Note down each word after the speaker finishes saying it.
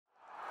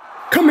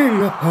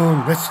Coming up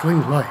on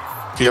Wrestling Life.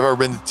 If you've ever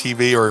been to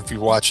TV or if you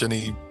watch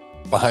any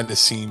behind the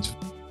scenes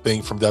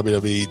thing from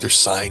WWE, there's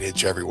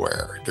signage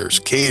everywhere. There's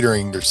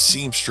catering, there's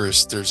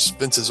seamstress, there's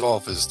Vince's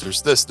office,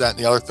 there's this, that, and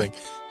the other thing.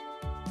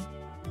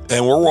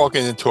 And we're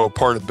walking into a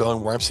part of the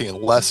building where I'm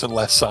seeing less and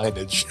less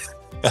signage.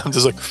 I'm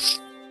just like,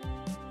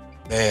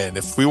 man,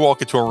 if we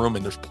walk into a room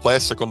and there's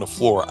plastic on the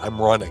floor,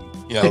 I'm running.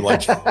 You know,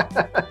 like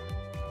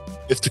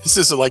if this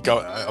is like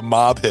a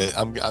mob hit,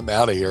 I'm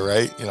out of here,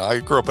 right? You know, I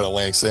grew up in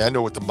Atlantic City. I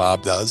know what the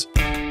mob does.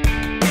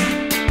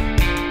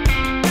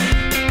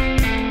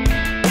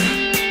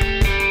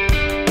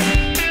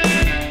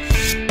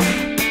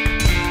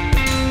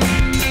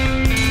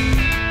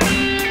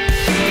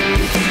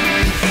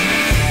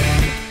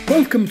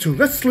 Welcome to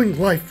Wrestling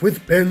Life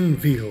with Ben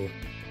Veal,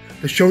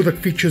 the show that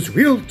features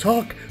real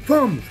talk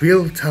from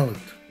real talent.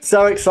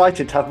 So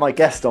excited to have my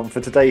guest on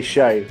for today's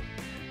show.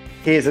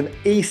 He is an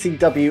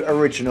ECW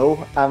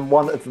original and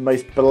one of the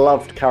most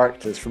beloved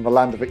characters from the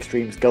Land of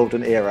Extreme's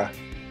golden era.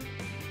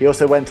 He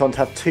also went on to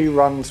have 2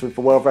 runs with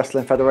the World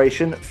Wrestling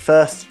Federation,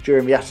 first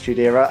during the Attitude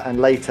Era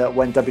and later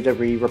when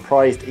WWE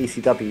reprised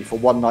ECW for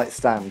One Night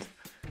Stand.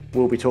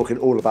 We'll be talking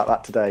all about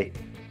that today.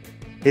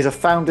 He's a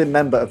founding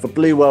member of the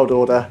Blue World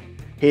Order.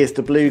 He is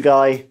the Blue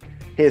Guy.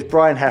 He is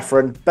Brian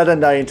Heffron, better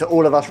known to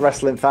all of us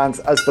wrestling fans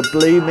as the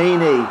Blue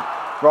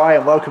Meanie.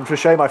 Brian, welcome to the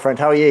show, my friend.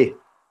 How are you?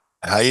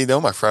 How you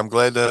doing, my friend?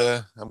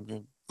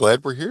 I'm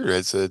glad we're here.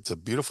 It's a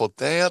beautiful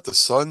day out. The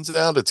sun's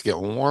out. It's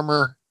getting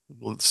warmer.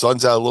 The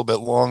sun's out a little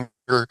bit longer.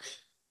 A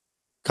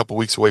couple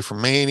weeks away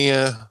from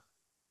Mania.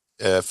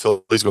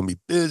 Philly's going to be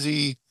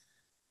busy.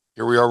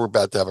 Here we are. We're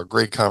about to have a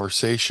great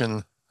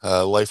conversation.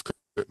 Life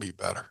could be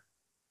better.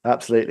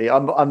 Absolutely.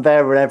 I'm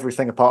there with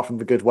everything apart from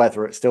the good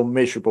weather. It's still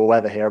miserable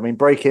weather here. I mean,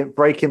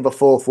 breaking the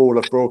fourth wall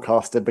of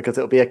broadcasting because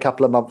it'll be a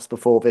couple of months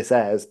before this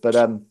airs. But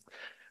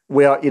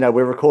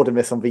we're recording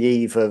this on the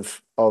eve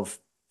of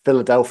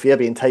Philadelphia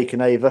being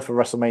taken over for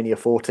WrestleMania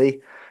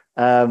 40.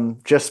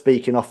 Just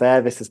speaking off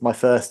air, this is my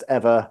first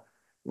ever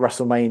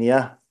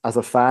WrestleMania as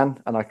a fan,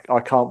 and I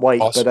can't wait.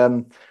 Awesome.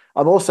 But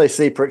I'm also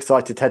super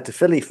excited to head to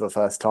Philly for the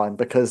first time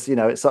because, you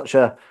know, it's such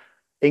a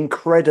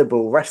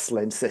incredible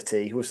wrestling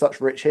city with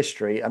such rich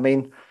history. I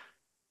mean,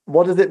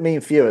 what does it mean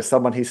for you as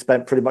someone who's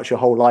spent pretty much your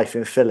whole life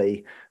in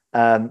Philly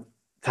to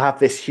have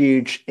this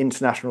huge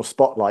international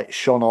spotlight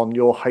shone on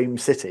your home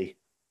city?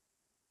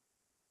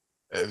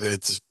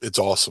 It's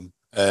awesome.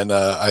 And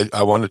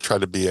I want to try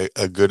to be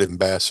a good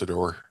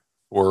ambassador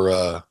for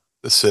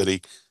the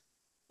city.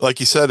 Like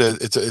you said,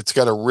 it's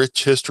got a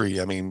rich history.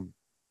 I mean,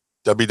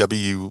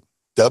 WWF,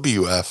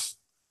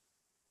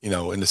 you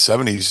know, in the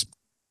 70s,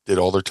 did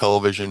all their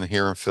television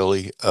here in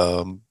Philly.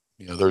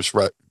 There's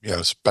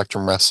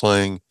Spectrum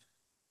Wrestling.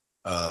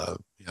 The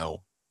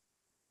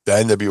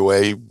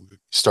NWA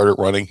started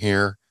running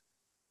here.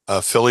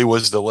 Philly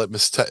was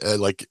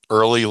the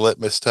early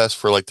litmus test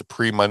for like the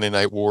pre-Monday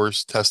Night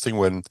Wars testing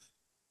when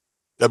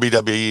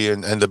WWE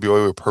and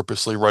NWA would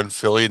purposely run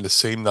Philly in the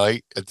same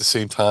night at the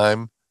same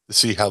time to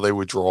see how they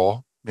would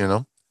draw. You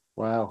know.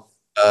 Wow.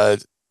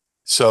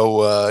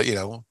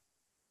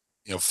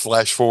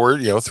 Flash forward,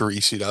 through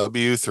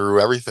ECW,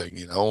 through everything,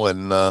 and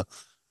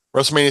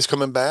WrestleMania is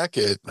coming back.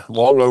 It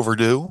long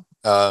overdue.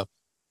 Last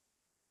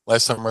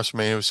time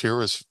WrestleMania was here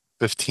was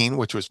 15,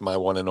 which was my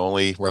one and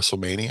only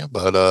WrestleMania,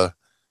 but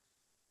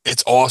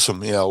it's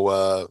awesome.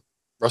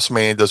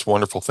 WrestleMania does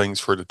wonderful things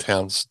for the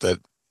towns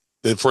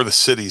for the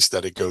cities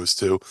that it goes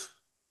to.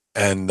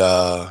 And,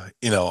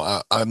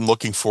 I'm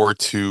looking forward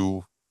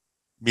to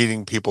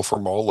meeting people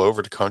from all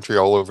over the country,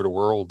 all over the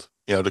world,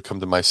 to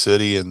come to my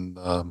city. And,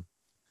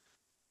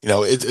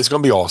 it's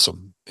going to be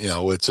awesome.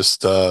 It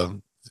just,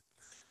 it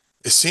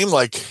seemed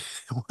like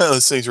one of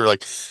those things where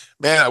like,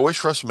 man, I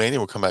wish WrestleMania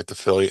would come back to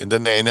Philly. And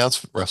then they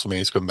announced WrestleMania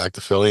is coming back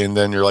to Philly. And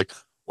then you're like,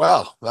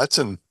 wow, that's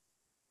in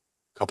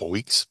a couple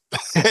weeks.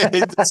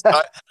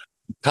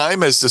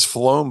 Time has just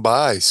flown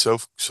by so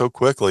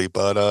quickly,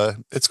 but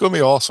it's going to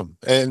be awesome.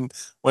 And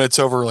when it's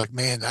over, like,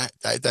 man,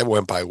 that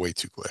went by way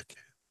too quick.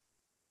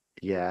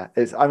 Yeah,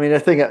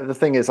 the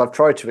thing is, I've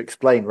tried to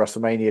explain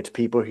WrestleMania to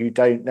people who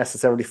don't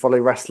necessarily follow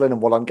wrestling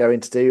and what I'm going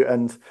to do,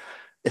 and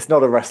it's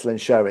not a wrestling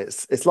show.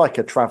 It's like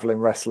a traveling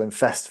wrestling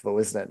festival,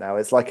 isn't it? Now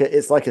it's like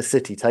a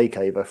city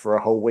takeover for a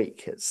whole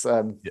week. It's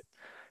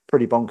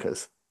pretty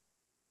bonkers.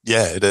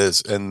 Yeah, it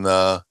is, and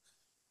I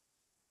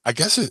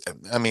guess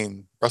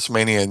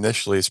WrestleMania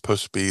initially is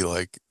supposed to be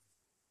like,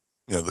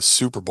 the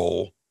Super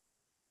Bowl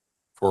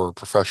for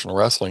professional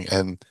wrestling,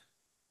 and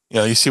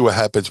you see what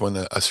happens when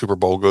a Super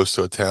Bowl goes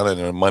to a town and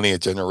the money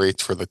it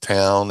generates for the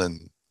town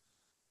and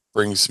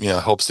brings,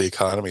 helps the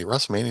economy.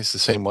 WrestleMania is the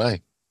same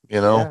way,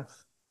 Yeah.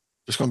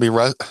 There's going to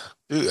be,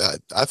 dude,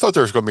 I thought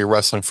there was going to be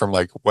wrestling from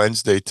like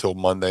Wednesday till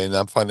Monday, and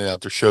I'm finding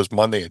out there's shows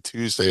Monday and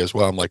Tuesday as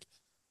well. I'm like,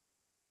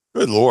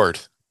 good Lord,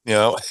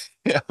 I'm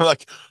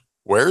like,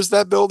 where's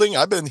that building?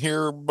 I've been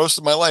here most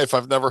of my life.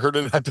 I've never heard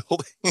of that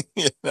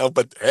building,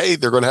 but hey,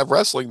 they're going to have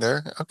wrestling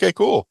there. Okay,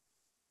 cool.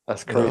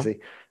 That's crazy.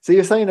 So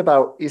you're saying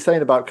about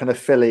kind of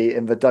Philly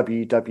in the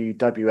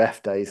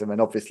WWF days, and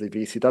then obviously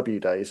the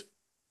ECW days.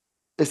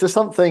 Is there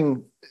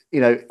something,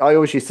 I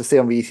always used to see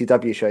on the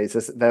ECW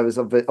shows, there was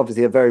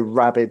obviously a very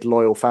rabid,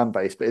 loyal fan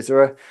base,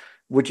 but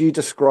would you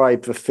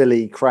describe the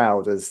Philly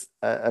crowd as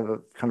a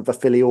kind of the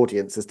Philly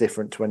audience as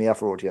different to any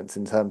other audience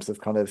in terms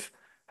of kind of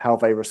how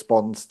they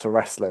respond to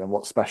wrestling and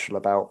what's special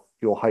about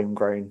your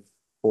homegrown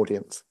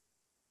audience?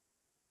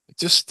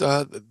 Just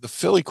the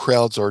Philly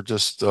crowds are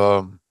just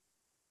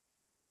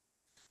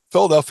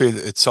Philadelphia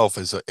itself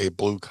is a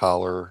blue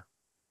collar,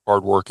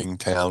 hardworking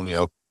town.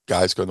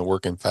 Guys going to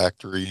work in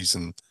factories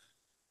and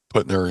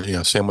putting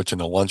their sandwich in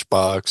a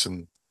lunchbox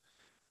and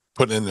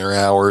putting in their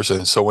hours.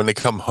 And so when they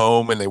come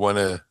home and they want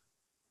to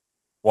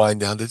wind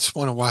down, they just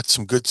want to watch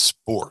some good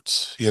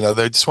sports.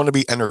 They just want to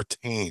be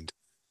entertained.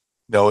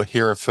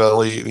 Here in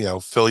Philly,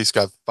 Philly's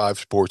got 5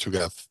 sports. We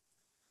got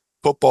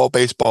football,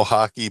 baseball,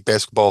 hockey,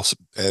 basketball,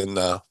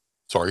 and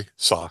sorry,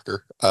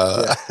 soccer.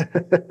 Yeah.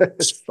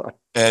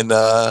 And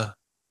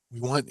we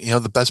want,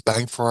 the best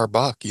bang for our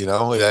buck.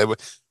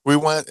 We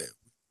want to,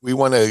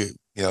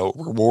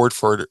 reward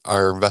for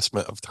our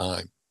investment of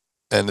time.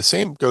 And the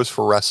same goes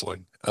for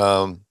wrestling.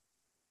 Oh,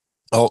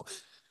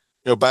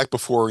 back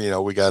before,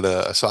 we got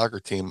a soccer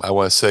team, I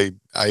want to say,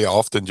 I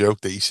often joke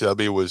that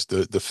ECW was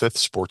the fifth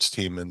sports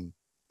team in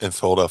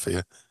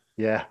Philadelphia.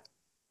 Yeah.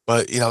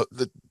 But,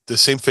 the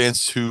same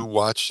fans who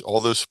watch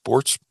all those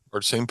sports are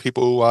the same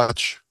people who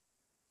watch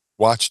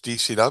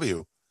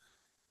DCW.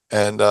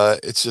 And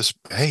it's just,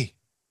 hey,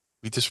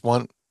 we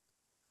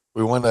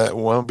want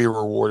to be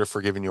rewarded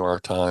for giving you our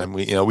time.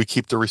 We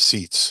keep the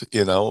receipts,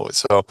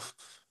 So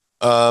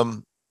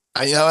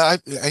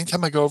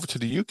anytime I go over to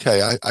the UK,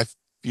 I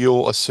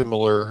feel a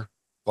similar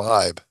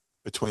vibe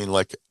between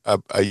like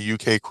a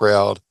UK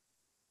crowd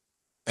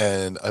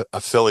and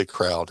a Philly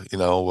crowd.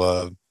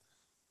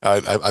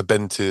 I've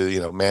been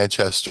to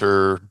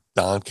Manchester,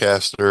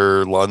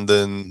 Doncaster,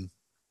 London,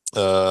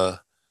 and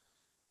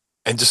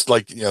just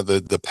like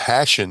the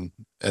passion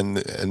and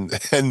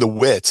the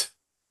wit,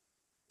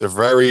 the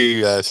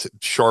very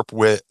sharp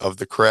wit of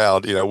the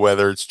crowd.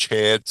 Whether it's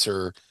chants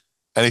or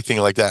anything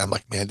like that. I'm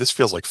like, man, this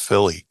feels like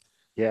Philly.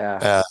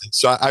 Yeah.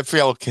 So I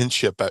feel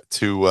kinship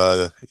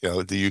to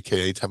the UK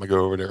anytime I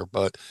go over there.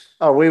 But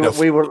Oh, we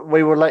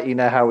will let you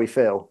know how we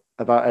feel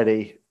about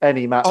any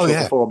match or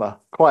performer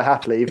quite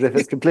happily, even if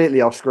it's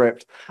completely off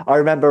script. I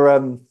remember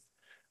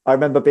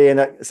being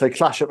at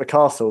Clash at the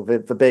Castle,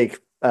 the big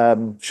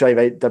show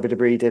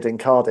WWE did in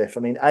Cardiff.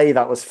 I mean,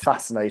 that was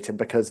fascinating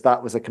because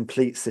that was a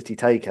complete city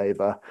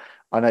takeover.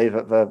 I know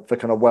that the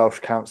kind of Welsh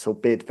council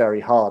bid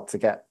very hard to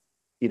get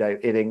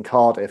it in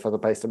Cardiff as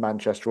opposed to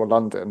Manchester or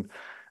London.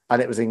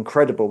 And it was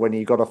incredible when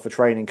you got off the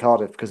train in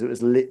Cardiff because it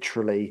was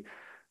literally,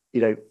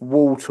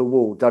 wall to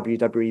wall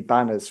WWE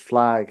banners,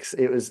 flags.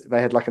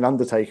 They had like an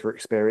Undertaker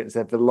experience.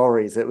 They had the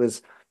lorries. It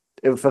was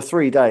for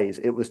 3 days.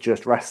 It was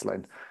just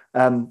wrestling.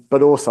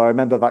 But also I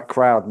remember that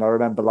crowd, and I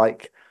remember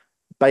like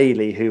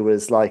Bailey, who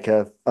was like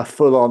a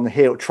full on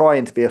heel,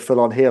 trying to be a full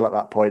on heel at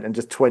that point, and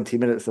just 20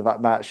 minutes of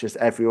that match, just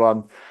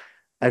everyone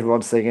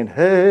singing,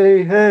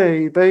 "Hey,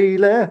 hey,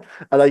 Bailey," and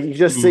like you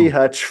just see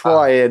her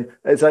trying.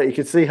 It's like you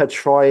could see her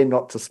trying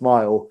not to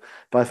smile,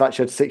 but in fact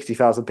she had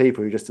 60,000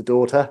 people who just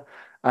adored her.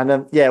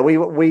 And we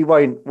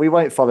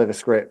won't follow the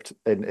script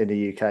in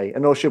the UK,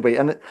 and nor should we.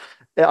 And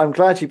I'm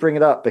glad you bring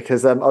it up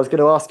because I was going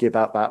to ask you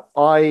about that.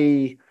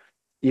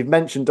 You've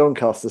mentioned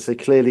Doncaster, so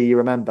clearly you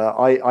remember.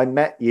 I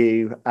met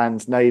you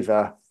and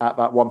Nova at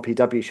that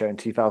 1PW show in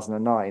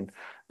 2009.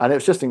 And it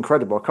was just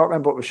incredible. I can't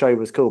remember what the show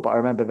was called, but I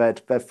remember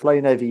they'd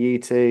flown over you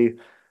two.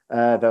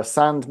 There was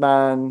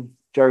Sandman,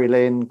 Jerry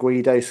Lynn,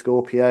 Guido,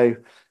 Scorpio.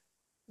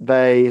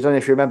 I don't know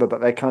if you remember,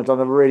 but they kind of done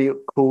a really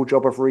cool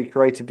job of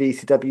recreating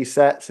VCW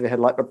sets. So they had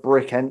like a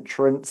brick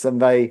entrance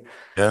and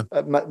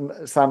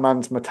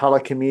Sandman's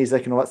Metallica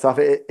music and all that stuff.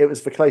 It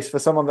was the close for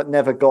someone that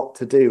never got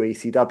to do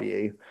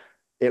ECW.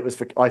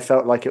 I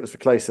felt like it was the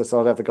closest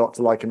I'd ever got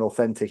to like an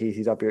authentic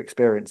ECW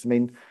experience. I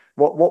mean,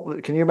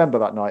 what can you remember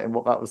that night and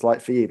what that was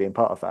like for you being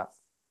part of that?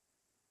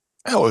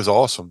 That was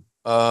awesome.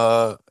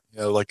 The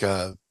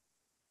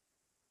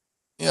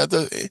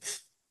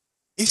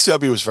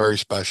ECW was very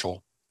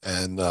special.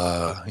 And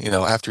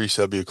after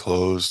ECW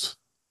closed,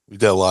 we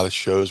did a lot of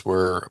shows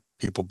where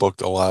people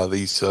booked a lot of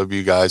the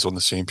ECW guys on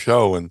the same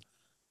show, and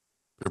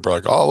people were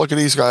like, "Oh, look at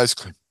these guys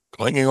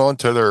clinging on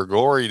to their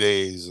glory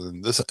days."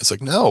 And this, it's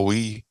like, no,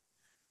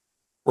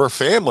 we're a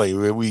family.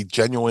 We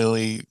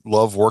genuinely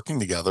love working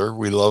together.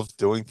 We love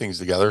doing things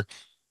together.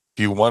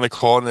 If you want to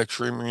call it an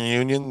extreme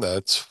reunion,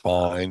 that's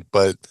fine.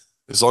 But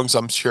as long as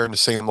I'm sharing the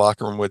same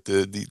locker room with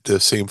the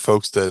same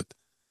folks that,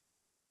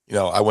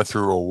 I went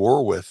through a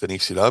war with in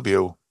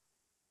ECW,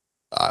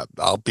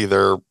 I'll be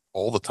there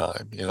all the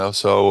time,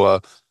 So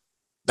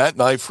that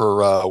night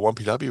for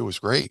 1PW was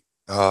great.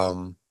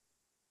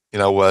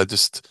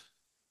 Just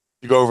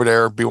you go over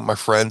there, be with my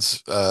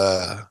friends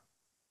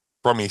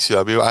from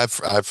ECW. I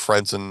have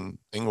friends in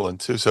England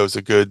too, so it's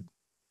a good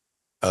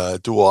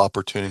dual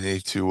opportunity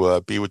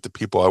to be with the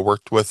people I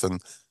worked with and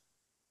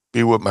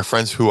be with my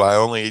friends who I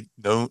only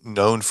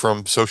known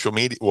from social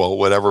media. Well,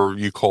 whatever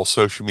you call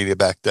social media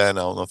back then.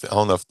 I don't know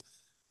if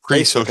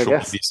pre-social Facebook, I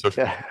guess.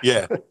 media. Yeah.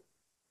 Yeah.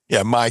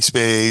 yeah,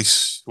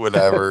 MySpace,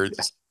 whatever.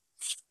 Just,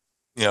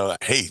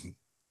 hey,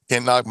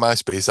 can't knock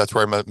MySpace. That's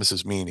where I met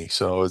Mrs. Meanie.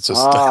 So it's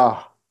just,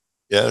 Ah,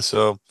 yeah.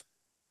 So,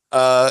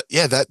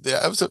 yeah, that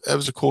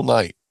was a cool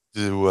night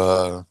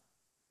to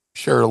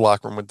share the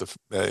locker room with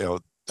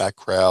that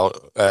crowd.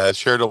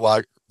 Share the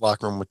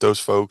locker room with those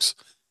folks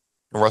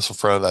and wrestle in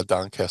front of that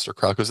Doncaster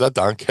crowd because that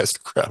Doncaster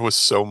crowd was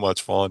so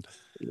much fun.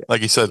 yeah.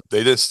 Like you said,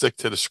 they didn't stick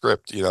to the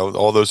script.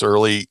 All those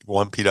early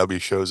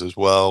 1PW shows as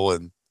well,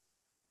 and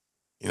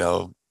you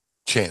know,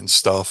 chanting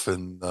stuff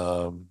and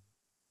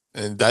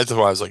that's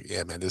why I was like,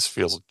 yeah, man, this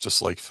feels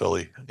just like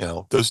Philly.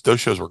 Those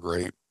shows were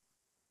great.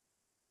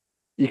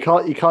 You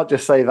can't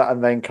just say that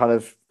and then kind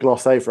of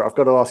gloss over it. I've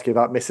got to ask you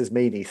about Mrs.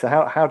 Meanie. So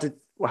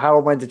how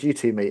and when did you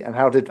two meet, and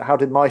how did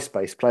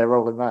MySpace play a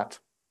role in that?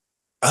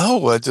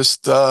 Oh,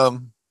 just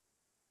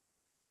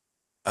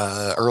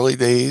early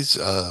days.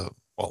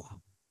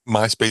 Well,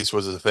 MySpace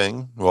was a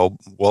thing.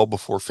 Well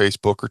before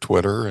Facebook or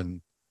Twitter,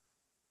 and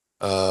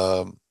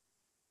um,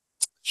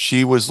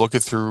 she was looking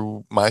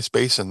through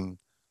MySpace, and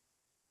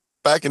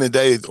back in the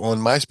day on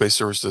MySpace,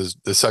 there was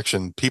the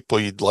section people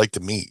you'd like to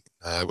meet.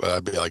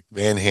 I'd be like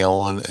Van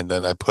Halen, and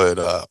then I put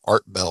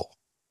Art Bell,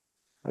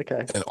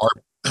 Okay. and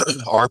Art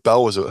Art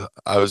Bell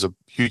I was a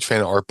huge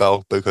fan of Art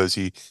Bell because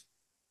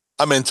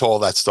I'm into all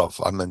that stuff.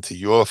 I'm into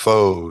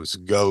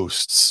UFOs,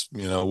 ghosts,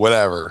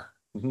 whatever.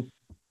 Mhm.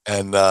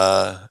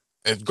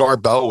 And Gar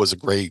Bell was a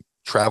great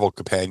travel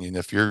companion.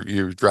 If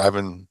you're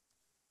driving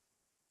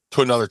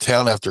to another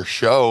town after a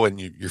show and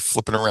you're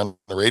flipping around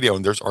the radio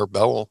and there's Art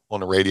Bell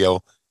on the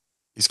radio,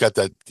 he's got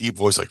that deep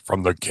voice like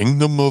from the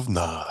kingdom of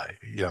Nye,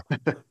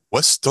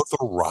 west of the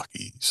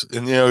Rockies.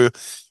 And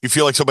you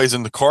feel like somebody's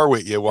in the car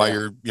with you while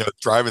Yeah. you're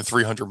driving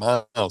 300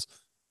 miles.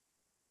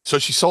 So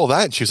she saw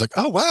that and she was like,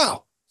 "Oh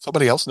wow,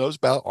 somebody else knows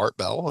about Art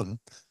Bell," and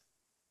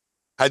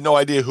had no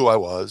idea who I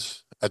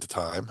was at the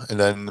time. And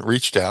then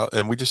reached out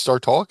and we just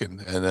started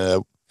talking,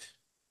 and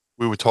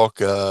we would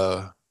talk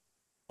on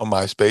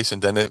MySpace,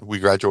 and then we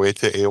graduated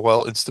to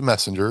AOL Instant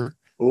Messenger.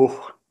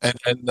 Oh,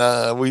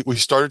 And we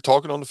started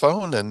talking on the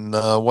phone, and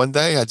one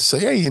day I'd say,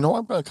 "Hey, I'm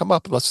going to come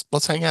up.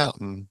 Let's hang out."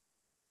 And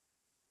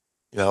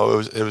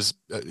it was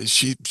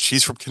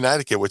she's from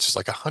Connecticut, which is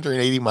like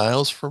 180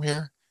 miles from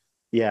here.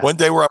 yeah. One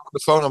day we're on the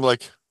phone. I'm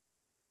like,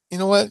 "You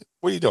know what?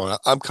 What are you doing?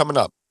 I'm coming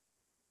up."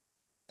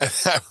 And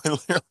I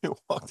literally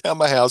walked down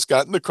my house,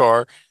 got in the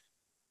car,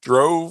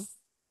 drove.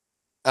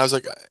 I was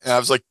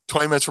like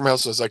 20 minutes from my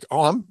house. I was like,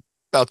 "Oh, I'm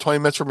about 20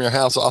 minutes from your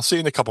house. I'll see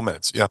you in a couple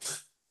minutes."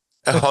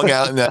 I hung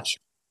out in that.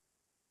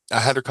 I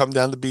had her come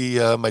down to be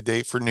my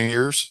date for New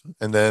Year's,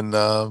 and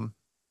then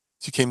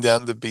she came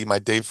down to be my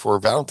date for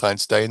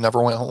Valentine's Day and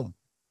never went home.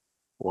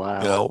 You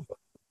Wow. know,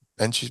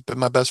 and she's been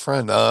my best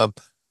friend.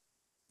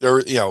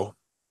 There,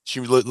 she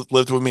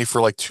lived with me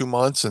for like 2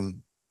 months,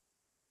 and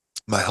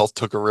my health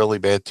took a really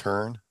bad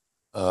turn.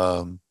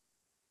 Um,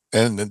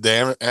 and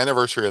the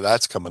anniversary of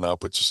that's coming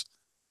up, which is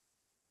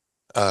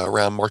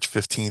around March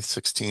 15th,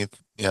 16th.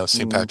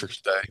 St. Mm.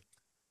 Patrick's Day.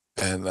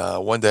 And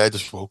one day I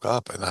just woke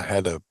up and I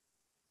had a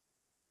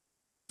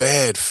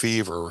bad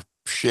fever,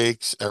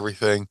 shakes,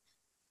 everything.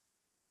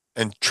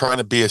 And trying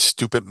to be a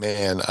stupid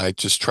man, I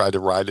just tried to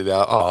ride it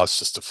out. Oh, it's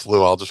just a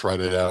flu. I'll just ride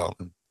it out.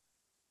 And,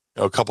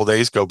 a couple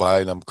days go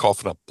by and I'm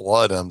coughing up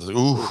blood. And I'm like,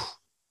 ooh, Oof.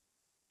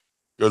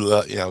 go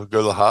to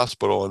the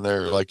hospital. And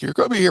they're like, "You're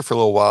going to be here for a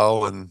little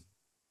while." And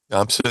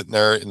I'm sitting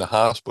there in the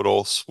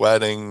hospital,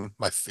 sweating.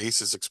 My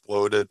face is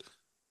exploded.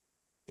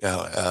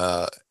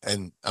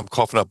 And I'm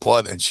coughing up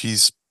blood. And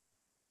she's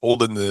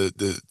holding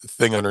the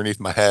thing underneath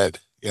my head.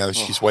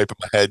 She's Oh, wiping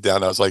my head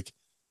down. I'm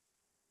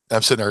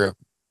sitting there.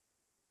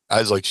 I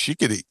was like, she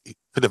could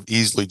have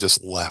easily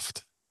just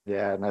left.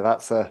 yeah. No,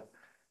 that's a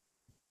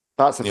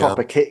Yeah.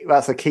 proper kick.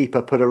 That's a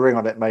keeper put a ring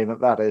on it moment.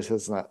 That is,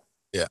 isn't it?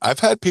 Yeah. I've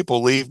had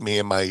people leave me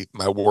in my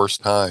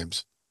worst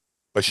times,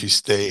 but she Mm.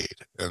 stayed.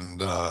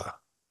 And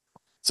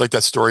it's like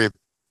that story of,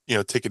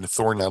 taking the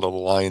thorn out of the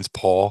lion's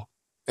paw.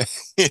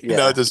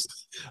 Yeah.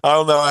 Just I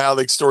don't know how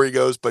the story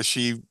goes, but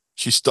she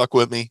stuck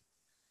with me.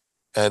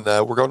 And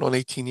we're going on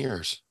 18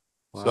 years.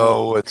 Wow.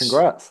 So it's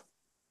Congrats.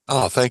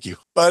 oh, thank you.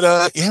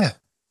 But yeah,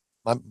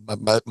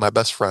 my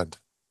best friend,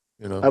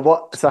 you know. And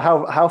what? So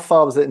how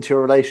far was it into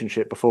your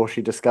relationship before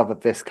she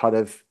discovered this kind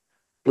of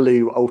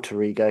blue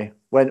alter ego?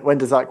 When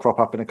does that crop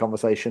up in a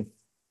conversation?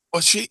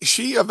 Well, she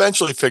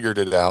eventually figured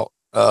it out.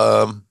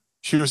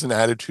 She was an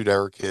attitude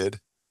era kid,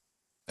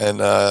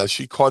 and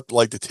she caught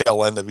like the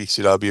tail end of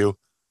ECW,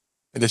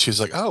 and then she was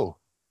like, "Oh,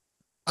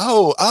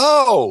 oh,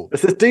 oh,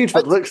 It's this dude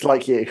I, that looks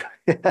like you.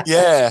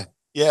 yeah,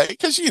 yeah."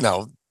 Because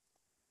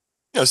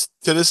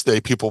to this day,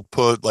 people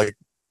put like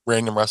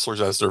random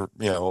wrestlers as their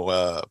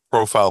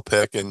profile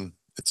pic, and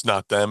it's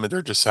not them, and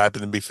they're just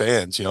happen to be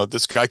fans.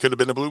 This guy could have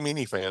been a Blue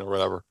Meanie fan or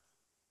whatever.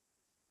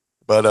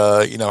 But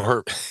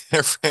her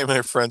her family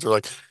and friends were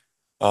like,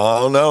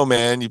 "Oh no,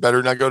 man, you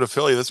better not go to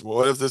Philly.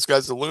 What if this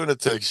guy's a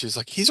lunatic?" She's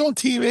like, "He's on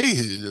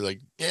TV." You're like,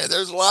 "Yeah,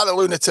 there's a lot of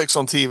lunatics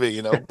on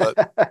TV, but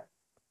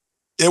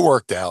it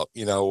worked out.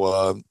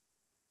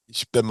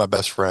 She's been my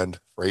best friend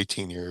for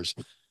 18 years.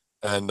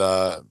 And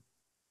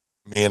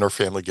me and her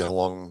family get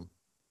along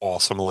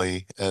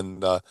awesomely,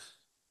 and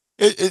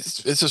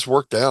it's just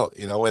worked out,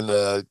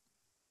 and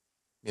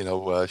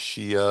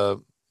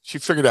she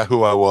figured out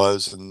who I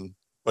was and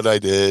what I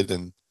did,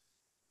 and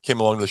came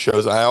along to the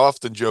shows. I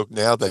often joke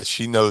now that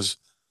she knows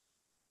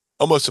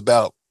almost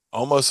about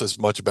almost as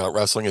much about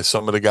wrestling as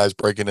some of the guys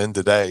breaking in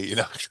today,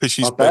 because I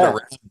she's been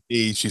around bet.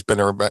 me, she's been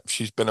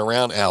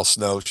around Al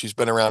Snow, she's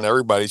been around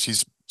everybody,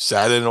 she's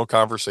sat in on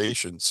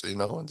conversations,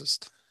 and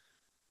just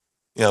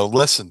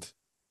listened.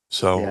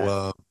 So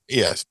Yeah.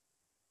 yeah,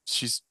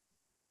 she's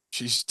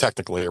she's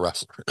technically a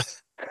wrestler.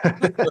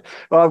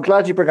 Well, I'm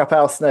glad you bring up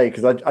Al Snow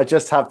because I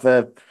just have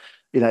a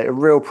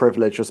real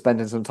privilege of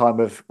spending some time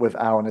with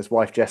Al and his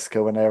wife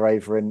Jessica when they're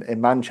over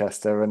in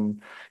Manchester,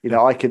 and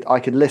I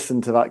could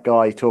listen to that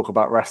guy talk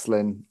about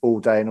wrestling all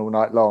day and all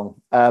night long.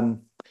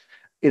 And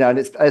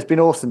it's been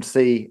awesome to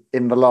see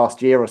in the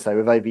last year or so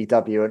with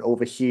OVW and all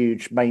the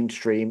huge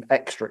mainstream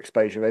extra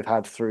exposure they've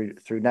had through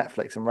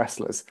Netflix and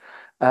wrestlers.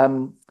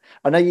 Um,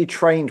 I know you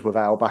trained with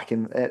Al back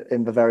in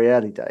the very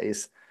early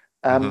days.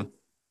 Hmm. Um,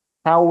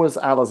 how was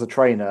Al as a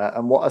trainer,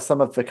 and what are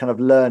some of the kind of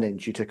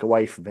learnings you took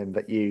away from him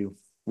that you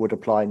would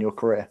apply in your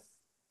career?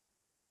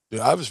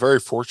 Yeah, I was very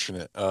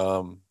fortunate.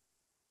 Al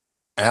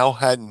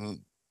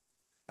hadn't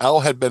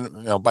Al had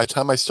been, by the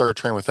time I started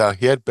training with Al,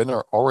 he had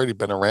already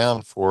been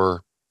around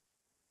for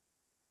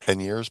 10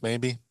 years,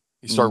 maybe.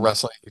 He started Mm.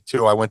 wrestling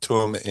too. I went to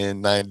him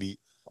in 90,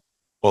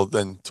 well,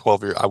 then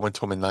 12 years. I went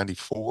to him in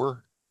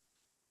 94.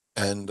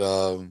 And,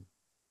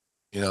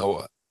 you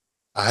know,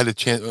 I had a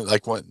chance,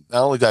 like, not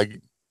only did I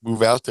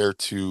move out there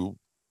to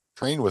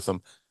train with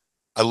him,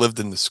 I lived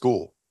in the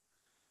school.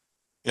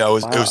 It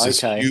was Wow.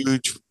 this Okay.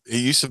 huge, it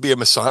used to be a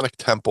Masonic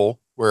temple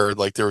where,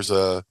 like, there was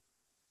an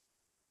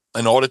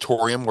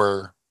auditorium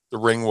where the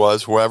ring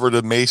was, wherever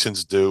the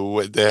Masons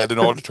do, they had an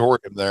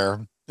auditorium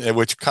there,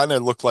 which kind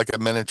of looked like a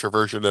miniature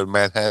version of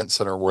Manhattan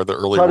Center where the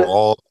early Kind of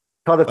wall,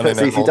 kind of puts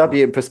Continental.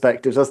 ECW in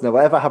perspective, doesn't it?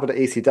 Whatever happened at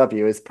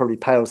ECW is probably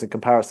pales in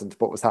comparison to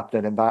what was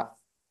happening in that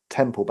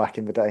temple back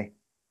in the day.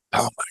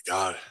 Oh my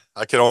God.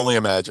 I can only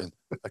imagine.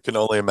 I can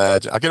only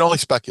imagine. I can only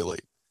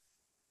speculate.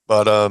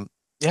 But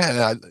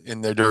yeah,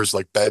 and there's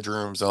like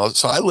bedrooms and all.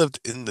 So I lived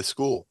in the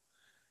school.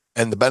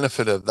 And the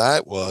benefit of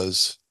that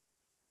was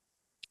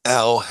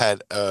Al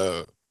had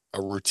a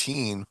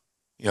routine.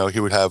 He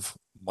would have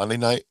Monday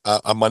night,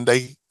 a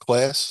Monday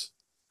class.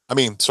 I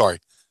mean, sorry,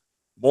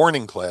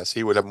 morning class.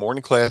 He would have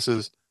morning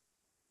classes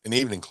and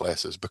evening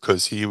classes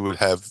because he would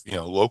have,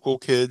 local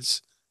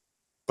kids,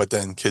 but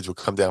then kids would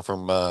come down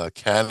from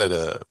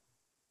Canada,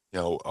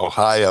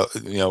 Ohio,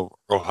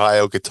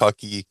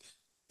 Kentucky,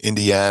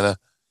 Indiana.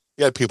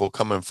 You had people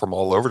coming from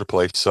all over the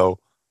place. So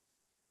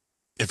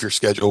if your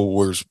schedule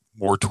was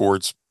more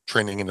towards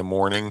training in the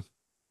morning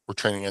or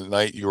training at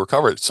night, you were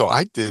covered. So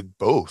I did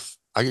both.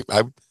 I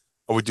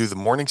would do the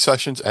morning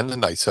sessions and the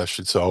night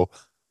sessions. So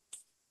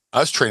I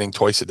was training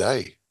twice a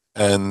day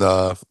and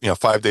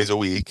 5 days a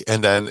week.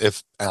 And then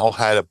if Al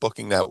had a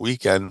booking that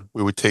weekend,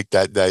 we would take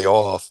that day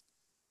off.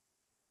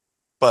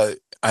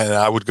 And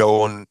I would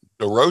go on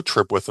the road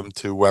trip with him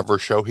to whatever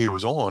show he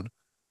was on.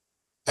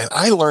 And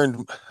I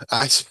learned,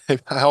 I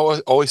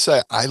always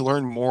say, I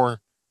learned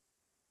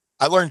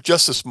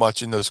just as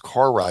much in those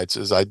car rides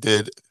as I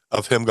did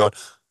of him going,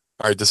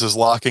 all right, this is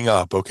locking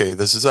up. Okay,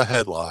 this is a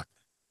headlock.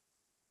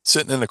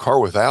 Sitting in the car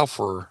with Al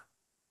for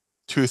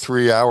 2,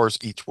 3 hours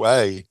each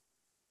way,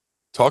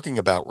 talking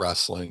about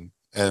wrestling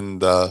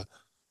and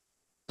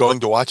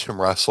going to watch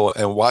him wrestle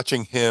and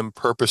watching him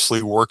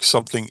purposely work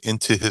something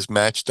into his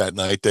match that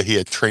night that he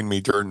had trained me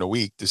during the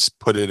week to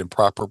put it in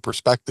proper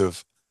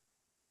perspective.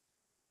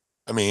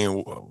 I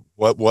mean,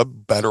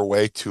 what better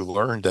way to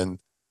learn than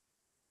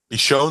be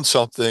shown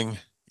something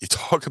you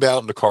talk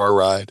about in the car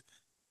ride,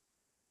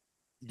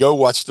 go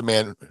watch the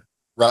man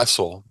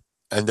wrestle,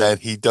 and then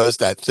he does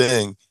that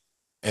thing,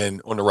 and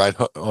on the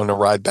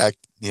ride back,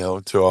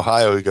 to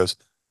Ohio, he goes,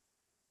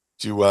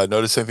 "Do you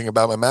notice anything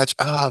about my match?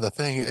 Ah, the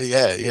thing,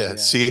 yeah, yeah. Yeah.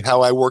 See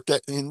how I worked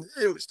that, and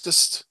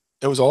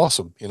it was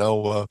awesome,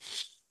 And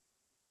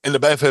the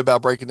benefit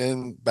about breaking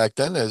in back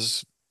then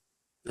is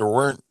there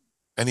weren't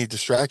any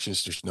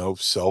distractions. There's no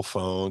cell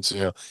phones.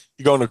 You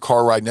go in a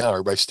car right now,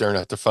 everybody's staring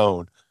at the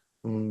phone.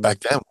 Mm.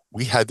 Back then,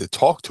 we had to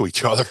talk to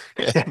each other,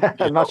 and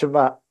Yeah, imagine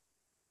that.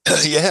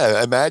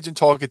 yeah, imagine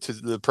talking to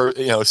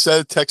instead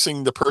of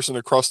texting the person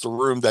across the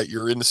room that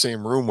you're in the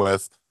same room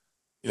with,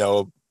 you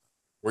know,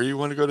 where you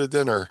want to go to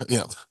dinner,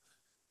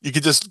 you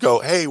could just go,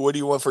 hey, what do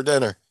you want for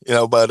dinner?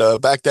 But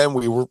back then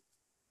we were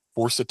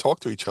forced to talk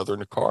to each other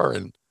in the car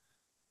and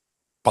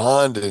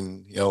bond,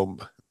 and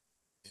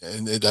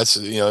that's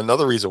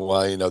another reason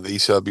why the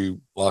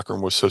ECW locker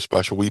room was so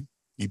special. We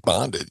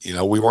bonded.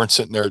 We weren't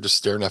sitting there just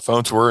staring at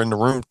phones. We're in the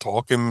room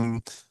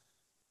talking,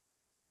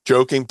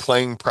 joking,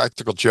 playing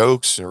practical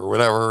jokes or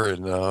whatever.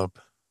 And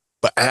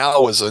but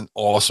Al was an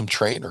awesome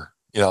trainer.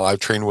 I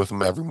trained with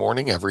him every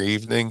morning, every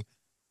evening,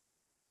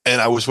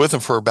 and I was with him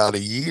for about a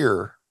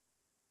year.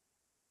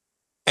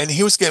 And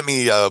he was getting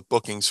me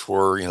bookings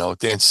for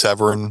Dan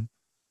Severn,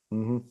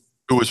 Hmm.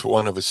 who was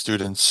one of his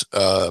students,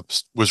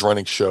 was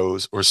running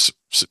shows or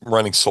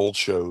running sold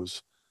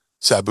shows.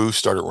 Sabu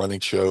started running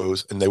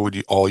shows, and they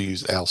would all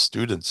use Al's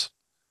students.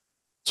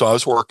 So I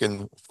was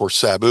working for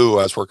Sabu,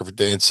 I was working for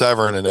Dan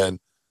Severn, and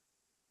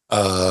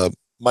then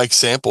Mike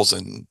Samples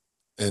in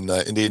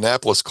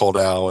Indianapolis called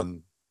Al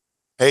and,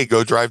 hey,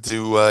 go drive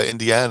to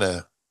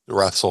Indiana to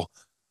wrestle.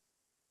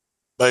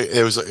 But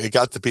it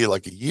got to be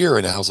like a year,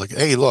 and I was like,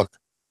 hey, look,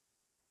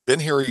 been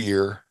here a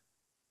year,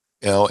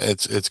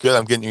 it's good.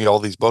 I'm getting you all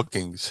these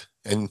bookings,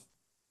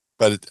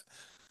 but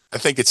I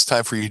think it's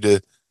time for you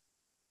to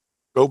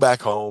go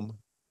back home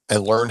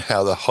and learn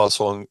how to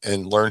hustle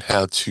and learn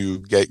how to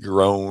get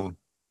your own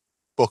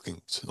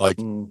bookings. Like,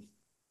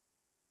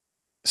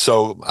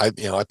 so I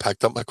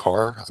packed up my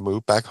car, I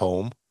moved back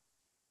home.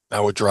 I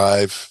would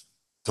drive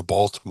to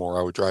Baltimore.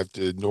 I would drive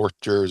to North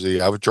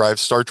Jersey. I would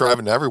start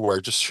driving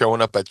everywhere, just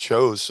showing up at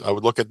shows. I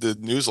would look at the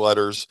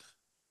newsletters.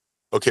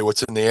 Okay,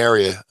 what's in the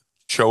area?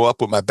 Show up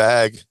with my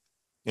bag.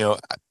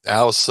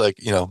 Al's like,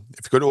 if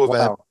you go to an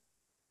event,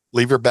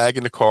 leave your bag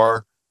in the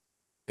car,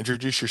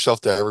 introduce yourself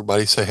to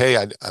everybody. Say, hey,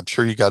 I'm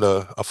sure you got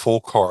a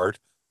full card.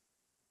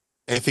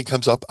 Anything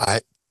comes up,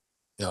 I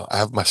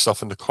have my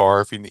stuff in the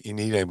car if you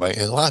need anybody.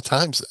 And a lot of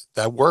times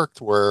that worked,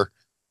 where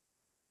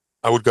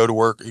I would go to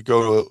work,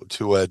 go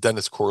to a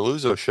Dennis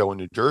Corluzzo show in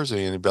New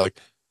Jersey, and he'd be like,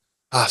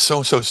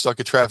 so-and-so stuck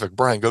in traffic.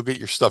 Brian, go get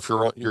your stuff.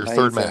 You're on your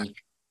third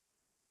match.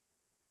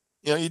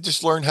 You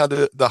just learn how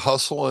to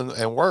hustle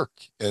and work.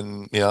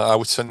 And, I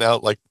would send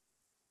out like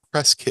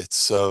press kits.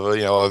 So,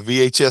 a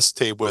VHS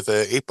tape with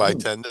a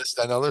 8x10, this,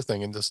 that, and other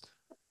thing. And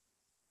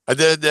I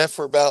did that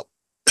for about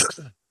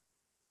a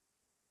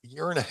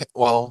year and a half.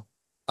 Well,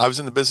 I was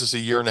in the business a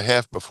year and a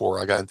half before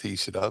I got into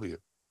ECW.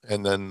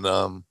 And then,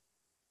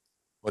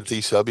 went to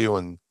ECW,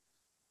 and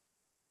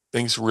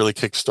things really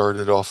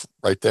kick-started off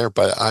right there.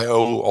 But I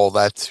owe all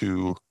that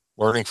to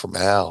learning from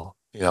Al.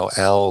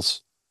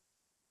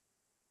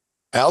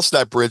 Al's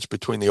that bridge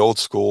between the old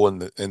school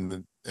and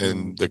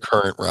the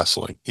current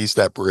wrestling. He's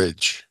that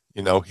bridge.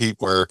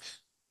 Where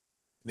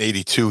in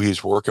 '82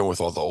 he's working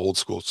with all the old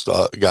school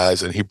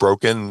guys, and he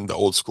broke in the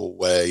old school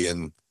way,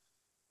 and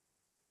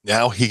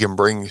now he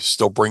can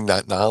still bring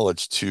that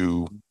knowledge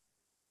to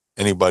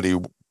anybody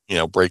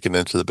breaking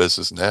into the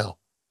business now.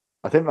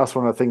 I think that's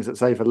one of the things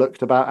that's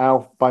overlooked about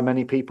Al by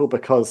many people,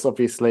 because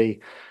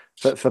obviously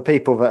for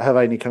people that have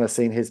only kind of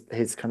seen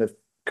his kind of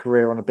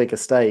career on a bigger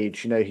stage,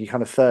 he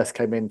kind of first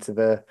came into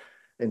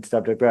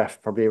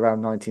WWF probably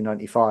around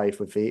 1995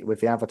 with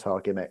the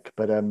Avatar gimmick.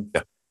 But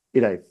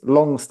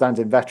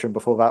long-standing veteran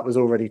before that, was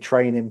already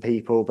training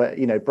people, but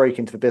broke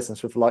into the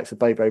business with the likes of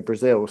Bobo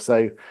Brazil.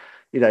 So,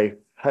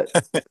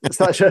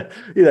 such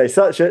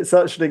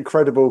an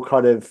incredible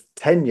kind of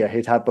tenure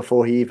he'd had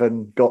before he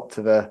even got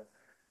to the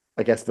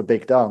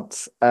big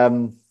dance. I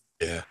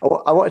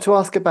wanted to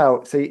ask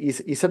about, so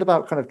you said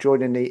about kind of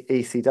joining the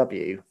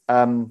ECW.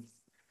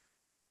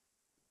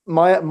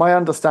 My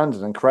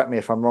understanding, and correct me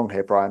if I'm wrong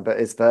here, Brian, but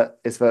is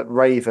that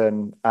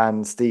Raven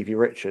and Stevie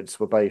Richards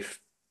were both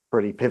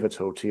pretty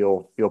pivotal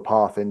to your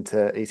path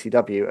into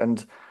ECW.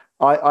 And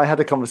I had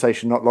a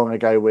conversation not long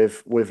ago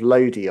with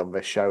Lodi on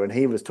this show, and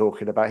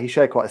he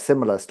shared quite a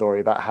similar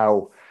story about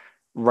how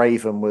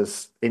Raven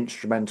was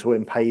instrumental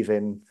in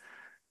paving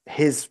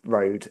his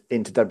road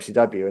into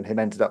WCW, and him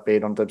ended up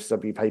being on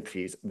WCW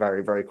pay-per-views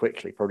very, very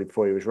quickly, probably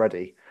before he was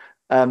ready.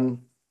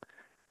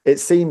 It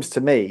seems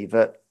to me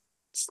that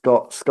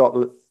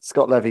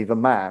Scott Levy, the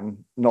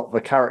man, not the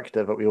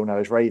character that we all know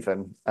as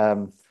Raven,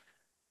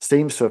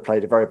 seems to have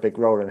played a very big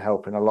role in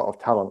helping a lot of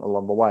talent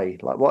along the way.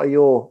 Like, what are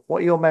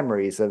your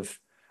memories of?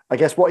 I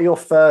guess, what are your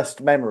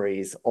first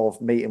memories of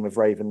meeting with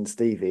Raven and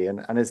Stevie,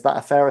 and is that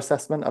a fair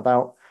assessment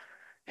about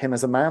him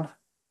as a man?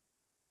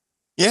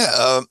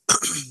 Yeah,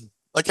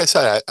 like I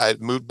said, I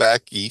moved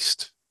back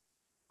east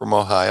from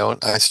Ohio,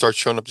 and I started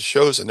showing up to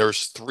shows, and there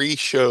was 3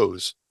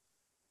 shows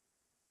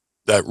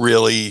that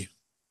really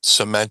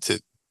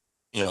cemented,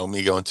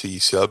 me going to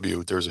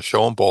ECW. There's a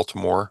show in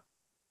Baltimore,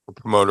 a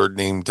promoter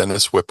named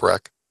Dennis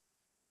Whipwreck,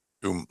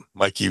 who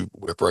Mikey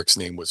Whipwreck's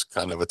name was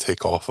kind of a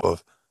takeoff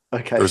of.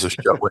 Okay. There's a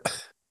show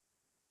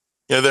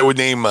they would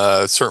name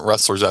certain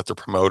wrestlers after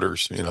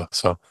promoters,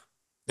 so,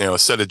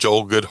 instead of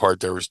Joel Goodhart,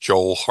 there was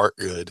Joel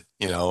Hartgood,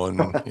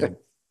 and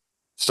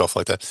stuff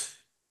like that.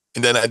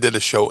 And then I did a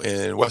show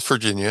in West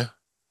Virginia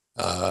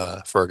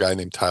for a guy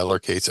named Tyler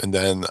Cates. And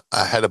then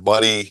I had a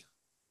buddy,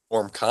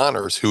 Norm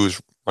Connors, who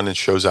was running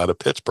shows out of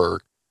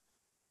Pittsburgh.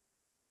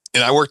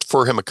 And I worked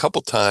for him a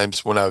couple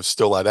times when I was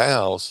still at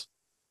Al's,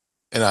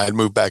 and I had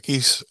moved back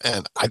east,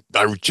 and I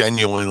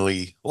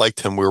genuinely liked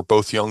him. We were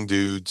both young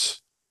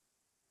dudes,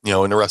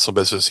 in the wrestling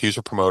business. He's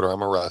a promoter,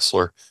 I'm a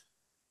wrestler.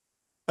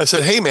 I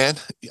said, hey, man,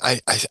 I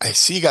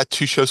see you got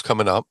 2 shows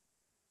coming up.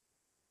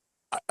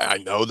 I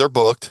know they're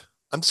booked.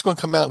 I'm just going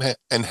to come out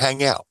and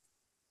hang out.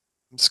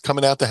 I'm just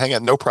coming out to hang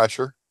out. No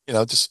pressure.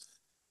 I just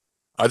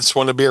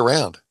want to be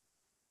around.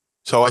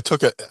 So I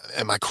took it,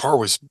 and my car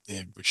was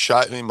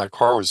shot. My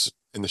car was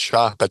in the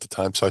shop at the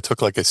time. So I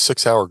took like a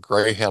 6-hour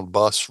Greyhound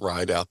bus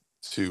ride out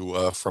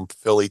to from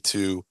Philly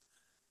to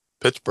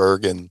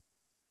Pittsburgh. And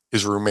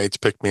his roommates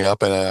picked me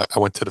up, and I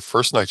went to the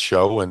first night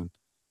show, and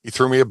he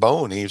threw me a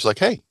bone. He was like,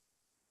 "Hey,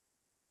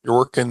 you're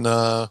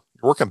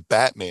working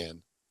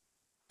Batman."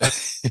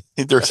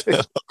 There's a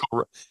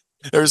local,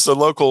 there's a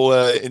local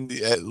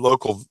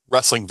local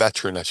wrestling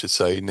veteran, I should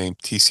say, named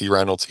TC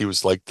Reynolds. He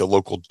was like the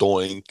local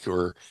Doink,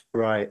 or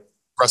Right.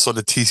 wrestled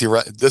at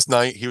this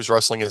night. He was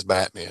wrestling as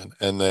Batman,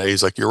 and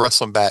he's like, "You're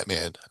wrestling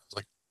Batman." I was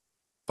like,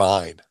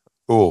 "Fine,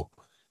 cool,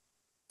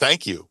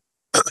 thank you."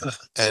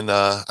 And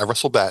I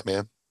wrestled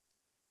Batman.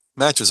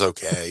 Match was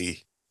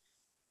okay,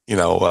 you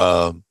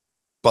know.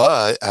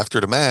 But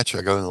after the match,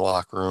 I go in the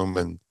locker room,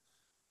 and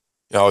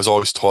I was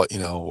always taught,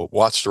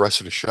 watch the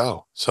rest of the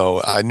show.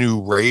 So I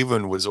knew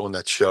Raven was on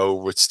that show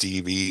with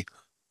Stevie.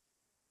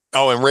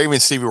 Oh, and Raven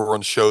and Stevie were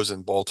on shows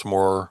in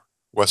Baltimore,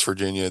 West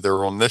Virginia. They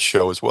were on this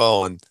show as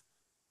well. And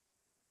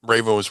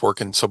Raven was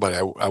working somebody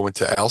I went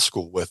to Al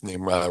school with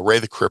named Ray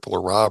the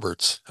Crippler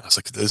Roberts. I was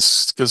like,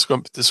 this is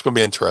going to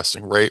be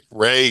interesting.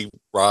 Ray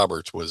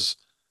Roberts was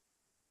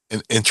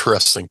an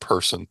interesting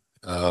person.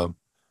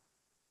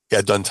 He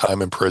had done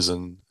time in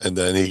prison, and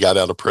then he got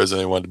out of prison.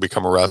 He wanted to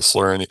become a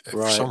wrestler, and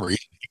for some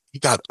reason, he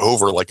got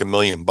over like $1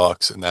 million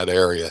in that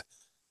area.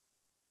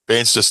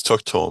 Fans just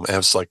took to him, and it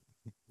was like,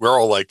 we're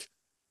all like,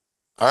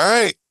 "All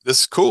right,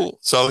 this is cool."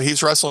 So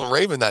he's wrestling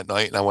Raven that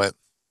night, and I went,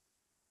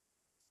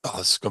 "Oh,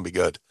 this is gonna be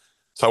good."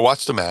 So I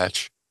watched the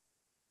match,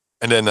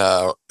 and then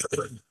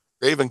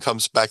Raven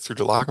comes back through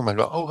the locker room. I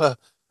go, "Oh,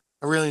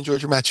 I really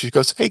enjoyed your match." He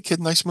goes, "Hey,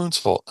 kid, nice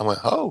moonsault." I went,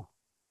 "Oh."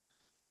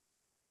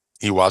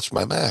 He watched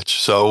my match,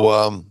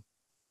 so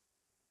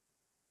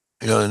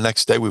the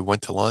next day we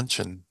went to lunch,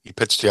 and he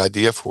pitched the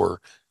idea for,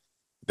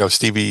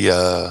 Stevie,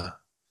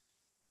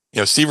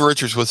 Stevie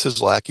Richards was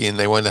his lackey, and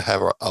they wanted to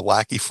have a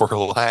lackey for a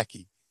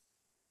lackey.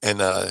 And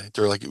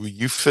they're like, "Well,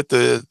 you fit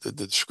the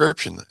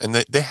description." And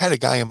they had a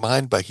guy in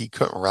mind, but he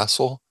couldn't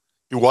wrestle.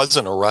 He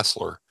wasn't a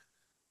wrestler,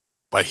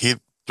 but he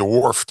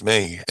dwarfed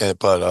me.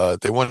 But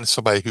they wanted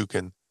somebody who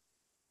can,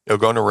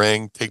 go in the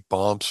ring, take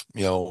bumps,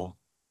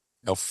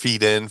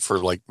 feed in for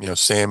like,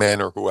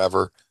 Sandman or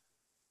whoever.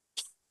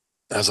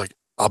 And I was like,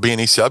 "I'll be in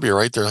ECW,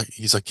 right?"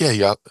 He's like, "Yeah,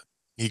 yeah."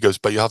 He goes,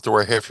 "But you'll have to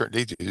wear half shirt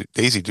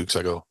Daisy Dukes."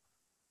 I go,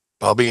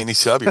 "I'll be in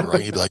ECW,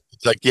 right?" He's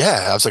like,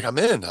 "Yeah." I was like, "I'm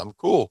in. I'm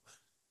cool."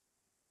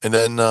 And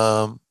then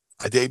I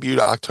debuted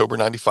October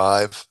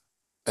 '95,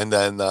 and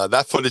then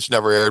that footage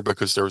never aired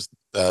because there was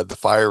the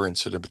fire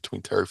incident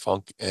between Terry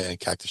Funk and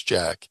Cactus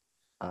Jack.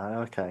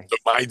 Okay. So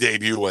my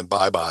debut went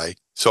bye-bye.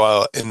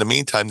 So in the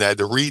meantime, they had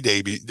to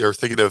re-debut. They were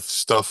thinking of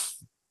stuff.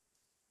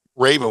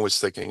 Raven was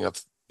thinking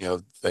of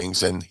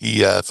things, and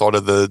he thought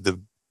of the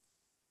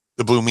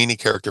Blue Meanie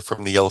character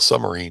from the Yellow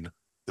Submarine,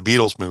 the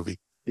Beatles movie,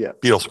 Yeah.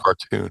 Beatles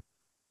cartoon.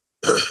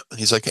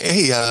 He's like,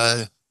 "Hey,"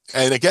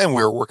 and again,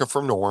 we were working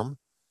for Norm,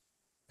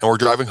 and we're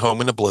driving home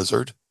in a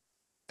blizzard,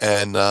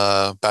 and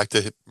back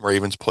to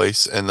Raven's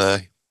place,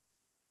 and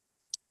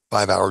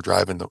 5-hour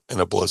drive in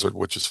a blizzard,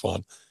 which is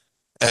fun.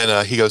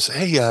 And he goes,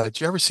 "Hey, did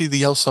you ever see the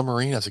Yellow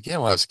Submarine?" I was like, "Yeah,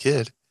 when I was a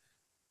kid."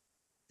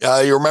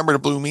 "You remember the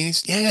Blue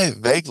Meanies?" "Yeah,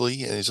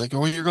 vaguely." And he's like,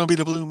 "Oh, you're going to be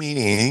the Blue Meanie."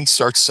 And he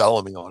starts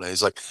selling me on it.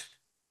 He's like,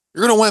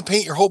 "You're going to want to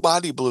paint your whole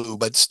body blue,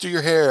 but just do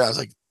your hair." I was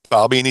like,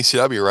 "I'll be in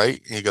ECW,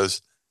 right?" And he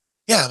goes,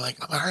 "Yeah." I'm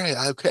like, "All right,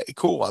 okay,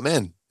 cool, I'm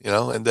in."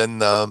 And then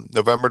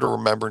November to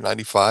Remember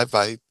 '95,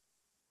 I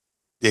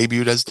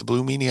debuted as the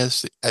Blue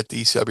Meanie at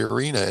the ECW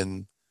Arena.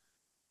 And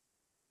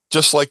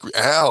just like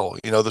Al,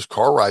 those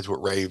car rides with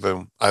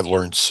Raven, I've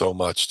learned so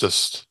much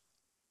just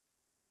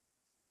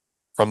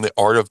from the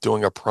art of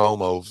doing a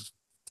promo,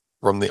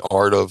 from the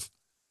art of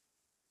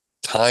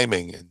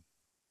timing, and,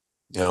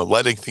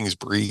 letting things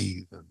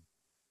breathe, and,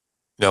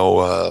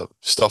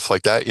 stuff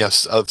like that.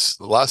 Yes, a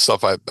lot of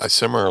stuff I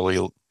similarly,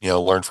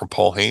 learned from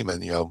Paul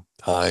Heyman,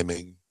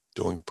 timing,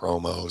 doing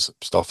promos,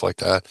 stuff like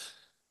that.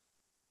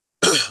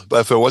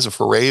 But if it wasn't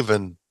for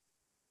Raven,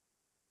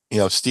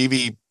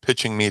 Stevie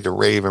pitching me to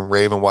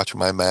Raven watching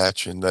my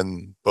match, and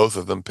then both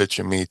of them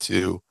pitching me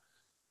to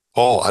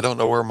Paul, I don't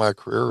know where my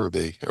career would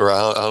be, or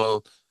I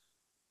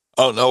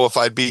don't know if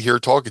I'd be here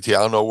talking to you.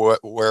 I don't know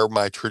where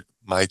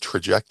my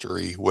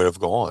trajectory would have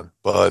gone.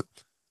 But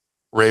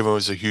Raven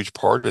was a huge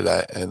part of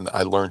that, and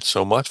I learned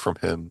so much from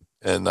him,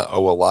 and I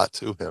owe a lot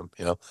to him.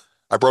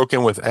 I broke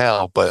in with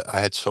Al, but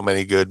I had so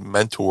many good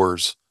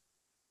mentors.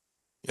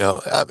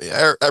 I mean,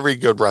 every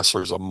good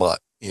wrestler is a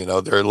mutt. They're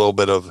a little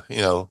bit of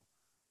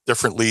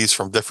different leaves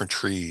from different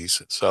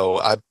trees. So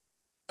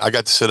I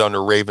got to sit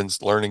under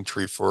Raven's learning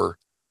tree for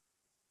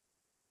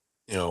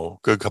a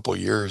good couple of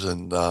years,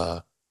 and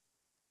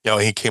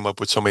he came up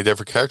with so many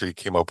different characters. He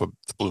came up with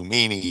the Blue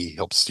Meanie. He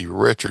helped Steve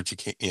Richards. He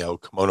came,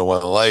 Kimono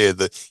Wanalaya.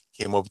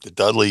 He came up with the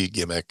Dudley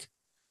gimmick,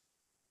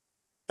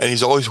 and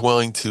he's always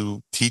willing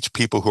to teach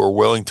people who are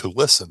willing to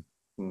listen.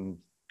 Mm.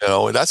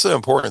 And that's an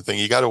important thing.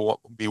 You got to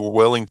be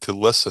willing to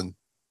listen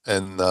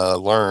and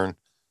learn.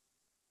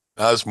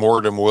 I was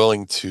more than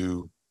willing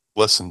to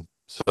listen.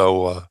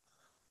 So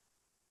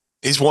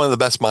he's one of the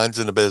best minds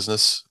in the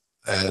business.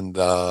 And,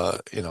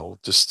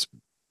 just,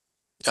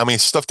 I mean,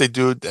 stuff they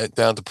do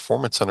down at the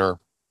Performance Center,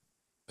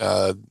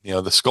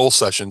 the skull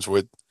sessions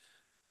with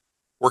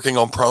working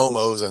on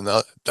promos, and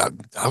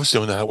I was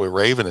doing that with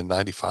Raven in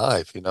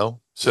 '95.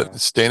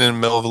 Standing in the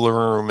middle of the living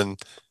room, and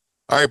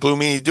all right, Blue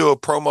Meanie, do a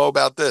promo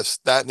about this,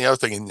 that, and the other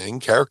thing. And in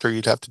character,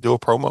 you'd have to do a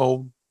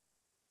promo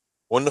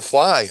on the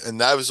fly,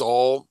 and that was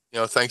all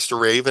thanks to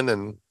Raven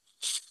and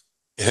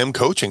him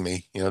coaching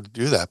me, to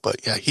do that.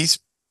 But yeah, he's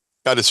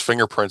got his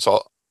fingerprints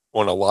on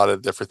a lot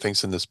of different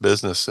things in this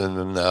business,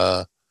 and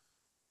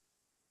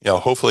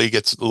hopefully he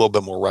gets a little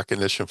bit more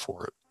recognition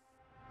for it.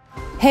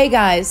 Hey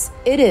guys,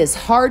 it is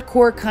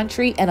Hardcore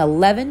Country and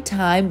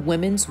 11-time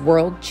Women's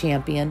World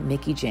Champion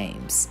Mickie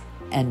James.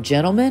 And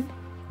gentlemen,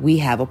 we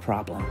have a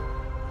problem.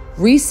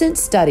 Recent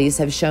studies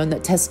have shown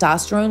that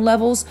testosterone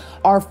levels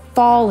are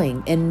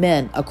falling in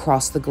men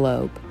across the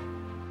globe.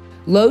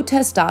 Low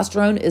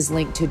testosterone is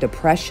linked to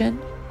depression,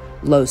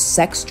 low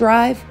sex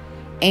drive,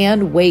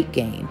 and weight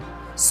gain,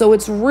 so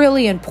it's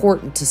really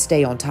important to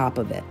stay on top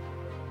of it.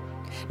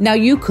 Now,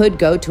 you could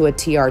go to a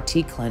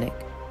TRT clinic,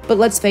 but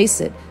let's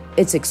face it,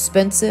 it's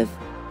expensive,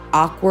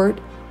 awkward,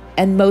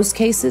 and most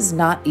cases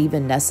not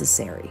even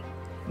necessary.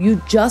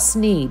 You just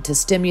need to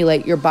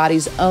stimulate your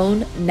body's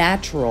own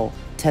natural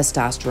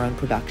testosterone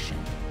production.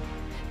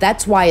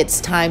 That's why it's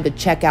time to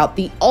check out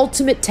the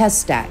ultimate test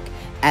stack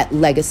at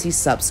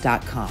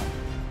LegacySubs.com.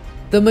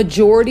 The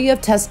majority of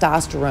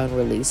testosterone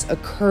release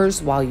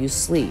occurs while you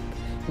sleep,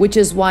 which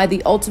is why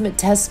the ultimate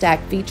test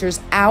stack features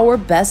our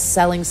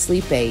best-selling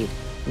sleep aid,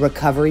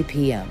 Recovery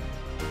PM.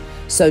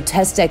 So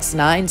Test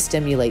X9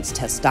 stimulates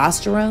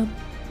testosterone,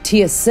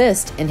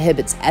 T-Assist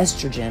inhibits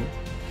estrogen,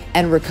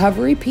 and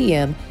Recovery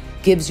PM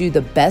gives you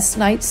the best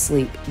night's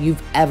sleep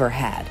you've ever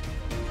had.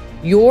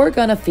 You're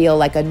gonna feel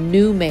like a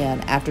new man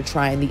after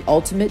trying the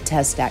ultimate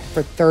test stack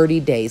for 30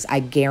 days,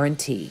 I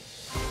guarantee.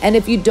 And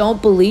if you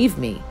don't believe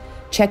me,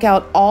 check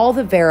out all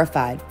the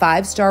verified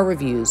 5-star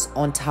reviews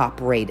on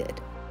Top Rated.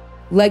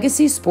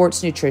 Legacy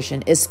Sports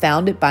Nutrition is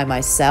founded by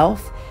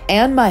myself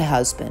and my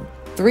husband,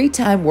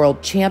 3-time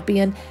world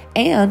champion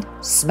and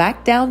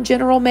SmackDown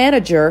general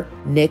manager,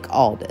 Nick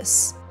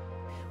Aldis.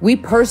 We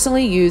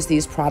personally use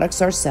these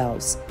products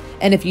ourselves,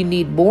 and if you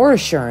need more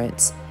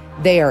assurance,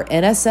 they are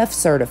NSF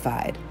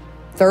certified,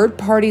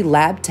 third-party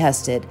lab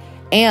tested,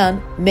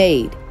 and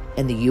made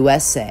in the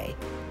USA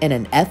in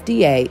an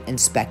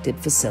FDA-inspected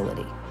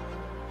facility.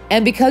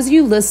 And because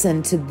you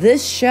listen to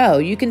this show,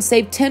 you can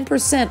save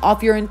 10%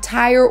 off your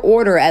entire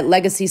order at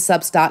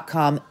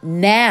LegacySubs.com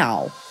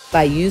now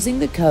by using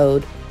the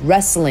code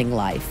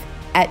WrestlingLife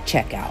at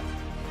checkout.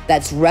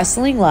 That's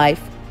WrestlingLife,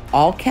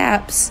 all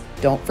caps,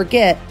 don't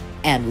forget,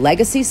 and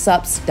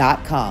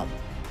LegacySubs.com,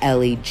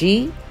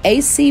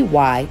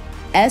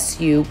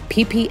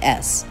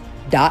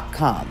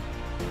 LegacySupps.com.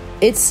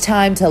 It's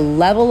time to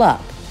level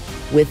up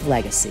with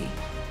Legacy.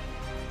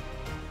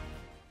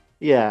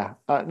 Yeah,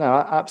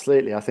 no,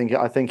 absolutely. I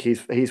think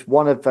he's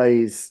one of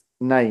those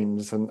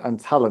names and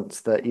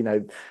talents that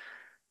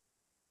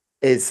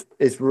is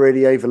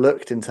really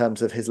overlooked in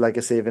terms of his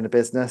legacy within a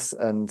business.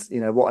 And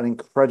what an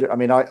incredible. I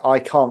mean, I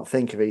can't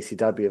think of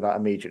ECW without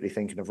immediately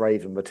thinking of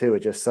Raven. The two are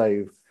just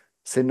so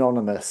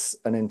synonymous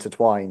and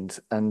intertwined.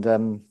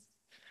 And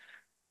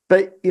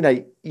but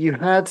you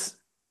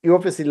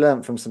obviously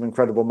learned from some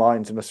incredible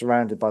minds and were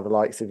surrounded by the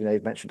likes of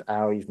you've mentioned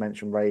Al, you've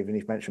mentioned Raven,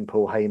 you've mentioned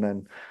Paul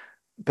Heyman.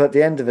 But at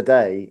the end of the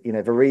day,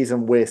 the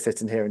reason we're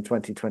sitting here in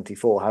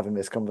 2024 having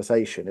this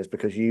conversation is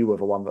because you were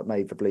the one that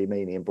made the Blue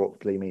Meanie and brought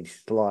the Blue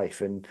Meanie to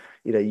life. And,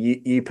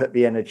 you put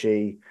the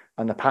energy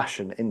and the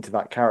passion into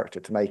that character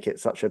to make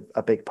it such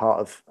a big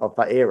part of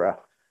that era.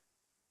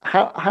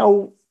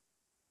 How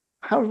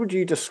would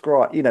you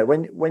describe,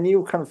 when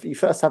you you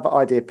first have the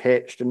idea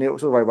pitched and it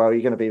was all very well,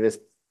 you're going to be this,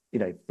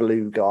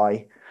 blue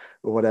guy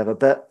or whatever,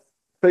 but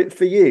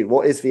for you,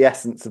 what is the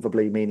essence of a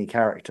Blue Meanie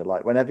character?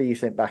 Like, whenever you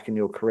think back in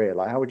your career,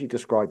 how would you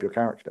describe your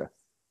character?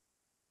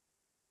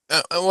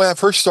 When I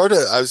first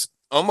started, I was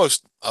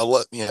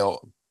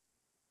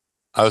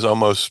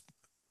almost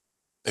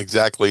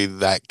exactly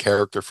that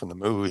character from the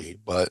movie.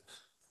 But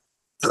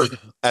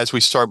as we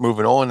start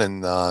moving on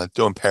and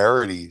doing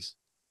parodies,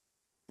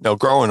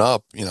 growing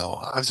up,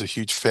 I was a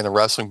huge fan of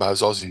wrestling, but I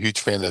was also a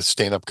huge fan of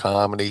stand-up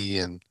comedy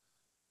and a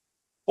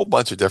whole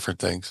bunch of different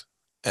things.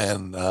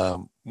 And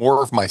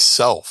more of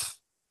myself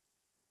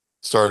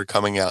started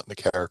coming out in the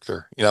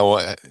character.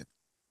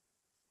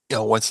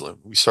 Once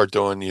we start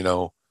doing,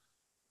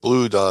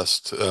 Blue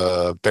Dust,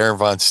 Baron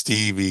Von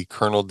Stevie,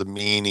 Colonel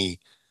Domini,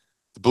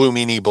 the Blue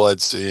Meanie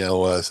Bloods, I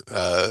was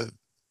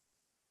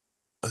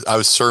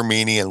Sir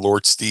Meanie and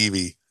Lord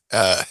Stevie.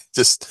 And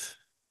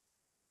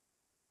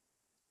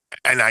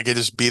I could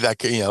just be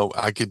that,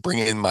 I could bring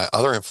in my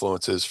other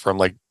influences from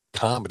like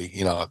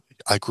comedy.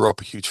 I grew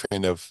up a huge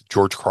fan of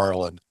George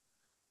Carlin.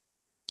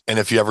 And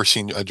if you ever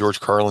seen a George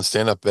Carlin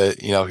stand up,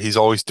 he's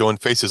always doing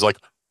faces like,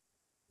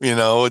 I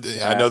know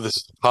this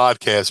is a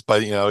podcast,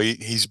 but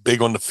he's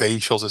big on the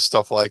facials and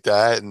stuff like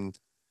that. And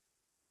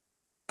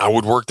I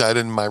would work that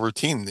in my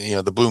routine,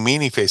 the Blue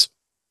Meanie face,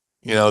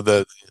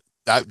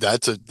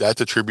 that's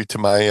a tribute to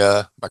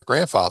my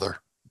grandfather.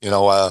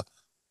 I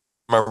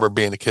remember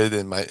being a kid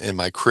in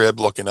my crib,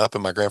 looking up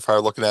and my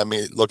grandfather looking down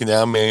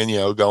at me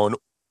and, going,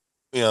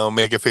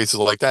 making faces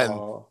like that. And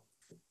Oh,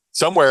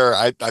 somewhere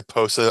I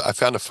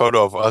found a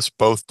photo of us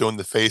both doing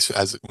the face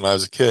as when I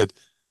was a kid,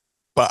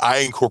 but I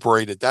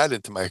incorporated that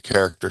into my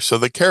character. So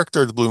the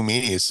character of the Blue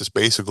Meanie is just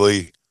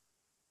basically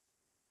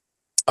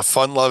a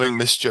fun-loving,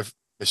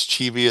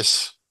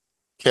 mischievous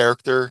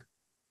character.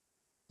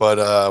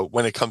 But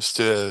when it comes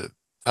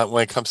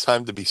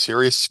time to be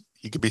serious,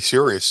 he could be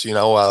serious.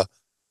 I'll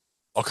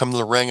come to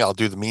the ring, I'll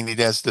do the meanie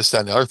dance, this, that,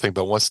 and the other thing.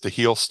 But once the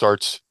heel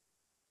starts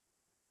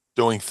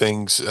doing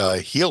things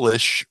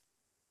heelish,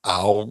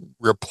 I'll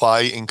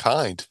reply in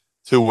kind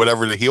to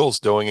whatever the heel's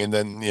doing, and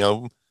then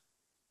take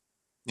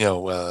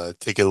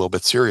it a little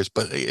bit serious.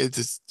 But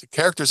the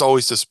character's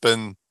always just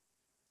been.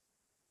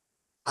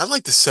 I'd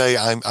like to say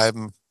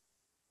I'm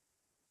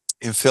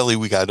in Philly.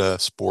 We got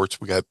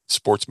we got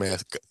sports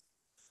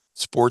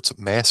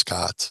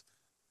mascots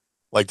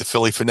like the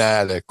Philly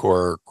Fanatic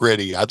or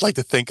Gritty. I'd like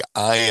to think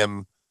I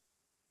am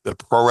the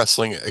pro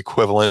wrestling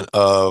equivalent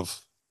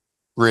of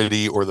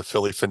Gritty or the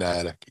Philly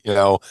Fanatic.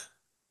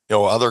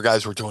 Other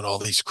guys were doing all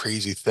these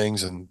crazy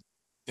things and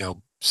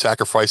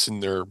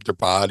sacrificing their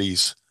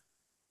bodies.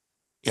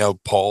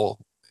 Paul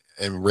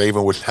and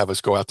Raven would have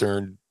us go out there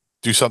and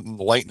do something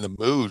to lighten the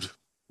mood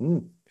mm.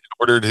 in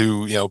order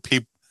to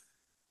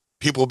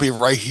people be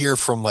right here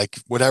from like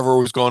whatever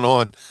was going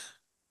on.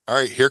 All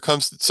right, here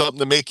comes something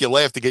to make you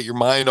laugh, to get your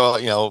mind all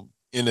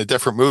in a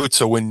different mood.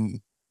 So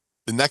when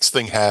the next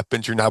thing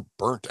happens, you're not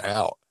burnt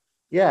out.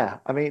 Yeah.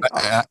 I mean,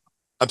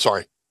 I'm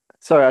sorry.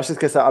 sorry, I was just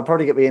going to say, I'll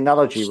probably get the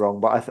analogy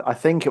wrong, but I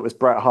think it was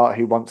Bret Hart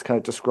who once kind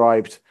of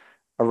described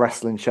a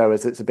wrestling show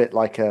as it's a bit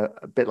like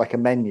a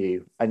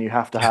menu, and you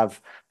have to have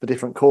the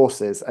different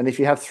courses. And if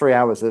you have 3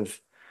 hours of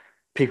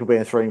people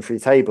being thrown through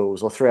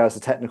tables or 3 hours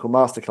of technical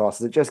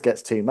masterclasses, it just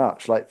gets too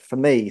much. Like for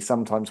me,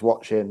 sometimes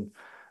watching,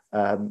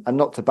 and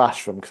not to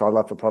bash them because I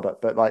love the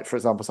product, but like for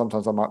example,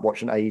 sometimes I might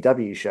watch an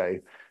AEW show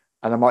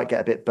and I might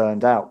get a bit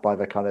burned out by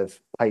the kind of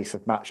pace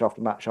of match after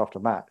match after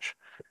match.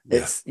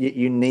 Yeah.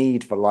 You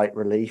need the light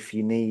relief.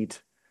 You need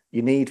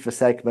for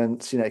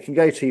segments. It can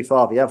go too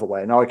far the other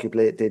way, and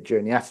arguably it did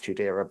during the Attitude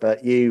Era.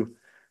 But you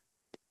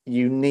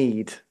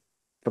need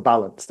for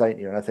balance, don't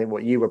you? And I think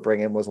what you were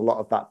bringing was a lot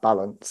of that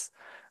balance.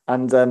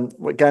 And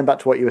going back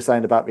to what you were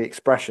saying about the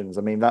expressions,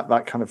 I mean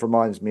that kind of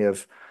reminds me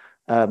of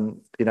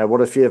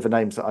what a few of the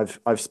names that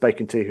I've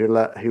spoken to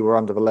who were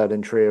under the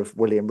learning tree of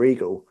William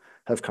Regal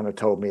have kind of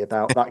told me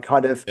about that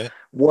kind of Yeah.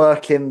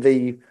 work in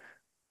the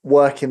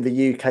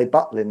UK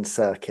buttling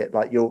circuit.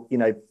 Like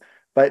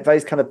but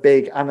those kind of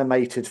big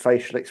animated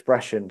facial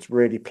expressions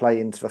really play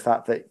into the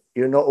fact that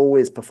you're not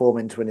always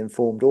performing to an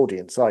informed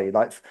audience, are you?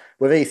 Like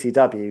with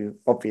ECW,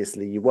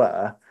 obviously you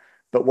were,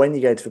 but when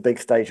you go to the big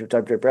stage of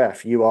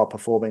WWF, you are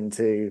performing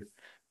to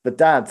the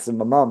dads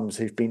and the mums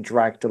who've been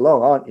dragged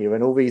along, aren't you?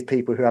 And all these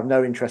people who have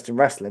no interest in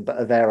wrestling but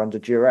are there under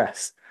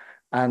duress.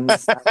 And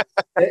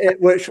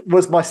which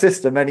was my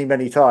sister many,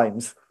 many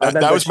times.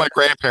 That was my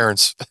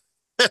grandparents.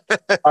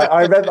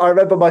 I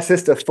remember my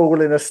sister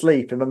falling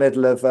asleep in the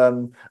middle of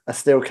a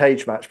steel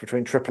cage match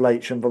between Triple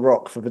H and The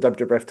Rock for the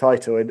WWF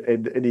title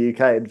in the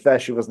UK, and there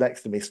she was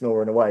next to me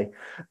snoring away.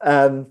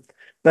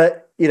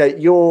 But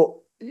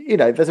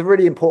there's a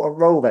really important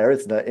role there,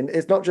 isn't it? And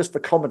it's not just the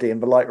comedy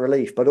and the light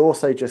relief, but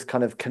also just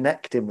kind of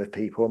connecting with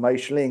people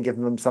emotionally and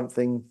giving them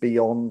something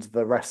beyond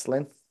the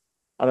wrestling.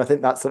 And I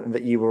think that's something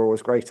that you were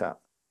always great at.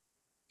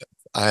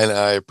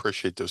 I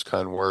appreciate those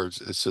kind words.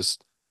 It's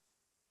just,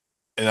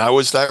 and I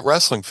was that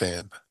wrestling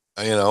fan.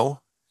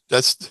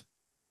 That's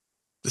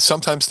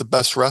sometimes the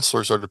best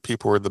wrestlers are the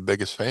people who are the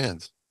biggest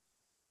fans.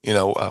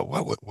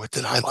 What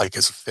did I like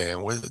as a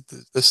fan? What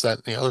this, that,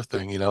 and the other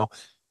thing.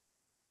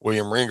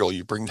 William Regal,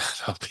 you bring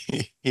that up.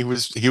 He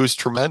was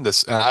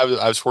tremendous, and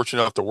I was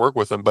fortunate enough to work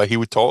with him. But he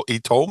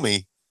told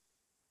me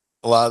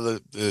a lot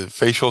of the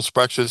facial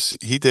expressions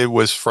he did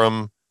was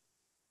from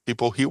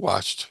people he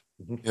watched,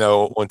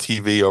 on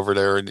TV over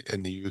there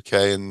in the UK,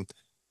 and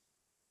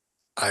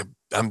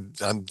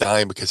I'm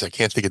dying because I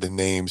can't think of the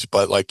names,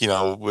 but like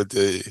with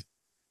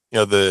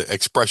the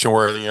expression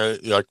where you're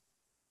like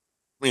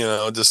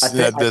just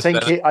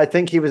I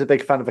think he was a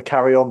big fan of the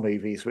Carry On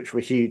movies, which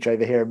were huge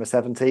over here in the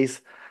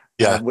 70s.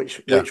 yeah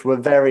Which were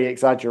very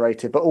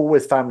exaggerated, but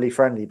always family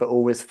friendly, but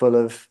always full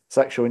of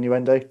sexual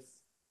innuendo.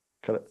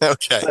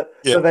 okay But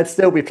they'd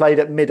still be played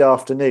at mid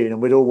afternoon,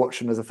 and we'd all watch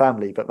them as a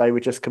family, but they were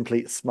just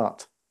complete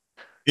smut.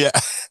 yeah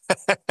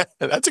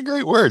that's a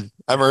great word.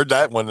 I haven't heard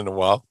that one in a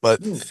while, but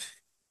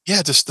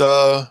yeah, just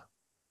I'm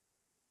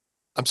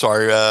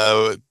sorry,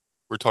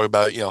 we're talking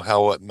about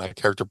how my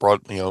character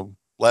brought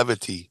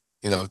levity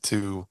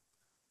to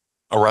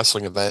a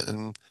wrestling event,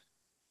 and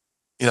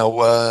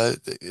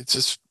it's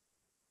just,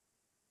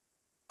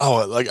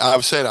 oh, like I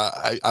was saying,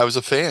 I was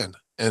a fan,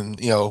 and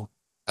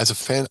as a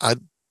fan I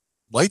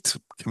liked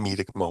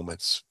comedic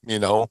moments.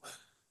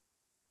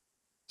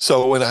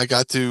 So when I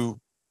got to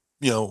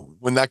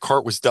when that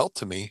cart was dealt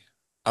to me,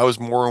 I was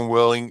more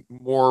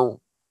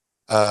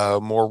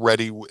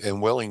ready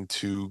and willing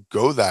to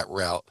go that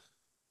route,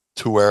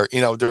 to where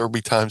there would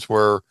be times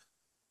where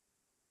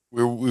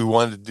we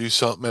wanted to do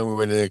something and we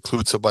wanted to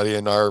include somebody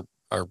in our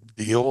our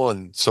deal,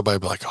 and somebody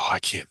would be like, "Oh, I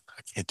can't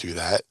do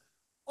that."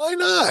 Why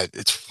not?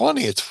 It's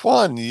funny. It's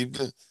fun.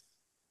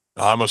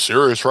 I'm a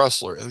serious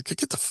wrestler.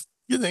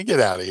 Get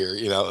out of here.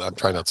 I'm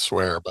trying not to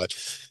swear, but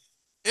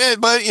yeah,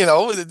 but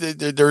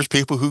there's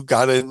people who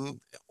got in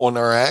on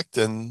our act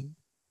and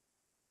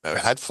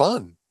had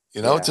fun.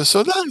 Yeah. Just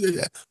so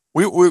that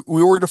we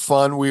were the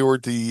fun. We were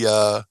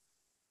the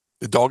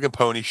dog and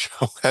pony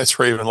show, as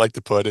Raven liked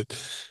to put it.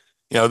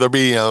 There'll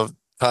be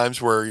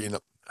times where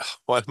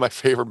one of my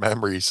favorite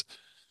memories.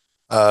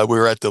 We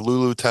were at the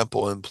Lulu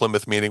Temple in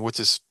Plymouth meeting, which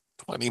is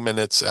 20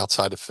 minutes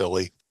outside of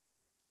Philly,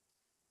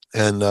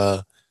 and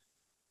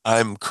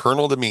I'm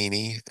Colonel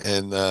Meanie,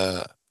 and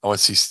I want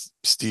to see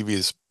Stevie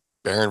as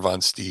Baron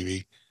von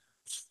Stevie.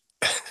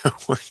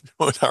 We're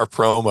doing our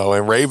promo,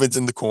 and Raven's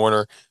in the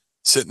corner,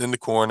 sitting in the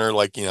corner,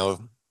 like, the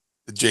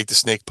Jake the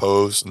Snake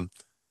pose. And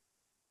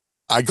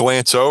I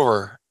glance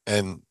over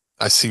and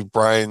I see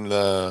Brian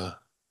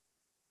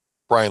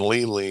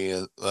Lee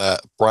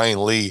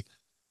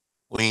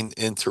lean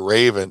into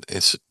Raven.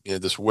 It's,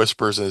 just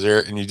whispers in his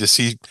ear, and you just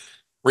see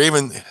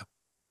Raven,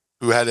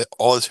 who had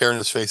all his hair in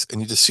his face,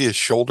 and you just see his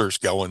shoulders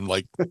going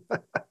like.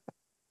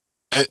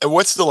 And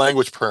what's the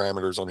language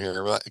parameters on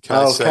here? Can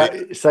I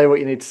say? Say what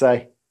you need to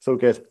say. It's all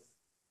good.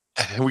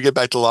 And we get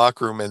back to the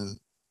locker room, and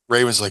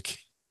Raven's like,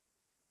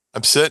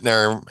 I'm sitting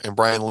there, and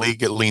Brian Lee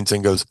leans in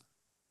and goes,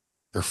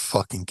 "They're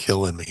fucking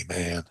killing me,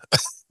 man."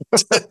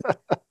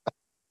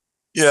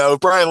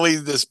 Brian Lee,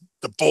 the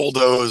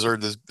bulldozer,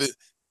 this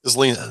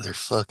lean, "They're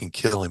fucking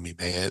killing me,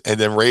 man." And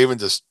then Raven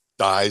just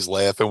dies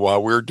laughing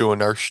while we're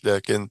doing our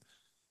shtick, and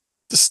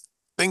just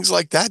things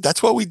like that.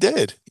 That's what we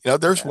did.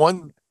 There's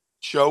one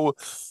show,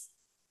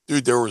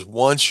 dude. There was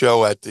one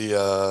show at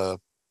the,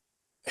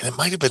 and it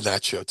might have been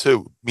that show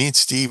too. Me and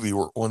Stevie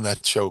were on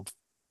that show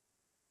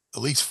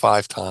at least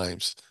 5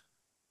 times.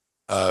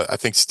 I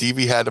think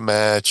Stevie had a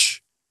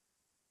match.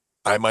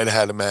 I might have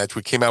had a match.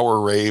 We came out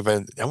with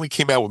Raven, and we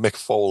came out with Mick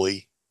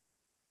Foley.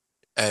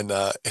 And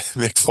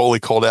Mick Foley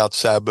called out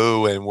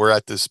Sabu, and we're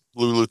at this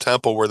Lulu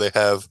Temple where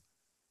there's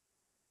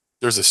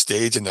a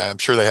stage, and I'm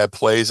sure they had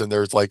plays, and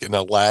there's like an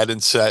Aladdin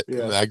set.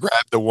 Yeah. And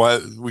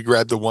we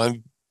grabbed the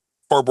one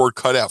cardboard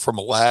cutout from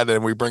Aladdin,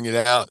 and we bring it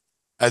out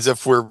as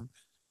if we're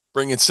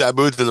bringing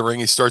Sabu to the ring.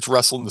 He starts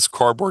wrestling this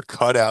cardboard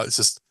cutout. It's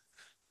just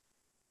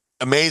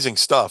amazing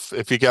stuff.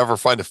 If you can ever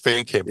find a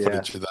fan cam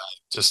footage of that,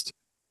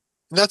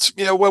 and that's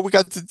what we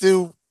got to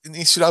do in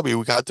ECW.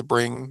 We got to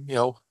bring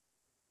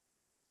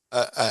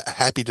a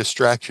happy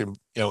distraction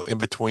in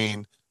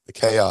between the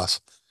chaos.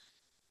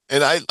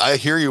 And I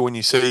hear you when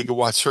you say you can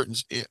watch certain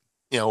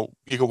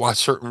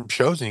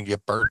shows and you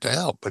get burnt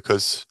out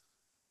because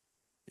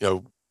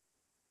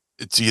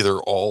it's either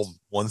all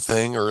one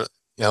thing or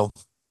the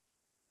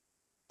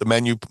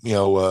menu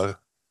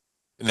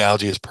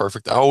analogy is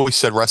perfect. I always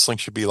said wrestling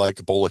should be like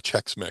a bowl of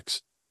Chex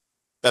Mix.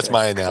 That's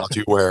my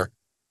analogy. Where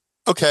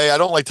okay, I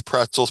don't like the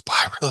pretzels, but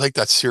I really like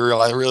that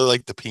cereal. I really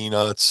like the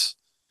peanuts.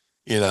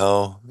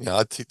 I'll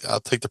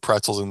take the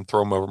pretzels and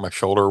throw them over my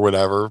shoulder or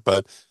whatever.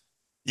 But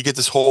you get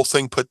this whole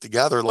thing put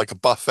together like a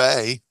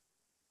buffet.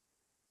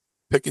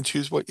 Pick and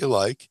choose what you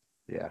like.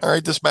 Yeah. All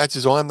right, this match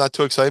is on. I'm not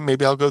too excited.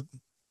 Maybe I'll go.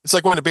 It's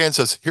like when the band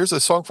says, "Here's a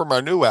song from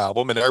our new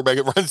album," and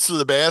everybody runs to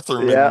the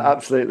bathroom. Yeah,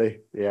 absolutely.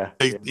 Yeah.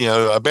 Take,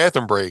 a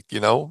bathroom break.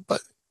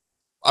 But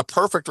a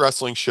perfect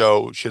wrestling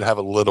show should have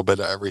a little bit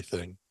of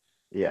everything.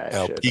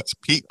 Yeah.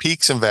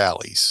 Peaks and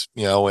valleys.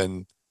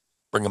 And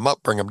bring them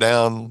up, bring them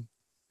down,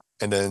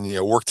 and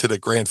then work to the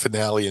grand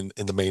finale in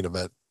the main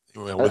event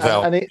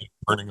without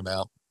burning them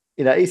out.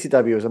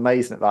 ECW was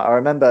amazing at that.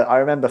 I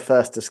remember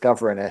first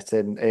discovering it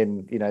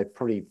in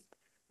probably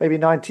maybe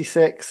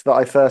 96 that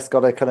I first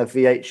got a kind of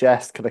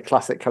VHS, kind of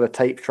classic kind of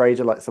tape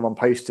trader, like someone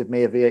posted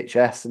me a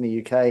VHS in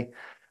the UK.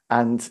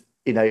 And,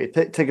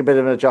 it took a bit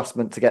of an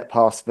adjustment to get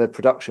past the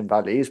production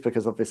values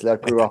because obviously I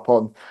grew up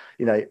on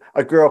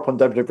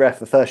WWF.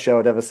 The first show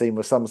I'd ever seen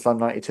was SummerSlam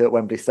 92 at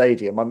Wembley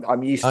Stadium.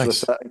 I'm used to a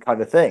certain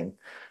kind of thing.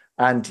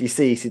 And you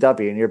see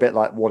ECW and you're a bit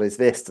like, what is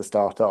this to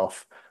start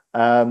off?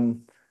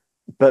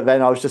 But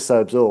then I was just so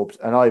absorbed,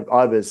 and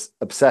I was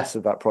obsessed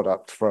with that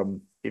product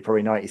from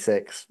probably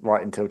 96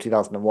 right until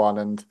 2001.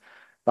 And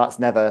that's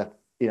never,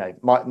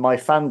 my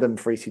fandom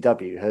for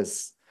ECW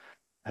has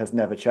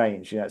never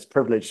changed. It's a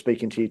privilege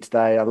speaking to you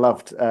today. I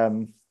loved,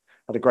 had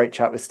a great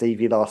chat with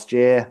Stevie last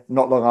year,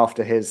 not long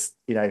after his,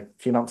 a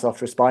few months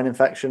after a spine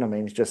infection. I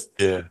mean, he's just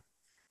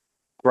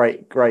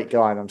great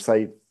guy. And I'm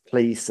so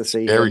pleased to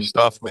see scary him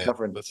stuff,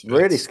 man. That's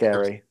really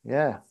scary.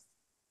 Yeah.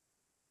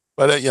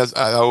 But yes,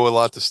 I owe a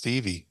lot to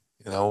Stevie.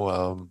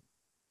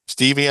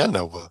 Stevie and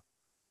Nova.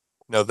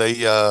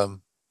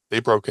 They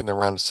broke in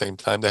around the same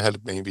time. They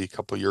had maybe a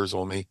couple of years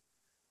on me,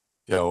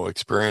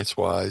 experience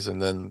wise,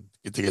 and then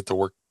get to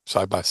work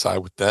side by side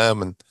with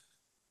them. And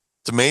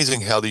it's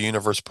amazing how the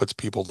universe puts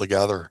people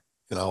together.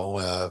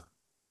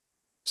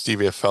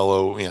 Stevie, a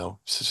fellow,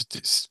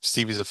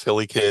 Stevie's a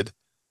Philly kid.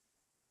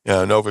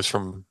 Nova's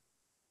from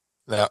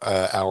an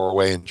hour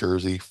away in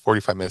Jersey,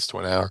 45 minutes to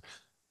an hour.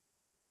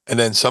 And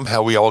then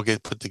somehow we all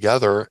get put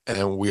together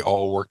and we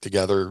all work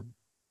together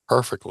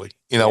perfectly.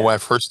 When I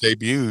first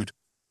debuted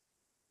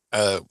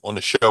on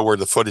the show where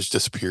the footage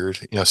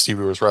disappeared,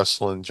 Stevie was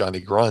wrestling Johnny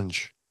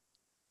Grunge,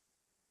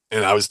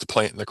 and I was the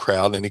plant in the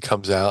crowd, and he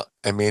comes out,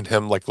 and me and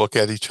him like look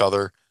at each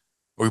other.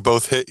 We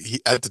both hit.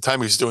 At the time,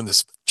 he was doing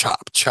this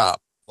chop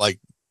chop like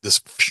this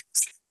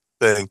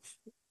thing,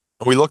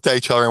 and we looked at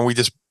each other, and we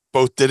just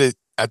both did it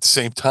at the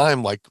same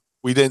time. Like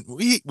we didn't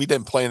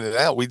plan it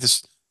out. We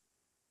just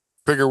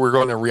figure we're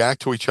going to react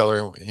to each other.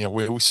 And,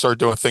 we started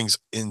doing things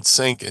in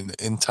sync and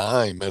in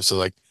time. It was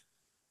like,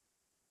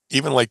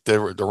 even like the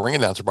ring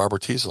announcer, Bob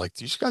Ortiz, like,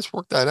 did you guys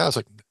work that out? I was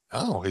like,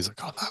 no. He's like,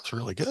 oh, that was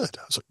really good.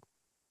 I was like,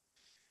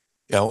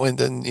 and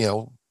then,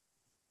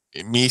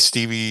 me,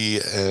 Stevie,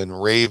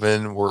 and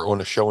Raven were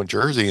on a show in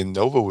Jersey, and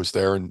Nova was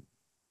there, and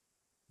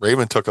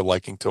Raven took a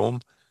liking to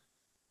him.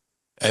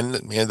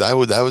 And man, that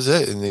was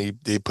it. And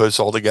they put us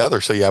all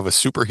together. So you have a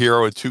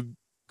superhero and two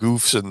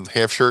goofs and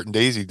half shirt and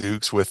Daisy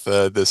Dukes with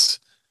this,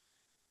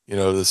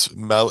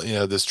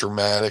 this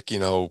dramatic,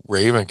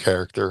 Raven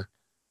character.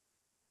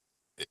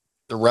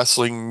 The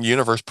wrestling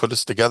universe put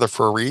us together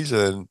for a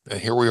reason, and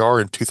here we are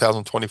in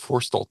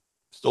 2024, still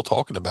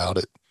talking about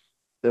it.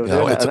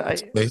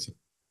 It's amazing.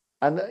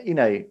 And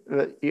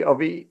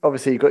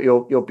obviously you've got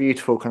your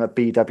beautiful kind of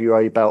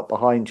BWO belt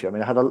behind you. I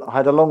mean, I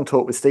had a long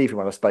talk with Stephen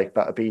when I spoke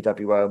about a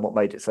BWO and what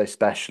made it so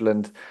special,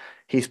 and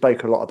he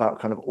spoke a lot about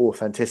kind of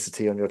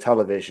authenticity on your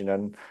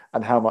television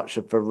and how much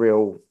of the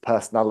real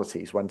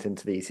personalities went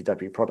into the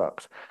ECW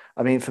product.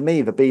 I mean, for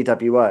me, the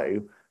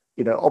BWO,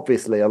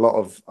 obviously a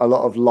lot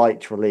of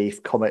light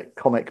relief,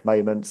 comic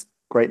moments,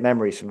 great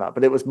memories from that,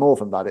 but it was more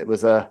than that. It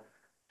was a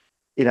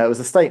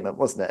statement,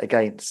 wasn't it,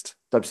 against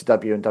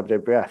WCW and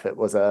WWF? It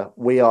was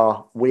we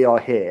are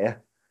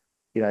here,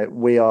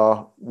 we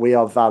are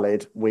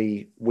valid.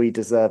 We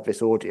deserve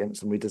this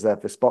audience and we deserve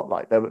this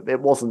spotlight.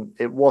 It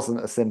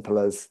wasn't as simple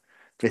as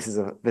this is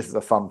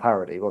a fun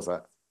parody, was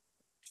it?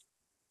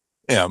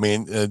 Yeah, I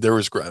mean, there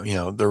was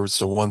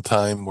the one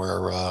time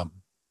where I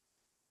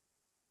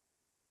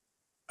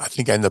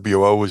think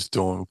NWO was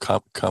doing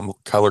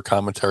color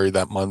commentary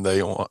that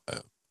Monday on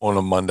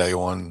a Monday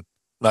on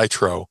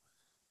Nitro.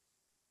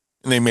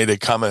 And they made a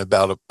comment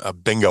about a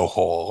bingo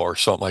hall or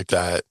something like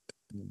that.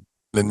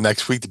 The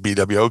next week, the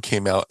BWO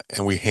came out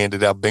and we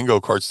handed out bingo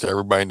cards to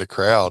everybody in the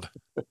crowd.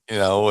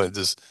 And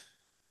just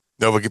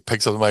nobody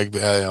picks up the mic,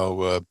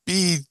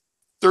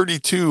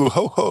 B32,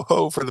 ho, ho,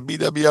 ho for the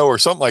BWO or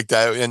something like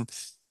that. And,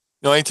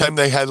 anytime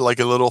they had like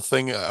a little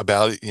thing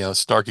about it,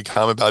 snarky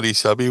comment about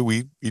ECW,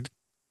 we'd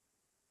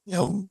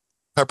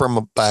pepper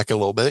them back a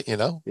little bit,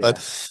 Yeah. But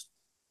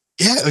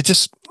yeah,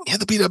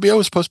 the BWO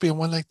was supposed to be a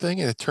one night thing,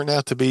 and it turned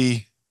out to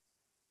be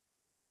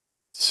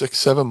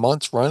 6-7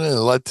 months running, and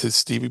it led to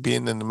Stevie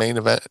being in the main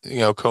event,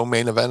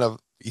 co-main event of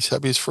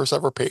ECW's first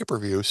ever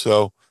pay-per-view.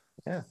 So,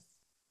 yeah,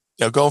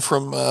 going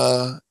from,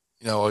 I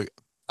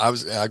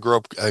grew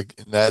up an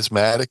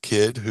asthmatic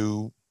kid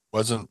who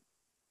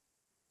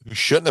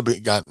shouldn't have been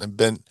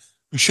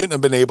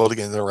able to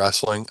get into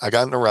wrestling. I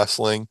got into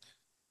wrestling,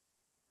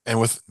 and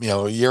with,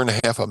 a year and a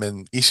half, I'm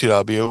in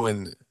ECW,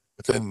 and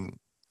within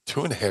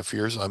 2.5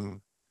 years,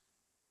 I'm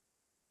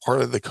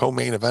part of the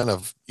co-main event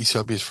of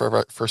ECW's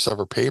first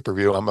ever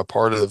pay-per-view. I'm a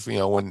part of,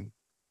 when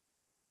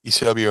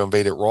ECW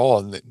invaded Raw,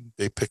 and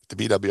they picked the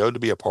BWO to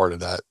be a part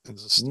of that. And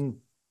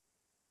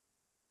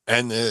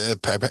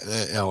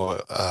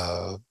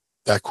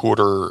that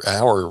quarter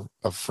hour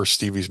for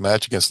Stevie's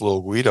match against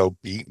Lil Guido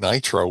beat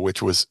Nitro,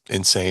 which was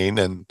insane.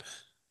 And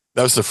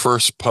that was the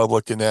first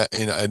public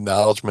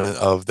acknowledgement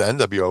of the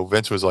NWO.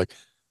 Vince was like,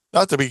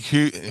 Vince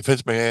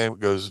McMahon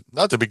goes,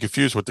 not to be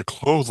confused with the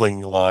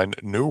clothing line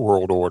New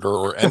World Order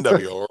or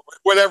NWO or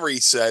whatever he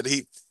said.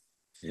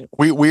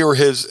 We were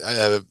his,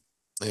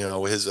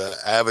 his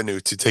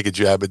avenue to take a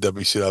jab at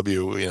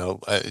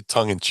WCW,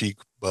 tongue in cheek.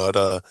 But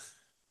the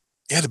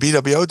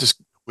BWO just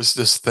was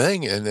this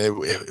thing, and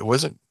it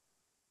wasn't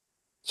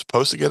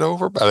supposed to get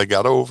over, but it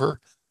got over.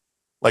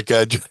 Like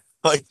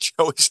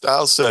Joey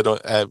Styles said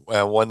at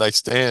One Night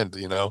Stand,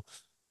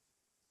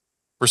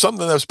 for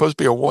something that was supposed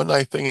to be a one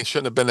night thing, it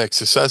shouldn't have been a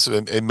success.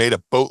 It made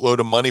a boatload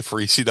of money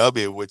for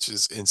ECW, which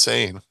is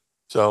insane.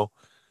 So,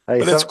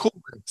 but it's cool.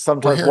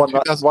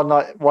 Sometimes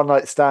one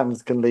night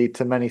stands can lead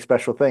to many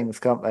special things,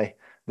 can't they?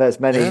 There's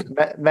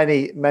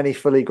many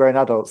fully grown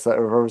adults that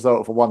are a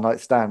result of a one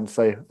night stand.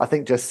 So I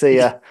think just see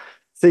the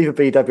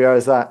BWO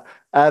as that.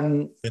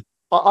 I'm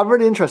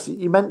really interested.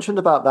 You mentioned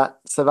about that.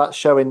 So that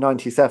show in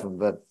 '97,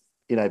 the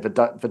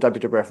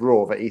WWF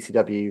Raw that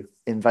ECW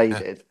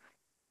invaded. Yeah.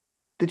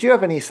 Did you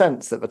have any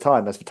sense at the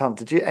time,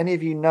 did any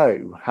of you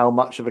know how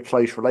much of a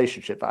close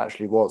relationship that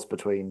actually was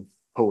between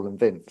Paul and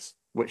Vince,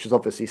 which has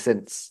obviously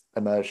since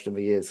emerged in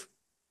the years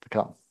to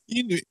come?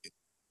 You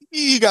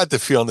got the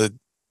feeling that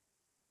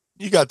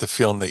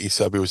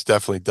ECW was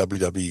definitely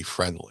WWE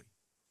friendly.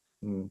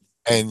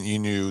 And you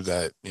knew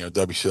that,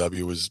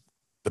 WCW was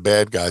the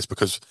bad guys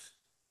because,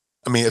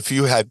 I mean, if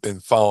you had been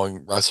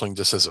following wrestling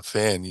just as a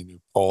fan, you knew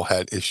Paul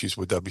had issues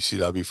with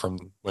WCW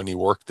from when he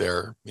worked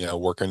there,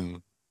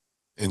 working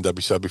in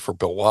WCW for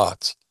Bill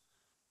Watts.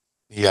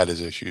 He had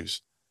his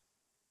issues.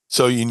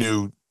 So you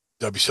knew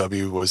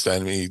WCW was the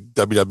enemy.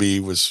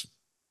 WWE was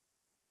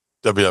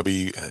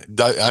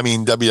WWE. I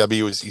mean,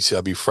 WWE was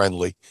ECW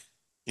friendly.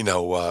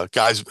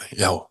 Guys,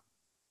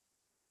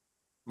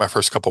 my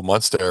first couple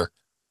months there,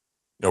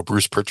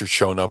 Bruce Pritchard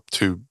showing up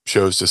to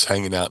shows just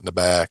hanging out in the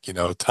back,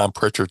 Tom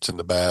Pritchard's in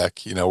the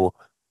back,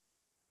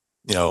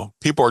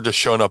 people are just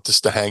showing up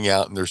just to hang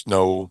out and there's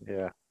no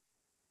Yeah.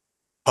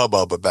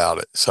 hubbub about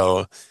it.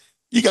 So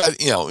you got,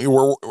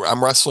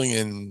 I'm wrestling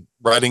in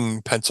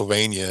Reading,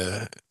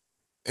 Pennsylvania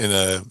in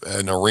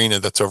an arena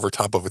that's over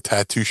top of a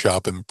tattoo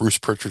shop and Bruce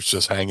Pritchard's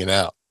just hanging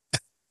out.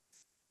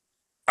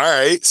 All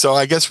right. So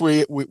I guess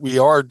we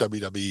are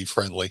WWE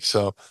friendly.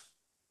 So,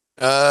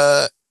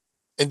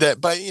 and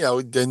that, but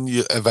then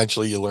you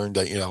eventually you learn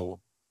that,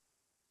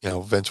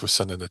 Vince was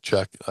sending a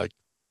check like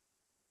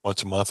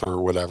once a month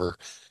or whatever.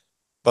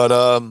 But,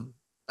 I'm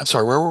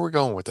sorry, where were we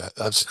going with that?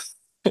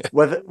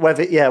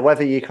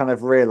 Whether you kind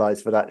of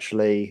realize that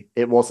actually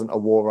it wasn't a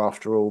war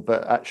after all,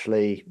 but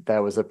actually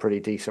there was a pretty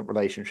decent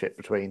relationship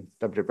between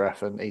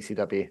WWF and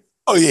ECW.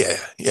 Oh yeah.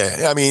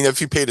 Yeah. I mean,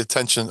 if you paid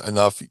attention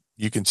enough,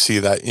 you can see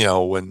that,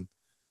 when,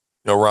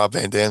 Rob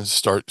Van Dam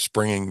starts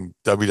bringing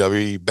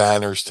WWE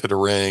banners to the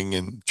ring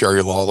and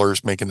Jerry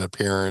Lawler's making an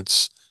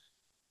appearance,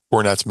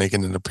 Cornette's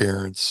making an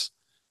appearance.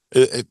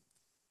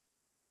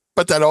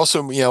 But that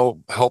also,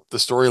 helped the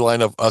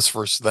storyline of us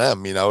versus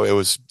them. It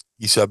was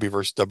ECW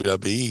versus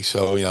WWE.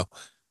 So,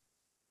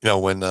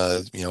 when,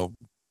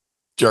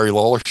 Jerry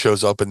Lawler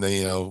shows up and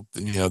they,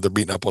 they're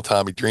beating up on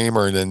Tommy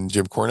Dreamer and then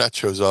Jim Cornette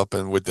shows up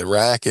and with the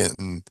racket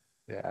and,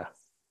 Yeah.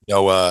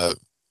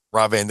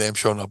 Rob Van Dam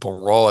showing up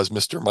on Raw as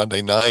Mr.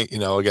 Monday Night,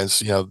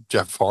 against,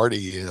 Jeff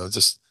Hardy,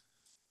 just,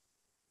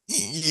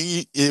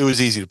 it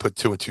was easy to put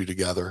two and two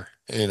together,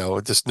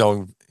 just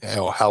knowing,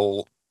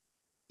 how,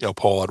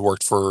 Paul had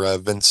worked for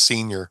Vince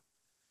Sr.,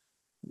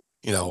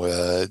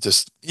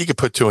 just you could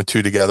put two and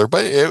two together,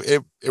 but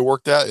it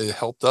worked out. It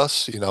helped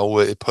us,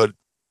 it put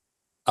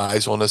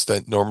eyes on us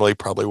that normally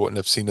probably wouldn't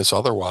have seen us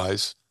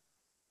otherwise,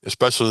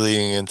 especially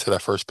leading into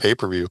that first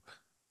pay-per-view.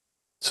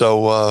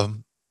 So,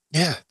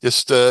 yeah,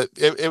 just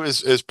it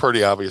was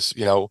pretty obvious,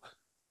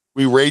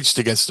 we raged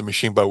against the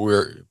machine, but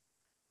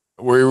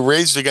we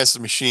raged against the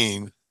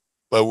machine,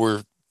 but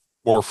we're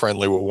more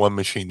friendly with one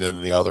machine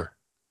than the other.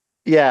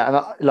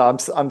 Yeah,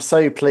 and I'm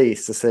so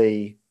pleased to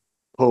see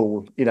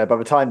Paul. By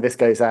the time this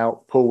goes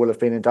out, Paul will have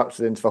been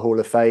inducted into the Hall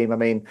of Fame. I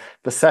mean,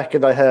 the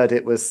second I heard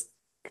it was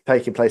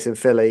taking place in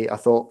Philly, I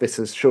thought this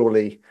is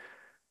surely,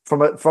 from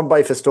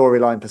both a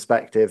storyline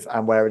perspective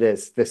and where it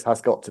is, this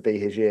has got to be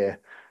his year.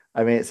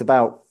 I mean, it's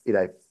about,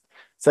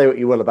 say what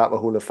you will about the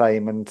Hall of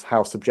Fame and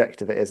how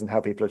subjective it is and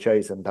how people are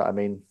chosen, but I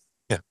mean,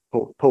 yeah,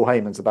 Paul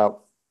Heyman's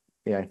about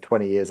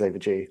 20 years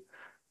overdue.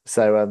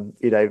 So,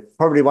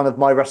 probably one of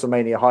my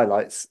WrestleMania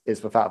highlights is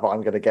the fact that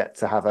I'm going to get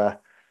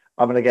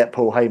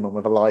Paul Heyman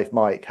with a live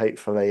mic,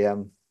 hopefully,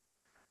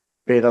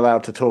 being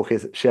allowed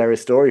to share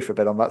his story for a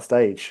bit on that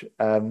stage.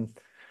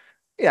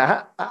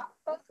 Yeah,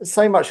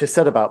 so much is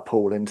said about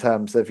Paul in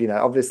terms of,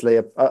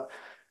 obviously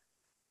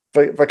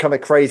the kind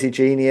of crazy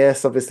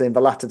genius. Obviously, in the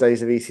latter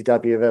days of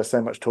ECW, there's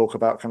so much talk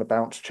about kind of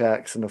bounce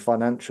checks and the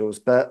financials,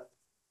 but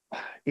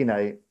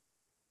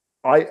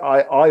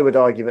I would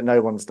argue that no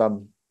one's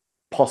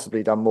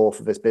possibly done more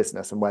for this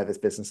business and where this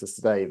business is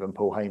today than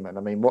Paul Heyman. I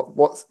mean,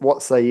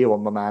 what say you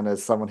on the man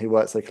as someone who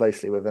works so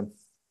closely with him?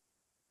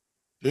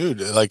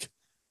 Dude, like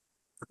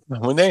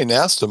when they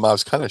announced him, I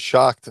was kind of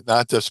shocked,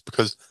 not just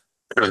because,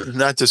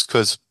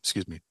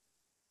 excuse me,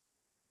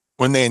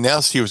 when they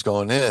announced he was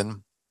going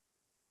in,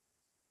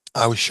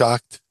 I was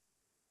shocked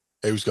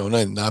he was going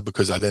in, not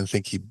because I didn't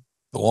think he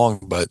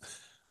belonged, but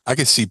I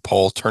could see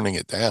Paul turning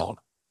it down.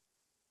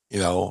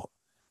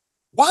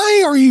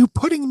 Why are you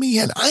putting me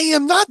in? I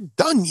am not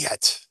done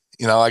yet.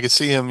 I could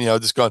see him,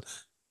 just going,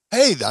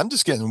 hey, I'm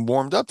just getting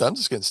warmed up. I'm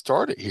just getting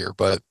started here.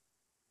 But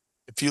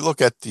if you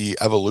look at the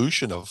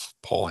evolution of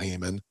Paul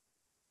Heyman,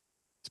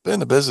 he's been in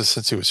the business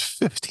since he was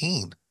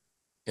 15.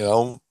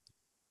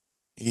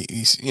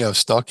 He's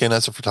stuck in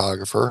as a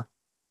photographer.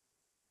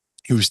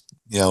 He was,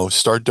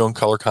 started doing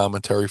color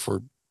commentary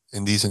for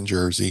Indies in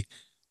Jersey.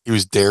 He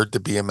was dared to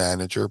be a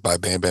manager by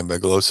Bam Bam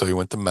Bigelow. So he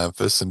went to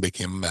Memphis and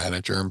became a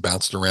manager and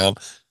bounced around.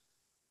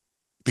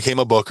 Became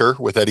a booker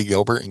with Eddie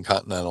Gilbert in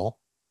Continental.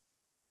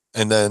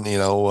 And then,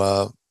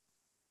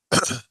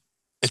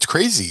 it's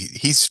crazy.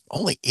 He's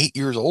only 8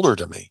 years older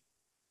than me.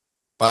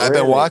 But really? I've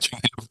been watching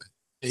him.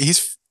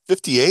 He's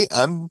 58.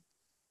 I'm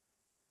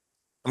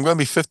going to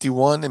be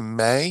 51 in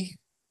May.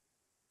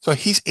 So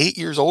he's 8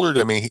 years older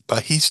than me,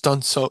 but he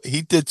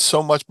did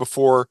so much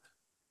before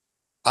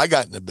I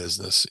got in the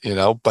business,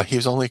 but he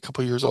was only a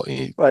couple of years old.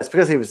 Well, it's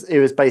because he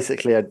was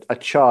basically a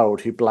child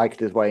who blagged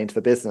his way into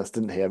the business,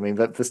 didn't he? I mean,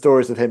 the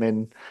stories of him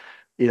in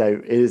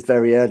his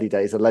very early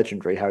days are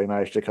legendary, how he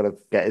managed to kind of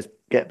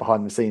get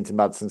behind the scenes in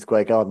Madison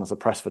Square Garden as a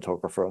press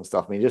photographer and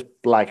stuff. I mean, he just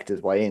blagged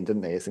his way in,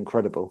 didn't he? It's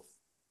incredible.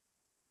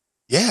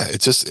 Yeah,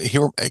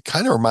 it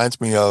kind of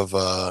reminds me of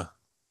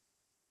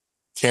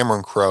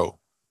Cameron Crowe,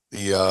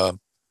 the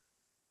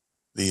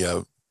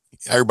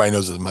everybody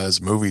knows him as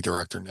a movie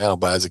director now,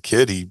 but as a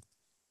kid, he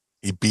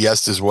he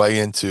BS'd his way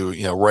into,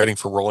 writing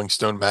for Rolling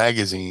Stone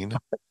magazine.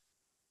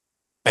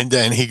 And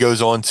then he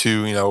goes on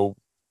to,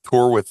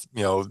 tour with,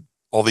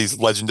 all these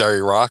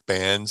legendary rock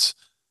bands.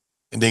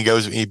 And then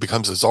he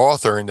becomes his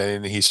author, and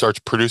then he starts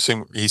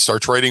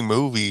writing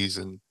movies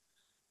and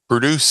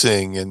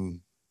producing, and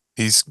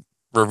he's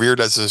revered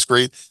as this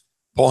great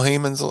Paul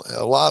Heyman's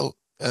a lot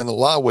in a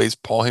lot of ways.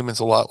 Paul Heyman's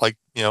a lot like,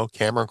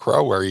 Cameron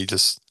Crowe, where he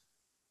just,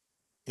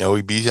 he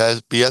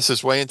BS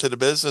his way into the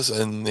business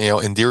and,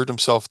 endeared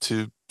himself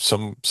to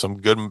some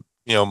good,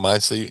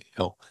 minds,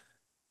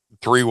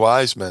 three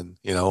wise men,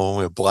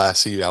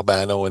 Blassie,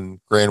 Albano, and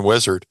Grand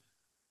Wizard.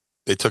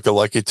 They took a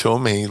liking to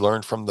him, and he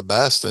learned from the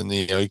best, and,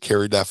 he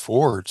carried that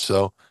forward.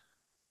 So,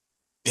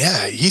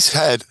 yeah,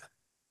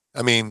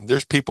 I mean,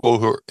 there's people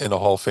who are in the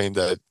Hall of Fame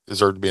that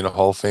deserve to be in the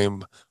Hall of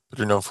Fame, but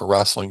they're known for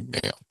wrestling.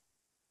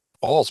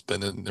 Paul's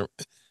been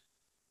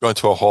going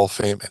to a Hall of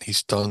Fame, and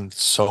he's done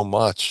so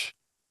much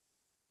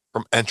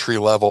from entry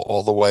level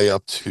all the way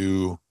up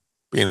to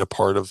being a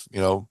part of,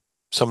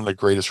 some of the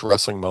greatest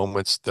wrestling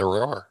moments there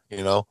are,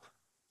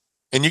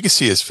 and you can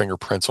see his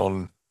fingerprints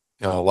on,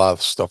 a lot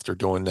of stuff they're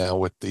doing now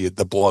with the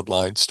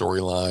bloodline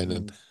storyline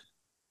and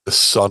the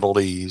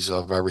subtleties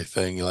of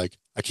everything. Like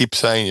I keep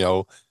saying,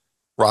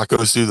 Rock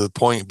goes through the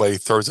point, but he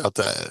throws out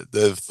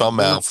the thumb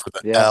out for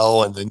the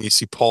L, and then you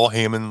see Paul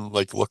Heyman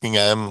like looking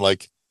at him,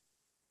 like,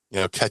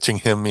 catching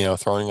him,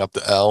 throwing up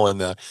the L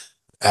and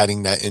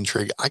adding that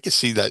intrigue. I can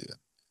see that.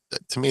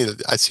 To me,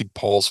 I see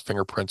Paul's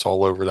fingerprints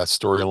all over that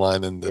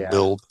storyline and the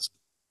build.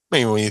 I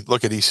mean, when you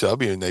look at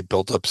ECW and they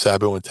built up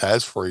Sabu and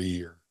Taz for a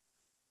year,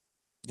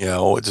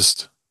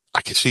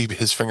 I can see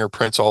his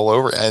fingerprints all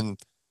over. And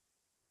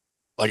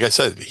like I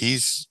said,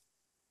 he's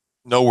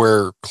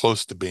nowhere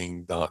close to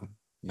being done.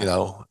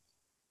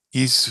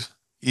 He's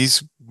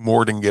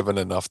more than given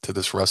enough to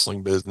this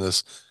wrestling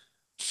business.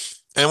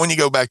 And when you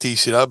go back to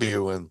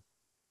ECW and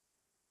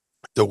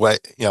the way,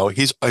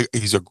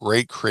 he's a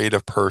great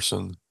creative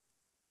person.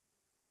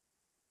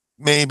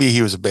 Maybe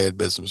he was a bad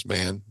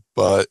businessman,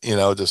 but,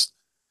 just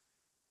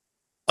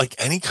like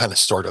any kind of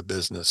startup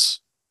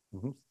business,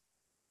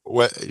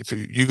 if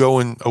you go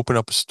and open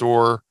up a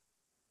store,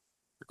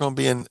 you're going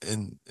to be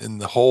in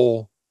the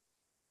hole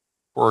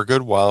for a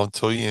good while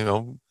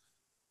until,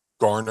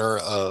 garner,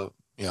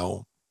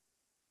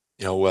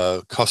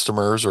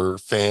 customers or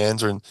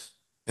fans and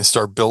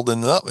start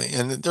building it up.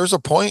 And there's a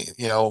point,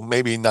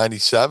 maybe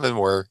 97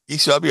 where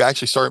ECW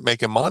actually started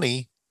making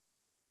money,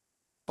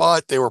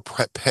 but they were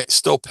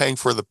still paying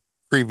for the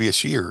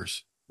previous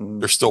years.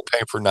 They're still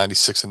paying for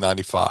 96 and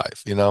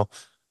 95,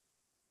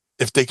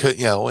 if they could,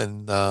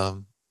 and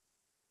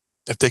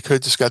if they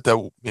could just got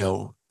that,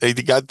 they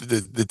got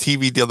the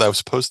TV deal that was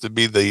supposed to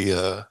be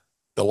the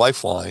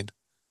lifeline,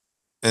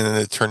 and then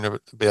it turned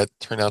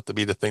out to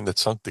be the thing that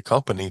sunk the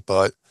company.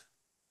 But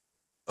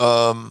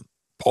Paul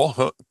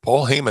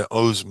Heyman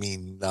owes me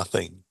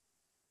nothing,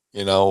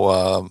 he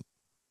never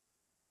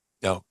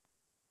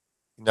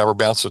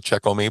bounced a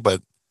check on me,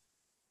 but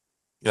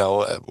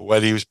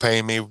what he was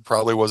paying me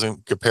probably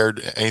wasn't compared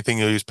to anything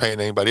he was paying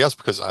anybody else,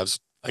 because I was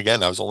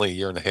only a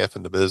year and a half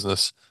in the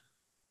business.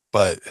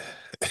 But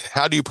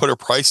how do you put a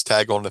price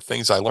tag on the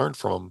things I learned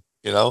from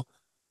him?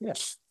 Yeah.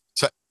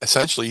 So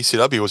essentially,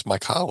 ECW was my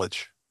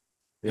college.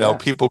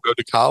 People go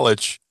to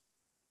college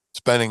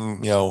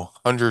spending,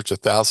 hundreds of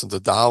thousands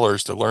of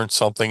dollars to learn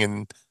something,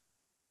 and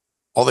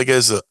all they get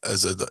is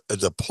a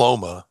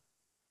diploma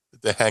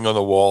that they hang on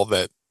the wall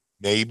that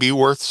may be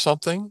worth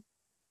something.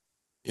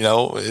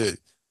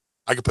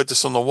 I could put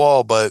this on the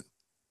wall, but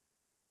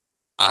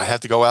I have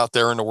to go out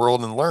there in the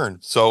world and learn.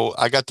 So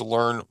I got to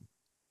learn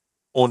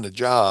on the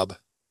job.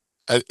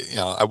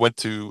 I went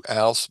to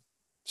Al's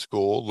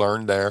school,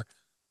 learned there,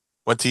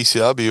 went to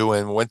ECW,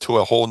 and went to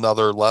a whole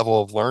nother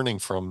level of learning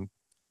from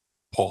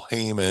Paul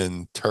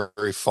Heyman,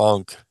 Terry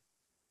Funk,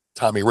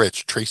 Tommy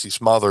Rich, Tracy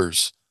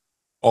Smothers,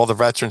 all the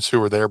veterans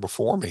who were there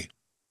before me.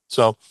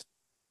 So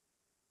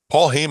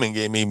Paul Heyman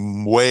gave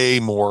me way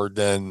more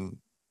than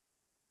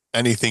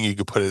anything you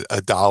could put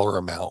a dollar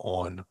amount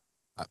on.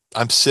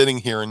 I'm sitting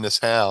here in this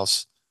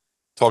house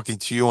talking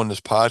to you on this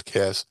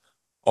podcast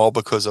all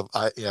because of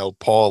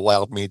Paul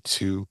allowed me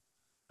to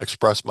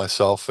express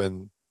myself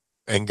and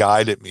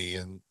guided me,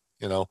 and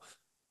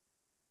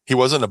he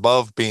wasn't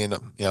above being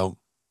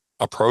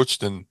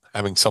approached and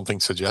having something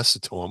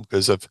suggested to him,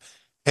 because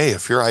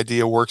if your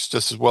idea works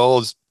just as well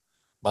as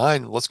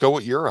mine, let's go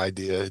with your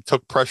idea. It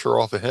took pressure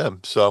off of him.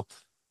 So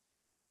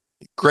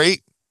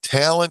great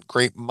talent,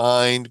 great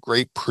mind,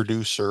 great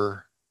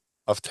producer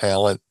of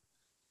talent.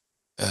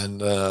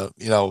 And,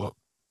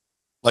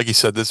 like you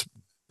said, this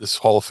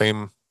Hall of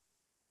Fame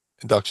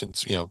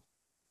inductions,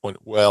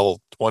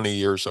 20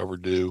 years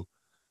overdue.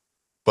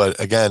 But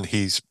again,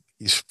 he's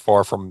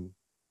far from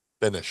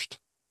finished.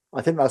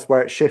 I think that's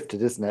where it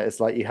shifted, isn't it? It's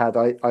like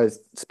I was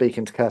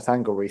speaking to Kurt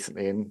Angle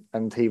recently,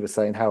 and he was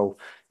saying how,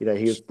 he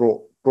was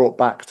brought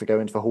back to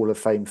go into the Hall of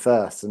Fame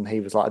first. And he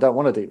was like, I don't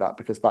want to do that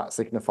because that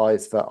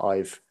signifies that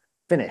I've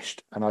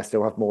finished and I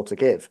still have more to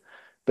give.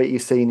 But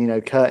you've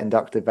seen, Kurt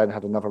inducted, then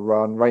had another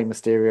run. Rey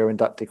Mysterio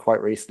inducted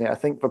quite recently. I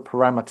think the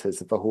parameters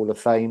of the Hall of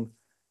Fame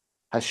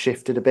has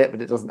shifted a bit,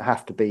 but it doesn't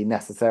have to be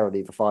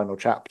necessarily the final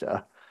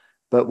chapter.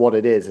 But what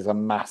it is a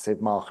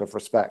massive mark of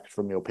respect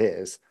from your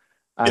peers.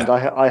 And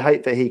Yeah. I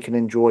hope that he can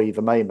enjoy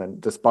the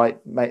moment, despite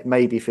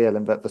maybe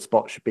feeling that the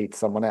spot should be to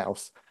someone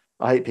else.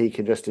 I hope he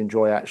can just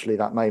enjoy actually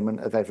that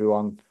moment of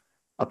everyone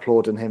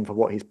applauding him for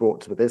what he's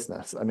brought to the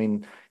business. I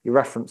mean, you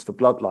referenced the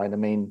bloodline. I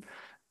mean,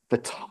 the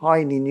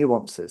tiny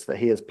nuances that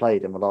he has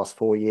played in the last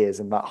 4 years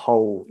and that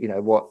whole,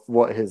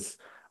 what his,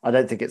 I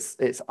don't think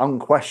it's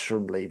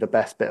unquestionably the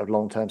best bit of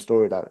long-term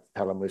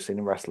storytelling we've seen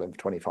in wrestling for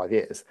 25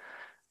 years.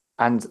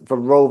 And the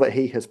role that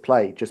he has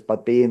played just by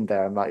being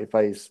there and like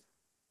those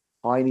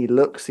tiny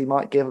looks he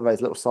might give,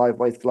 those little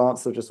sideways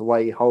glances, of just the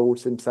way he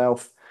holds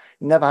himself.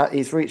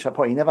 He's reached that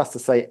point. He never has to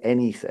say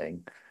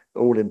anything,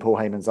 all in Paul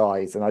Heyman's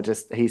eyes.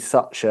 And he's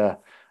such a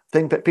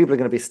thing that people are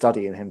going to be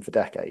studying him for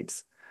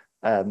decades.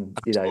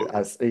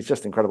 As he's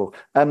just incredible.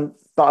 But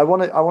I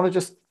want to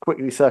just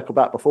quickly circle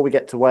back before we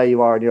get to where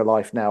you are in your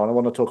life now, and I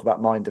want to talk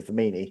about Mind of the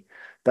Meanie.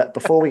 But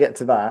before we get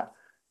to that,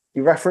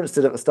 you referenced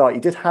it at the start.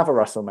 You did have a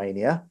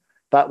WrestleMania.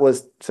 That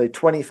was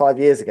 25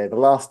 years ago, the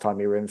last time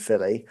you were in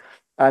Philly.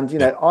 And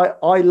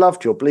I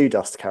loved your Blue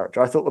Dust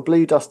character. I thought the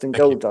Blue Dust and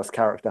Gold Dust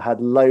character had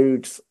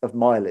loads of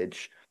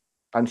mileage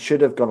and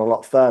should have gone a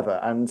lot further.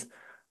 And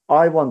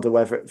I wonder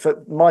whether,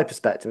 from my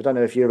perspective, I don't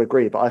know if you'll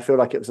agree, but I feel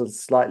like it was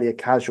slightly a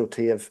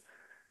casualty of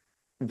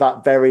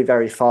that very,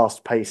 very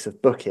fast pace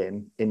of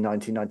booking in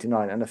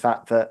 1999, and the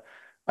fact that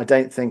I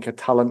don't think a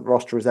talent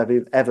roster has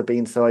ever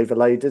been so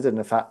overloaded, and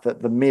the fact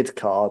that the mid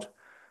card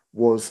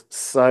was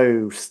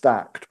so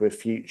stacked with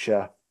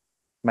future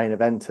main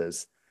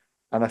eventers.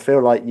 And I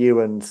feel like you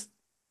and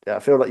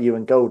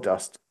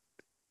Goldust,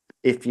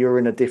 if you're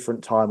in a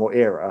different time or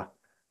era,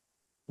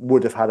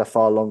 would have had a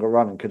far longer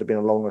run and could have been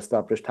a long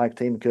established tag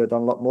team, could have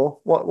done a lot more.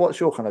 What's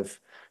your kind of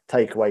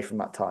takeaway from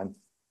that time?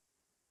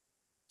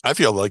 I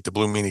feel like the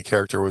Blue Meanie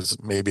character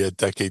was maybe a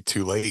decade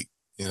too late.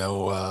 If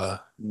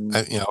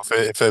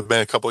it had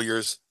been a couple of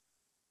years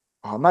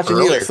imagine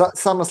earlier, you at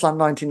SummerSlam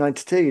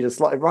 1992, you just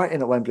slotted right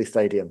in at Wembley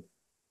Stadium.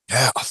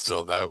 yeah,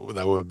 so that would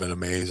have been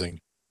amazing.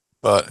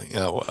 But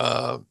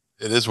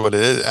it is what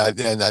it is,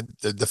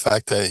 the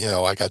fact that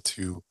I got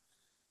to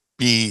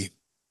be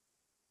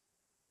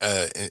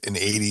an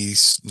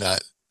 '80s,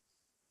 not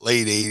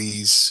late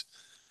 '80s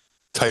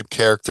type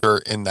character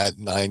in that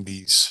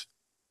 '90s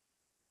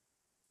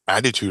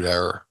attitude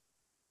era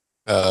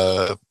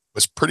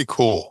was pretty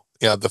cool.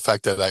 The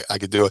fact that I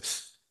could do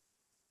it.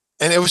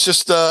 And it was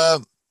just,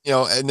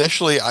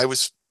 initially I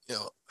was,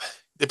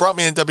 they brought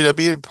me in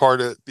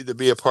WWE to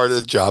be a part of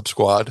the Job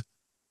Squad.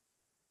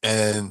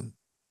 And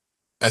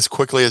as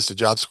quickly as the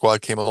Job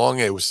Squad came along,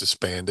 it was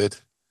disbanded.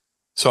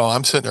 So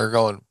I'm sitting there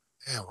going,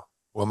 yeah,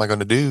 what am I going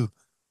to do?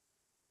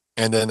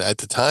 And then at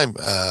the time,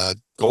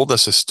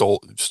 Goldust has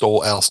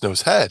stole Al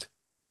Snow's head.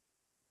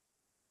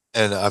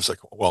 And I was like,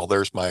 well,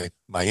 there's my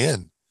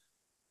in.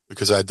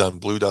 Because I'd done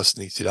Blue Dust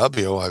in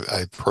ECW, I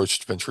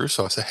approached Vince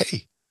Russo. I said,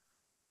 hey,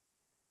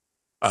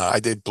 I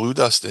did Blue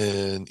Dust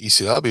in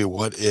ECW.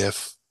 What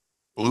if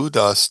Blue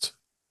Dust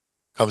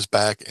comes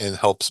back and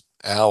helps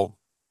Al,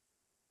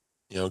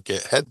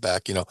 get head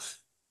back?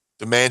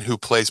 The man who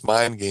plays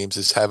mind games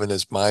is having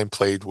his mind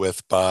played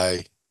with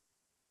by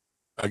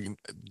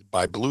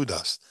Blue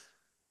Dust.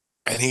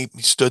 And he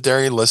stood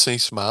there, he listened, he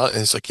smiled, and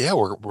he's like, yeah,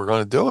 we're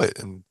going to do it.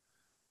 And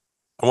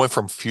I went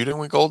from feuding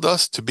with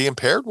Goldust to being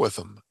paired with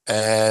him.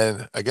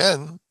 And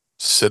again,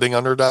 sitting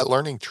under that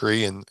learning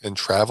tree and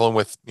traveling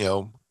with,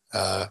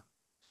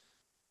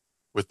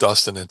 with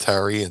Dustin and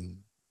Terry and,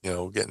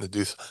 getting to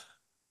do.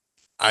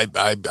 I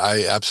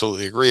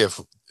absolutely agree. If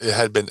it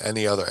had been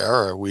any other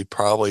era, we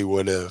probably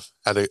would have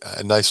had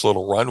a nice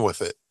little run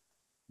with it.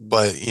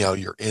 But,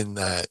 you're in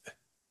that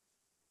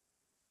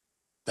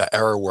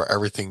era where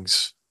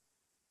everything's,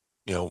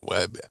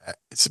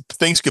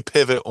 things could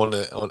pivot on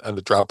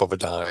the drop of a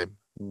dime.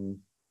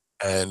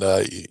 And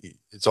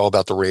it's all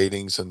about the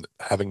ratings and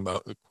having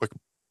quick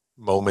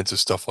moments and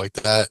stuff like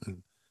that.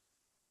 And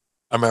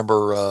I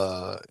remember,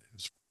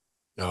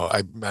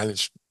 I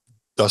managed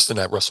Dustin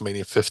at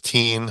WrestleMania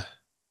 15,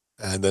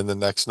 and then the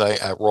next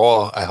night at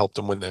Raw, I helped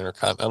him win the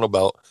Intercontinental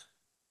belt.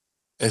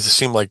 And it just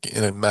seemed like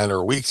in a matter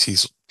of weeks,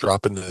 he's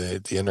dropping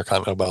the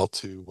Intercontinental belt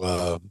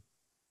to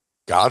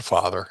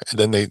Godfather, and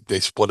then they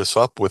split us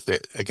up with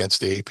it against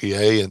the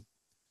APA, and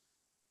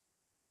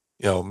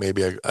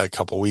maybe a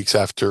couple of weeks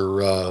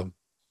after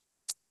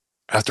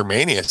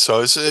Mania.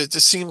 So it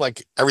just seemed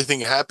like everything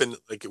happened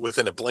like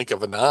within a blink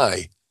of an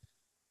eye.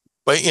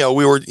 But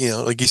we were,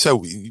 like you said,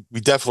 we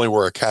definitely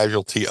were a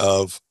casualty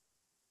of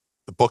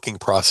the booking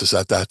process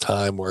at that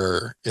time,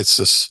 where it's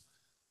just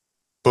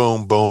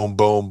boom, boom,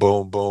 boom,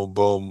 boom, boom,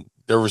 boom.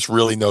 There was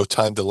really no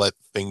time to let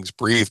things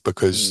breathe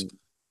because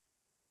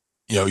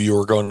you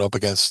were going up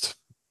against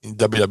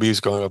WWE's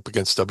going up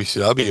against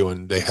WCW,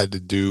 and they had to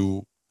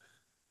do,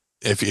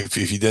 if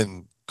you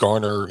didn't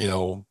garner,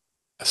 a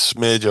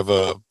smidge of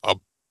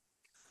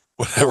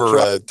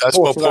whatever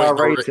decimal quarter hour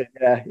point. rating.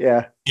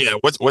 Yeah. Yeah.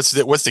 What's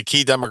the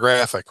key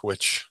demographic?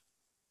 Which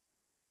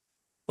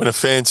when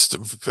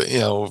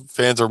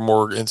fans are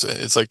more,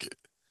 it's like,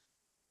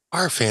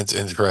 are fans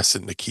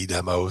interested in the key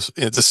demos?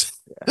 Just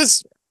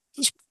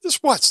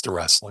watch the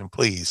wrestling,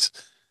 please.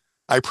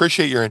 I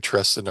appreciate your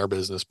interest in our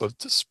business, but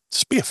just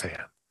be a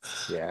fan.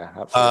 Yeah,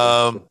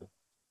 absolutely.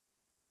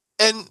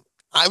 And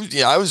I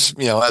was,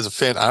 as a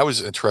fan, I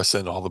was interested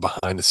in all the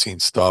behind the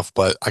scenes stuff,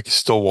 but I could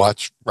still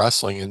watch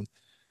wrestling. And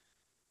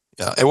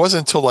it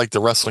wasn't until like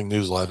the wrestling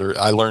newsletter,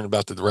 I learned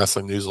about the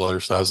wrestling newsletter.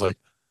 So I was like,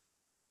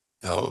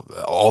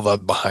 all the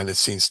behind the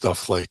scenes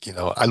stuff. Like,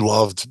 I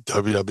loved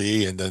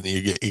WWE, and then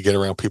you get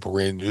around people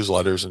reading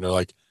newsletters and they're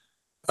like,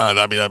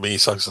 WWE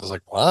sucks. I was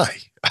like, why?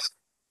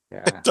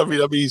 Yeah.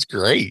 WWE's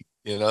great,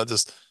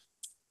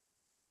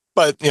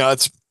 but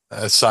it's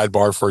a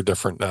sidebar for a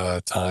different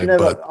time.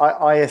 But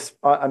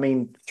I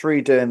mean,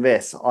 through doing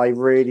this, I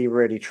really,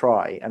 really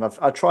try, and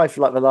I've tried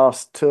for like the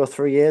last 2 or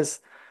 3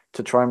 years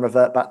to try and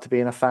revert back to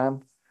being a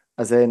fan.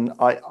 As in,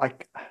 I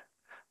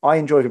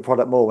enjoy the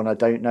product more when I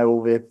don't know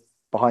all the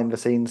behind the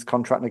scenes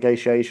contract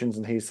negotiations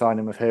and who's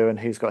signing with who and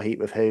who's got heat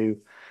with who.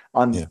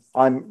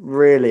 I'm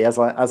really, as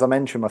I'm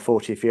entering my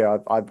 40th year,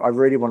 I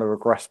really want to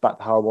regress back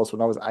to how I was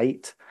when I was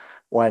 8,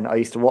 when I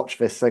used to watch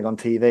this thing on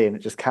TV and it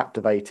just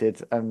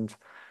captivated and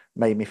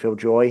made me feel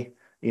joy.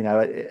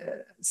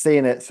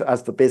 Seeing it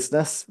as the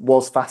business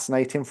was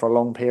fascinating for a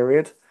long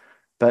period,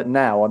 but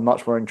now I'm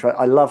much more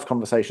interested. I love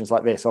conversations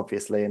like this,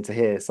 obviously, and to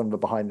hear some of the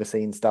behind the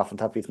scenes stuff and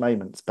to have these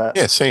moments. But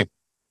yeah, same.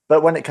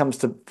 But when it comes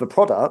to the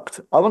product,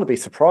 I want to be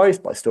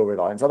surprised by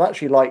storylines. I'd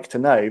actually like to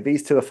know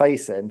these two are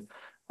facing,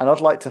 and I'd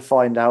like to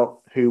find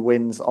out who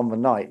wins on the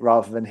night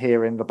rather than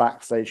hearing the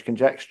backstage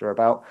conjecture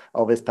about,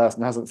 oh, this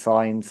person hasn't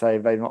signed, so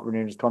they've not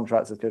renewed his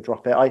contract, so it's going to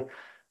drop it.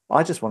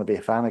 I just want to be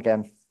a fan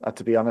again,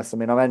 to be honest. I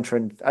mean, I'm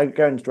going to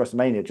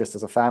WrestleMania just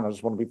as a fan. I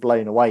just want to be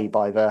blown away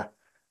by the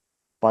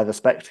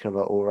spectacle of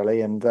it all,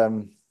 really. And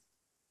the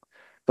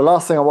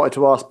last thing I wanted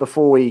to ask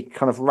before we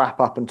kind of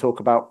wrap up and talk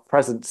about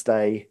President's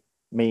Day,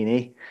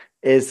 Meanie,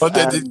 is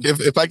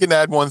if I can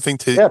add one thing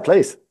to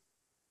please,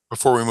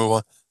 before we move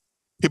on.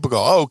 People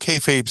go, oh,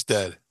 kayfabe's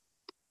dead.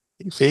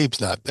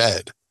 Kayfabe's not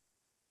dead.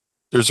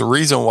 There's a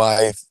reason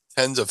why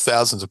tens of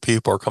thousands of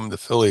people are coming to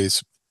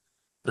Phillies.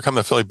 They're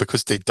coming to Philly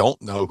because they don't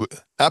know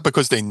not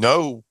because they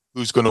know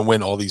who's going to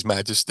win all these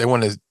matches. They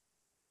want to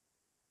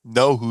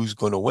know who's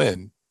going to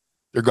win.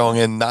 They're going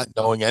in not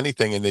knowing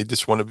anything, and they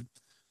just want to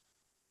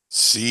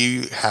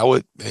see how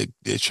it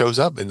shows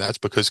up, and that's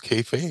because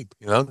kayfabe.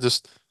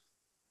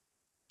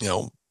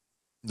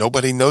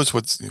 Nobody knows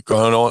what's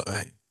going on.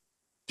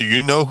 Do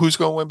you know who's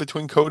going to win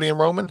between Cody and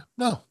Roman?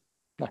 No.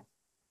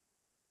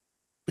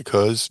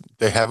 Because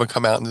they haven't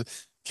come out. And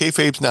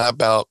kayfabe's not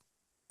about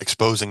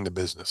exposing the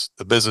business.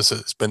 The business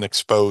has been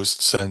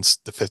exposed since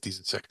the 50s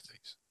and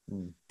 60s.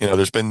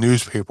 There's been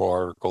newspaper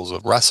articles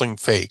of wrestling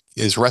fake.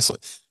 Is wrestling?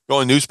 Go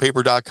on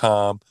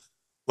newspaper.com,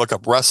 look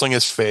up wrestling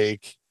is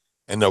fake,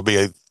 and there'll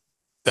be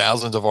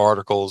thousands of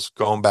articles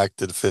going back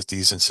to the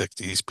 50s and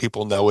 60s.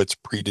 People know it's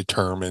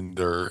predetermined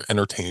or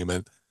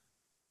entertainment.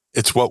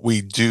 It's what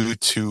we do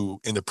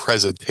in the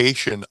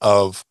presentation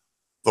of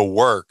the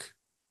work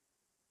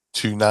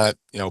to not,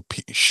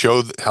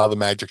 show how the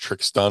magic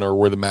trick's done or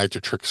where the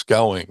magic trick's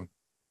going,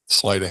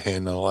 sleight of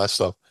hand and all that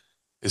stuff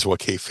is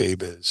what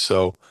kayfabe is.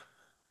 So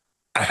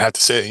I have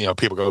to say,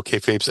 people go,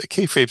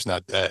 kayfabe's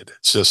not dead.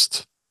 It's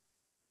just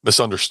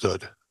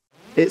misunderstood.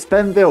 It's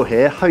Ben Veal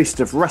here, host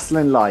of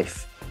Wrestling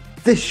Life.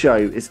 This show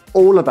is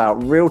all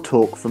about real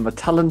talk from the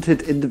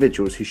talented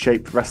individuals who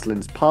shaped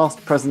wrestling's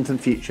past, present and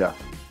future.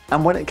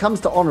 And when it comes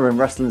to honouring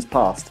wrestling's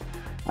past,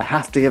 I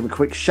have to give a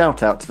quick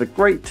shout out to the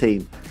great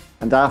team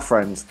and our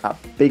friends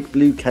at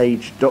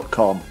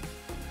bigbluecage.com.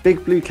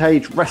 Big Blue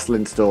Cage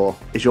Wrestling Store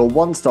is your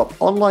one-stop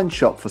online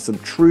shop for some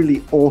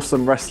truly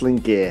awesome wrestling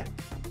gear.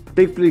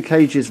 Big Blue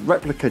Cage's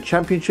replica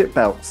championship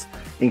belts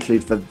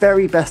include the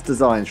very best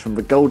designs from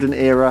the Golden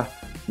Era,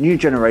 New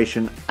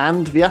Generation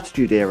and the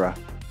Attitude Era,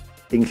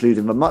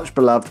 including the much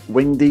beloved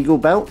Winged Eagle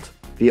belt,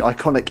 the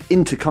iconic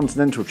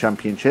Intercontinental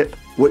Championship,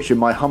 which in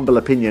my humble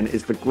opinion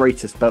is the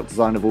greatest belt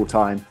design of all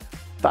time,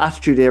 the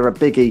Attitude Era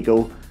Big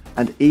Eagle,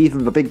 and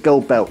even the Big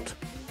Gold belt,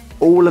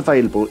 all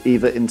available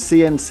either in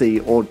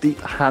CNC or deep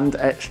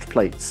hand-etched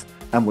plates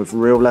and with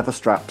real leather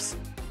straps.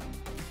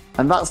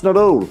 And that's not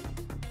all.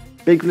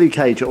 Big Blue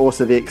Cage are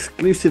also the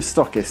exclusive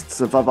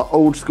stockists of other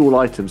old school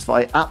items that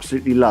I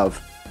absolutely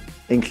love,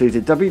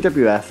 including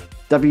WWF,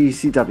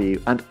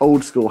 WCW and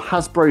old school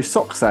Hasbro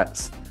sock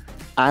sets,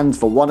 and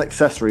the one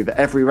accessory that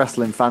every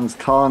wrestling fan's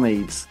car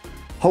needs,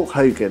 Hulk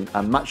Hogan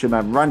and Macho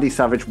Man Randy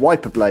Savage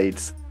wiper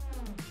blades.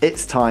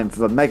 It's time for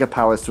the mega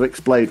powers to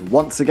explode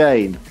once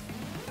again.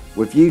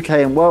 With UK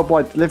and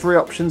worldwide delivery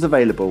options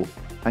available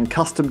and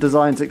custom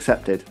designs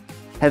accepted,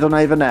 head on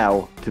over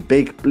now to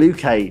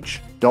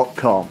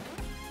bigbluecage.com.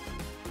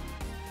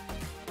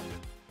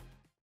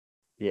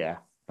 Yeah,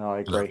 No, I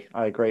You know? agree.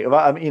 I agree. Well,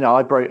 I mean,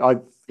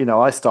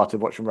 I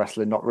started watching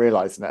wrestling not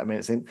realizing it. I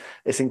mean,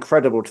 it's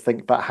incredible to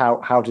think about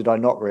how did I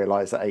not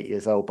realize at 8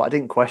 years old? But I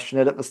didn't question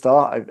it at the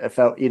start. I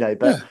felt, but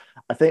Yeah.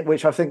 I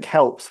think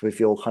helps with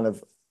your kind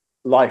of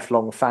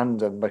lifelong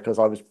fandom because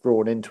I was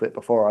drawn into it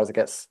before I was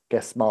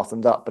get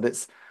smartened up. But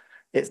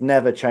it's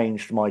never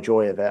changed my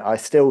joy of it. I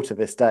still to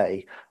this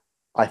day,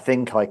 I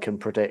think I can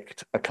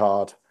predict a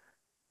card,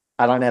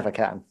 and I never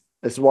can.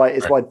 It's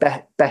Right. why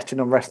betting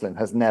on wrestling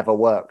has never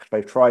worked.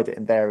 They've tried it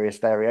in various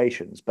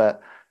variations, but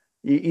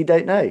you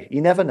don't know.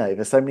 You never know.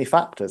 There's so many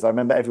factors. I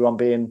remember everyone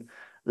being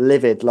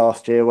livid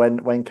last year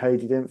when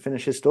Cody didn't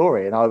finish his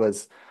story, and I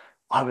was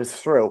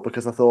thrilled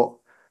because I thought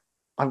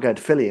I'm going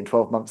to Philly in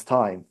 12 months'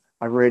 time.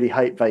 I really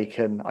hope they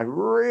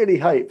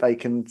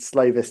can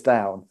slow this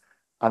down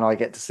and I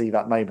get to see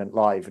that moment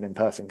live and in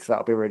person because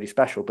that'll be really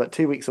special. But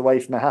 2 weeks away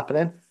from it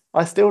happening,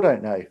 I still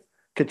don't know.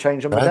 Could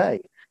change on the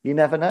Right. day. You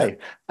never Yeah.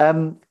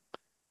 know.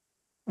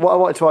 What I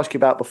wanted to ask you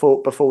about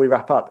before we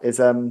wrap up is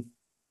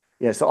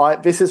so I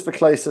this is the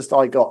closest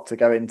I got to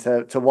going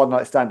to one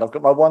night stand. I've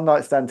got my one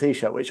night stand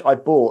t-shirt, which I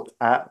bought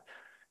at.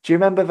 Do you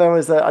remember there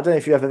was I don't know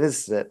if you ever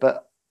visited it,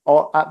 but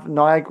at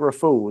Niagara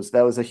Falls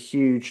there was a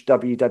huge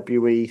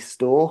WWE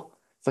store.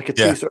 It's like a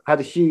Yeah. two had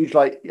a huge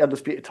like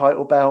undisputed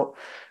title belt.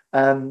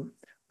 Um,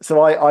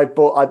 so I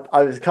bought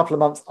I was a couple of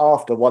months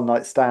after one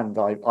night stand.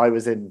 I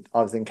was in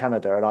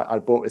Canada and I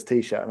bought this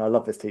t-shirt and I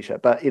love this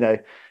t-shirt. But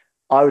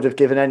I would have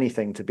given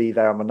anything to be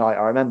there on the night.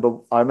 I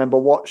remember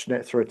watching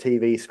it through a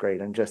TV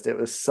screen and just it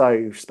was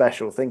so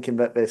special, thinking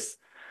that this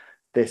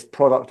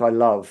product I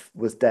love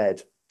was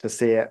dead to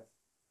see it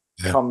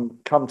Yeah.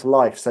 come to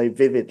life so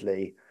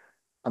vividly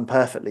and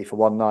perfectly for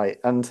one night.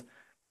 And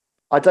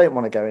I don't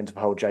want to go into the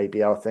whole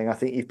JBL thing. I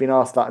think you've been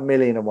asked that a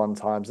million and one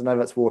times. I know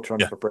that's water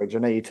under Yeah. the bridge. I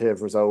know you two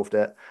have resolved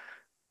it.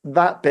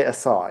 That bit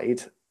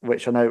aside,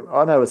 which I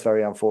know is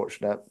very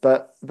unfortunate,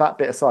 but that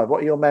bit aside,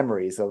 what are your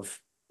memories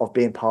of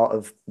being part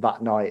of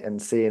that night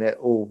and seeing it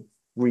all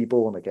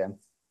reborn again?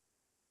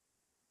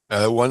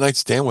 One Night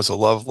Stand was a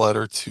love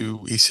letter to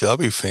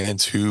ECW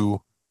fans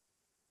who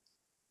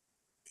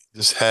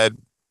just had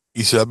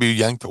ECW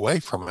yanked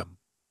away from him.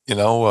 You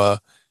know,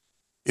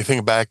 you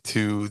think back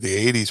to the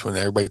 80s when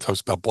everybody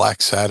talks about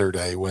Black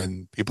Saturday,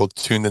 when people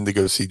tuned in to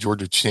go see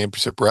Georgia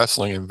Championship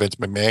Wrestling and Vince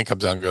McMahon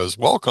comes out and goes,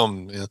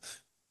 "Welcome.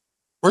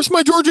 Where's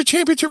my Georgia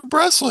Championship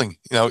Wrestling?"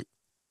 In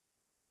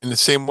the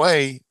same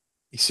way,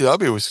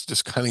 ECW was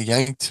just kind of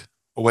yanked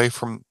away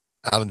from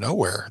out of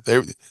nowhere.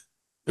 They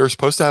were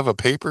supposed to have a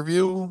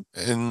pay-per-view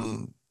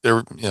and they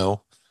were,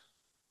 all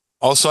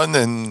of a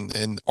sudden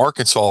in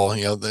Arkansas,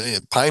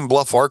 the Pine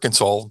Bluff,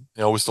 Arkansas,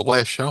 was the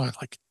last show. And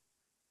like,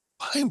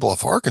 Pine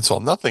Bluff, Arkansas,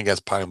 nothing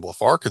against Pine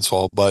Bluff,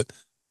 Arkansas, but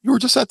you were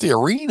just at the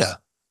arena,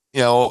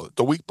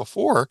 the week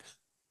before.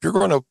 If you're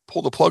going to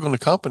pull the plug on the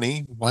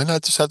company, why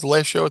not just have the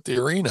last show at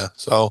the arena?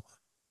 So,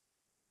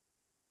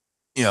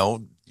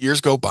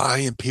 years go by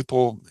and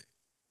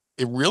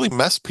it really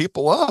messed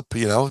people up,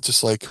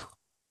 just like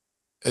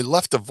it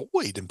left a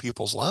void in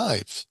people's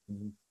lives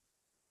Mhm.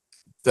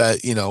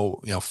 that,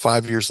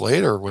 5 years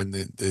later, when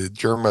the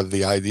germ of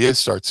the idea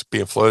starts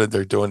being floated,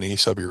 they're doing the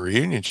ECW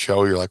reunion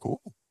show. You're like,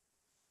 ooh.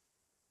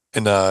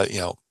 And,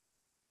 I'm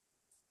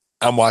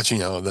watching,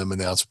 them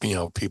announce,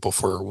 people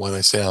for when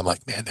they say, I'm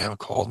like, man, they haven't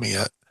called me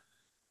yet.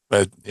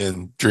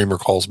 And Dreamer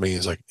calls me.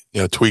 He's like,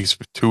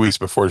 2 weeks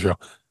before the show,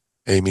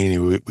 hey,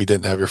 Meanie, we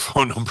didn't have your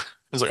phone number.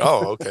 I was like,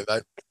 oh, okay.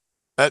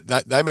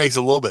 That makes it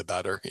a little bit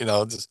better,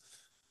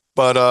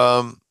 but,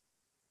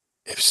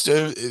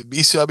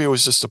 ECW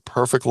was just a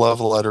perfect love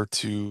letter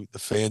to the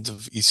fans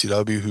of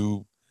ECW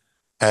who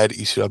had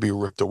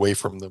ECW ripped away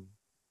from them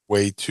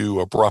way too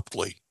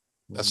abruptly.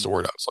 That's the Mhm.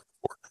 word I was looking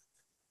for.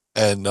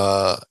 And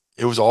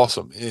it was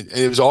awesome.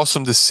 It was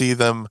awesome to see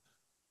them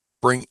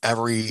bring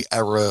every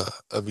era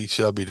of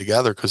ECW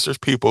together because there's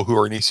people who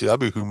are in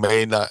ECW who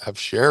may not have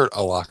shared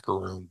a locker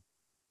room,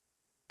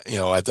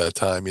 at that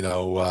time.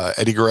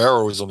 Eddie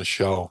Guerrero was on the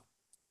show.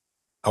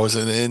 I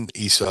wasn't in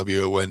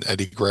ECW when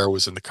Eddie Guerrero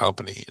was in the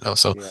company,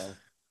 so Yeah.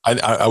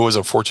 I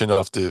wasn't fortunate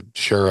enough to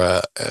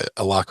share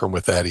a locker room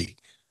with Eddie.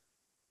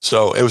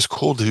 So it was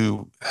cool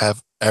to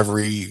have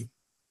every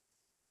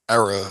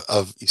era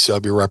of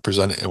ECW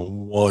represented in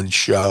one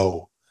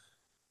show,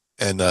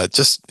 and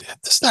just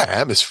that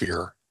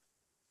atmosphere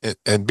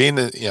and being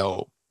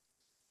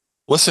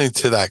listening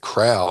to that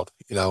crowd.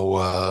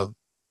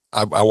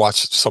 I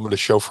watched some of the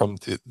show from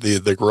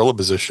the gorilla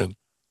position,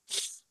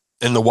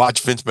 and to watch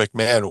Vince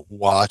McMahon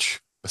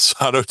watch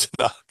Masato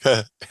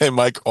Tanaka and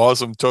Mike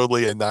Awesome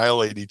totally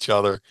annihilate each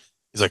other.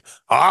 He's like,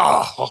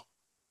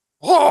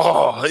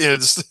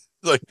 just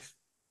like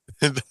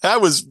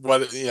that was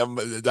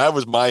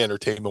my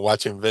entertainment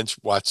watching Vince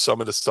watch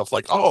some of the stuff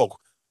like,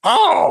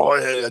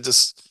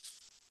 just,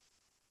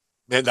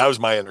 man, that was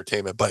my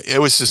entertainment, but it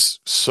was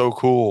just so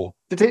cool.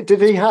 Did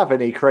he have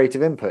any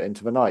creative input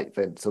into the night,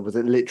 Vince, or was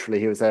it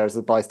literally he was there as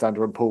a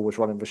bystander and Paul was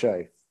running the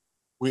show?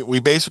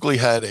 We basically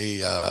had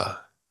I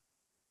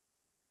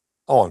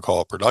won't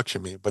call it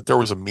production meeting, but there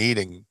was a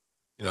meeting,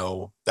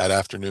 that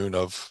afternoon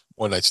of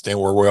one night stand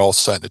where we all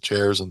sat in the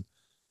chairs, and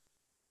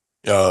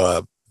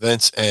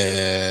Vince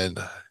and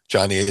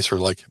Johnny Ace were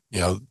like,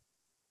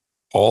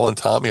 Paul and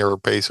Tommy are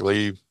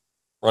basically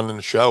running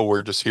the show.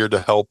 We're just here to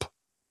help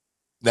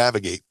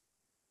navigate.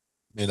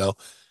 It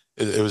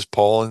was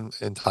Paul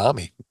and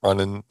Tommy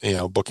running,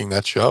 booking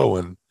that show,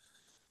 and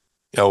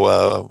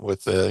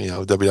with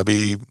the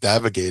WWE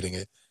navigating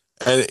it.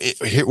 And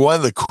one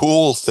of the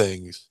cool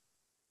things,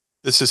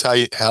 this is how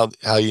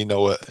you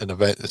know an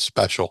event is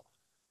special.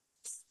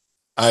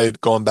 I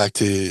had gone back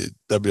to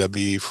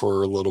WWE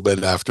for a little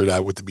bit after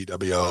that with the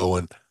BWO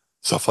and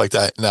stuff like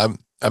that. And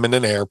I'm in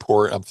an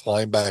airport. I'm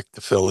flying back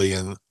to Philly,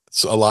 and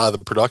so a lot of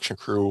the production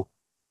crew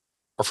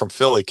are from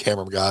Philly,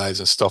 camera guys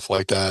and stuff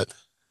like that.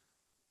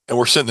 And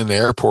we're sitting in the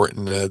airport,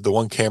 and the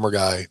one camera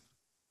guy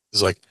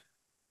is like,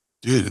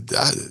 "Dude,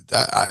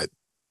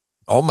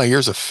 all my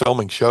years of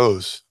filming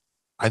shows,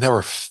 I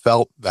never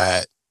felt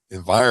that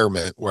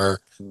environment where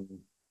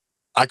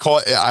I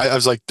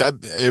was like that.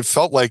 It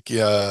felt like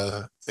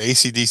the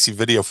AC/DC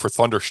video for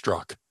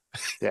Thunderstruck,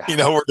 Yeah.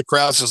 where the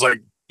crowd's just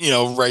like,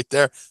 right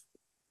there.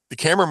 The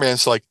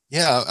cameraman's like,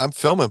 yeah, I'm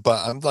filming,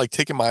 but I'm like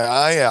taking my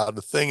eye out of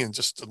the thing and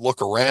just to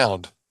look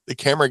around. The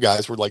camera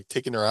guys were like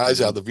taking their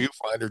eyes out of the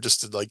viewfinder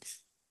just to like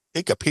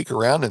take a peek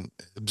around and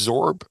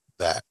absorb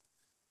that.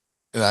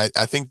 And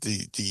I think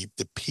the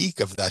peak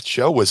of that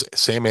show was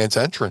Sandman's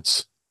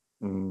entrance.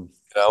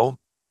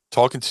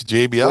 Talking to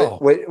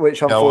JBL,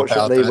 which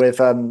unfortunately with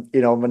on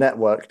the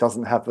network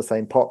doesn't have the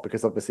same pop,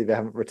 because obviously they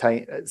haven't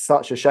retained. It's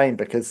such a shame,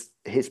 because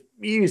his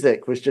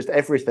music was just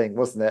everything,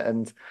 wasn't it?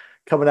 And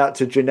coming out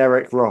to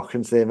generic rock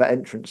and seeing that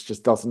entrance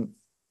just doesn't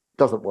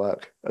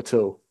work at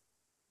all.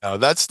 No,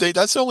 that's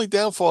the only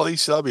downfall of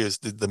ECW is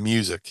the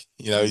music.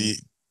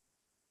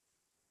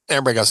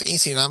 Everybody goes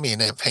ECW and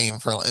they're paying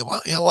for a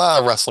lot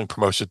of wrestling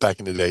promotions back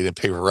in the day didn't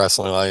pay for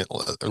wrestling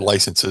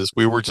licenses.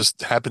 We were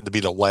just happened to be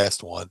the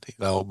last one,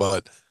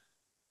 but.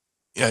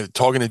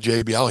 Talking to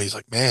JBL, he's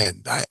like,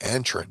 man, that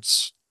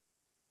entrance,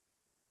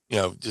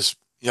 The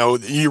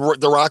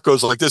Rock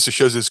goes like this. It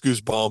shows his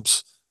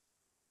goosebumps.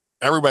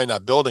 Everybody in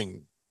that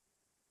building,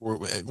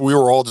 we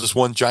were all just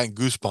one giant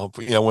goosebump.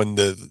 When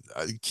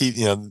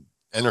the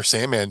Enter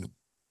Sandman.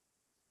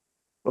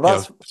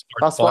 Well,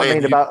 that's what I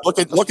mean about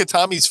look at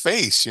Tommy's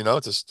face.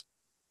 Just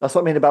that's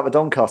what I mean about the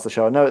Doncaster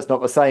show. I know it's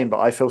not the same, but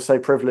I feel so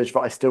privileged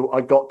that I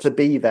got to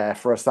be there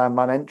for a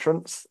Sandman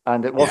entrance,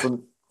 and it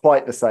wasn't.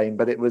 Quite the same,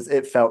 but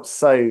it felt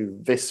so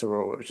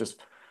visceral. It's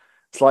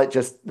like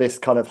just this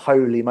kind of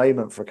holy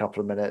moment for a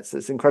couple of minutes.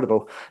 It's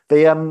incredible.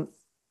 There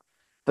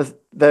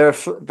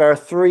are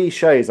three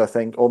shows, I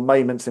think, or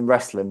moments in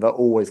wrestling that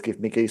always give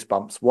me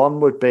goosebumps. One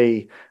would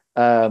be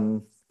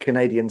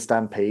Canadian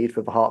Stampede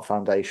with the Hart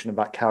Foundation, and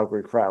that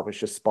Calgary crowd was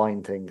just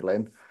spine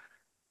tingling.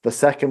 The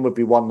second would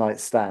be One Night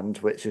Stand,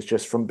 which is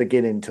just from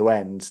beginning to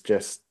end,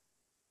 just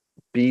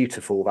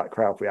beautiful, that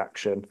crowd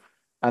reaction.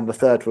 And the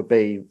third would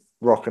be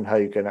Rock and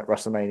Hogan at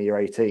WrestleMania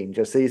 18.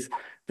 Just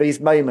these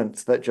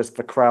moments that just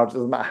the crowd,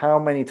 doesn't matter how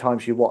many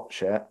times you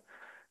watch it,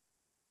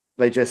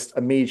 they just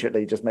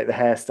immediately just make the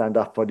hair stand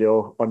up on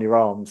your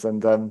arms.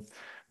 And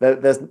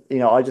there's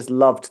I just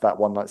loved that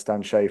One Night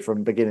Stand show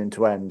from beginning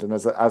to end. And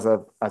as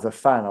a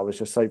fan, I was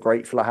just so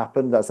grateful it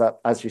happened.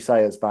 As you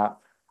say, as that,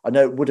 I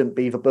know it wouldn't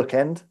be the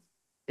bookend.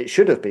 It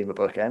should have been the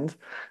bookend,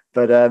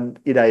 but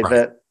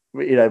right.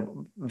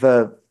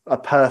 A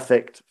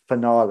perfect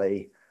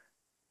finale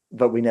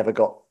that we never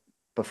got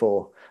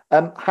before.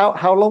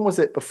 How long was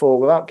it before,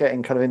 without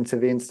getting kind of into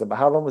the incident, but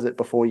how long was it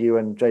before you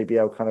and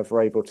JBL kind of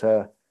were able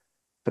to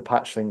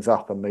patch things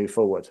up and move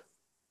forward?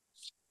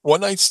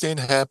 One Night Stand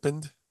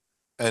happened,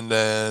 and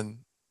then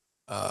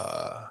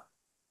I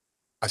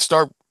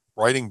start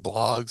writing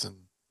blogs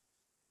and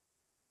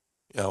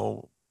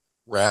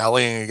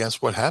rallying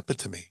against what happened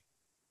to me,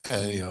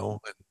 and and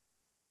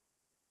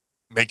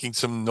making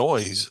some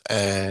noise,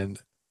 and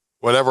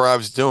whatever I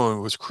was doing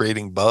was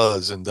creating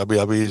buzz, and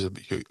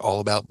WWE is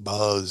all about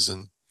buzz.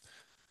 And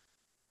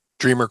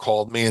Dreamer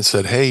called me and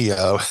said, hey,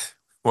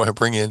 want to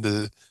bring you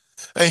into,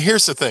 and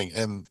here's the thing,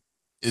 and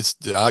it's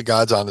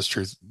God's honest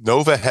truth.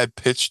 Nova had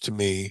said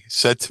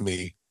to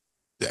me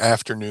the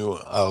afternoon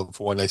of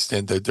One Night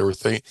Stand that they were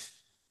thinking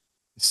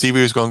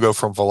Stevie was going to go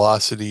from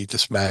Velocity to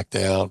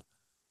SmackDown,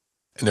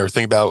 and they were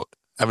thinking about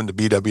having the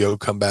BWO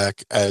come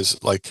back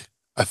as like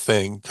a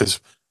thing, because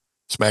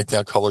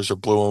SmackDown colors are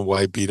blue and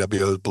white,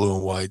 BWO is blue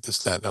and white,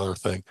 this, that, and other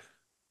thing.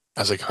 I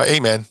was like, hey,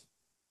 man,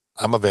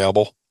 I'm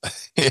available.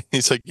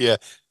 He's like, yeah.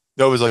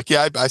 Nova's like,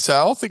 yeah. I said,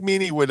 I don't think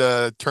Meanie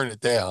would turn it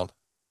down.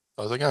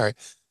 I was like, all right.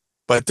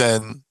 But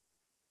then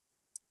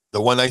the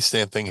One Night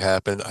Stand thing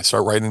happened. I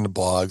started writing the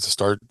blogs. I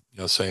started,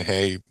 saying,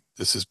 hey,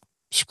 this is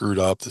screwed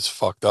up. This is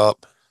fucked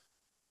up.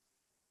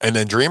 And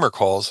then Dreamer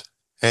calls,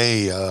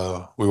 hey,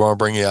 we want to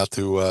bring you out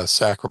to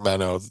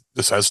Sacramento.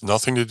 This has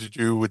nothing to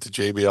do with the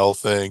JBL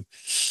thing.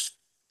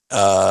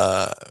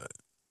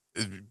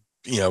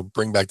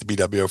 Bring back the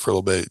BWO for a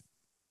little bit.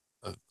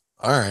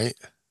 All right.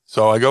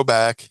 So I go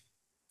back.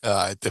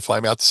 They fly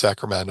me out to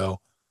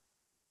Sacramento.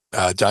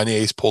 Johnny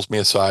Ace pulls me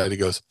aside. He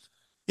goes,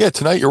 yeah,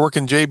 tonight you're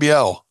working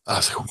JBL. I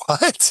was like,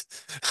 what?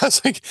 I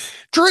was like,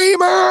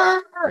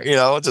 Dreamer,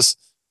 it just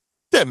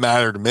didn't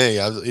matter to me.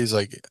 He's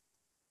like,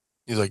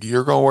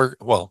 you're going to work.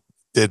 Well,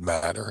 it did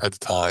matter at the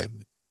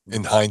time.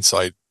 In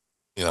hindsight,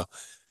 you know,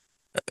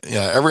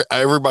 yeah,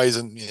 everybody's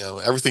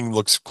everything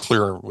looks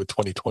clear with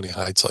 2020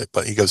 hindsight.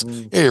 But he goes,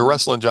 Mm. yeah, you're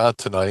wrestling John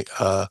tonight.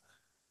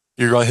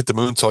 You're going to hit the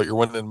moonsault. You're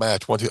winning the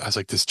match. One, two. I was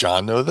like, does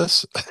John know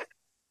this?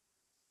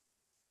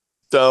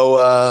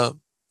 So,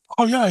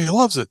 oh yeah, he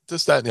loves it.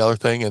 This, that, and the other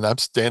thing. And I'm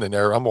standing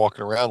there. I'm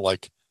walking around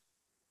like,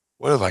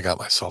 what have I got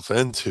myself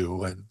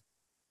into? And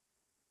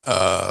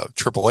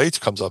Triple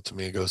H comes up to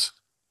me and goes,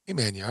 "Hey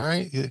man, you all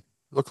right? You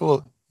look a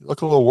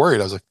little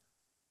worried." I was like,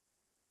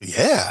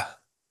 "Yeah."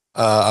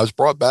 I was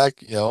brought back,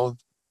 thinking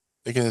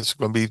it's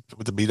going to be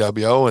with the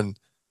BWO, and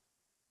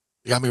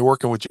you got me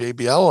working with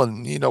JBL,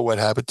 and you know what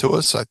happened to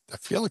us. I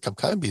feel like I'm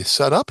kind of being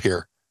set up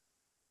here.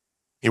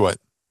 He went,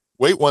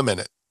 "Wait 1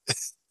 minute."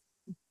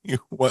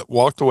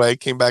 Walked away,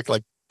 came back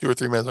like 2 or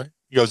 3 minutes later.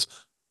 He goes,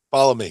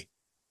 "Follow me."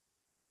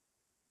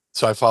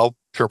 So I followed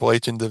Triple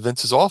H into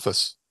Vince's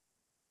office.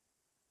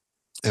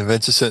 And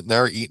Vince is sitting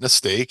there eating a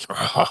steak.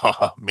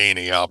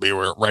 Meanie, I'll be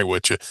right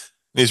with you.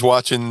 And he's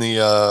watching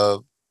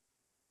the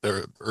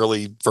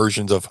early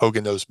versions of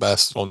Hogan Knows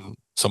Best on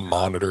some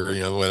monitor,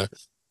 whatever.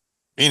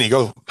 Meanie,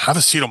 go have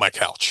a seat on my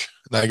couch.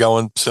 And I go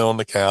and sit on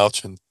the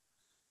couch, and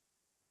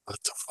what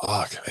the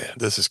fuck, man,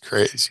 this is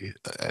crazy.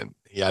 And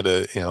he had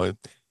to,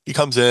 he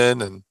comes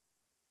in, and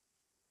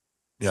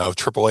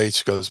Triple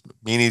H goes,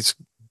 Meanie's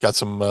got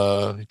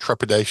some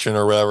trepidation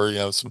or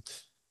whatever, some.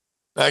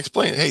 I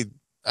explained, hey,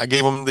 I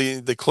gave him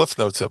the cliff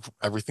notes of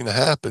everything that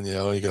happened.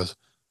 He goes,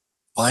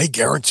 well, I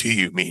guarantee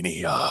you,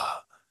 Meanie,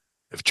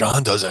 if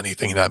John does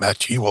anything in that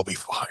match, he will be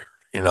fired.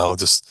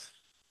 Just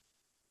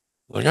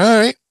like, all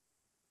right,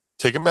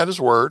 take him at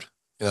his word,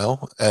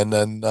 and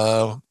then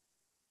I'm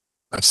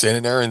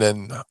standing there, and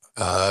then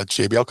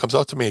JBL comes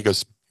up to me. He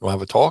goes, you want to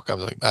have a talk? I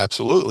was like,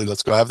 absolutely,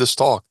 let's go have this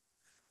talk.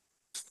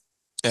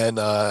 And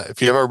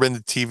if you've ever been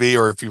to TV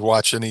or if you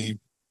watch any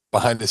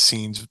behind the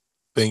scenes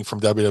thing from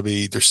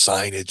WWE, there's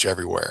signage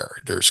everywhere.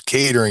 There's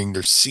catering,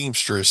 there's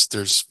seamstress,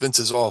 there's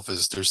Vince's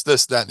office, there's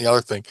this, that, and the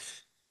other thing.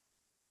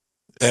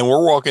 And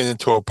we're walking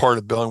into a part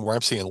of the building where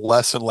I'm seeing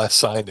less and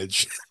less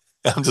signage.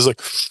 I'm just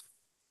like,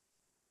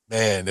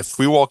 man, if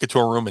we walk into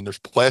a room and there's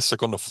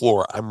plastic on the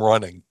floor, I'm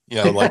running.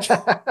 Like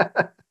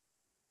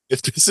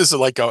if this is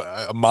like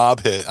a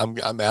mob hit,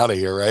 I'm out of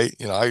here, right?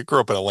 I grew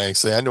up in Atlantic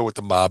City. I know what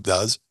the mob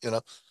does.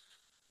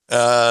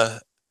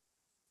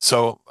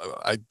 So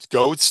I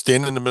go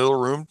stand in the middle of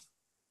the room.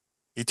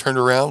 He turned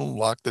around,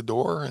 locked the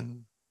door,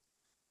 and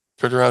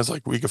turned around. I was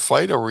like, we could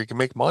fight or we can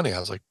make money. I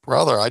was like,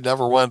 brother, I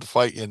never wanted to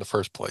fight you in the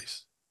first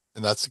place.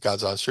 And that's the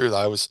God's honest truth.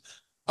 I was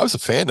a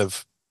fan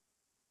of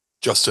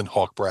Justin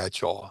Hawk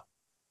Bradshaw.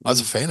 I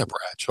was a fan of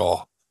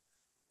Bradshaw.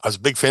 I was a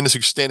big fan of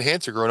Stan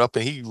Hansen growing up,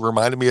 and he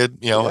reminded me of,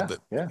 the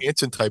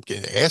Hansen type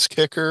ass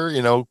kicker,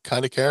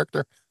 kind of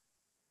character.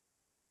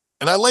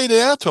 And I laid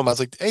it out to him. I was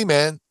like, hey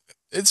man,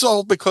 it's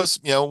all because,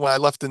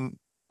 when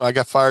I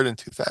got fired in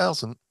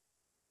 2000,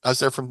 I was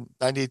there from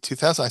 98 to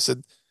 2000. I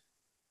said,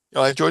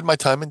 I enjoyed my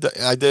time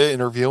I did an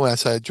interview and I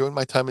said, I enjoyed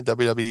my time in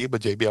WWE,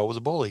 but JBL was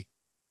a bully.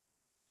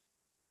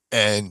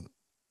 And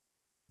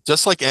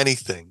just like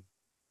anything,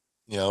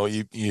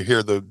 you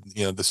hear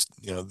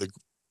the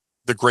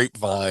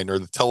grapevine or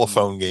the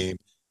telephone game,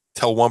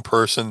 tell one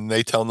person,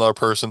 they tell another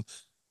person.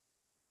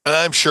 And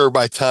I'm sure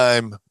by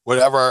time,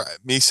 whatever,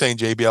 me saying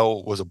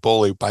JBL was a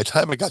bully, by the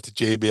time it got to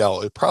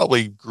JBL, it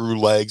probably grew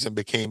legs and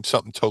became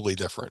something totally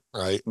different,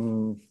 right?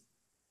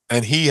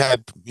 And he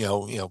had,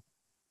 the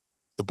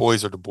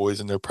boys are the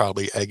boys, and they're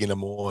probably egging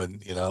him on,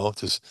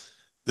 just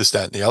this,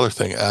 that, and the other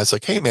thing. And I was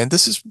like, hey, man,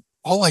 this is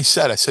all I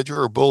said. I said you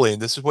were a bully,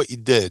 and this is what you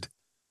did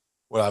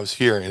when I was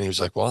here. And he was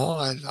like, well,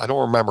 I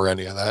don't remember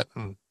any of that.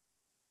 And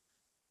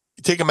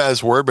you take him at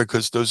his word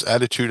because those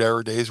Attitude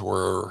Era days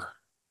were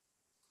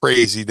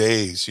crazy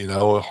days,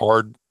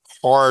 hard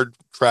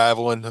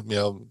traveling,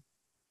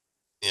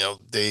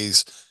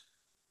 days.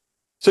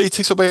 So he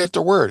takes somebody at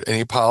their word, and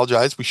he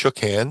apologized. We shook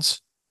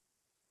hands,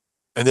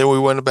 and then we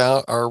went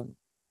about our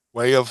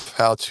way of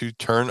how to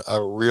turn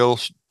a real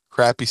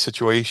crappy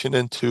situation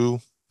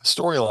into a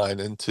storyline,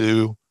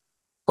 into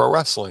pro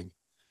wrestling.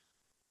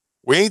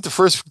 We ain't the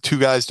first two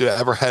guys to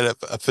ever had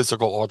a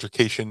physical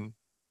altercation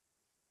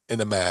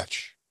in a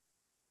match.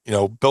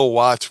 Bill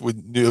Watts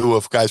knew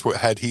if guys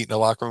had heat in the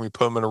locker room, we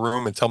put them in a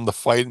room and tell them to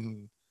fight.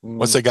 And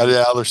once they got it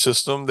out of their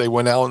system, they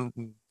went out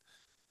and,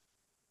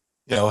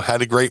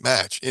 had a great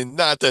match. And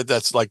not that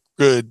that's like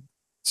good,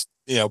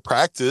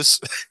 practice.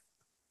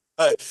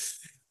 But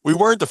we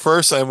weren't the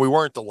first and we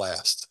weren't the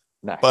last.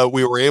 No. But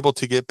we were able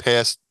to get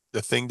past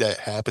the thing that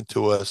happened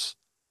to us.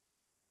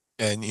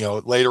 And,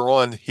 later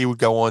on, he would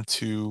go on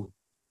to,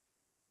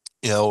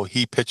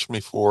 he pitched me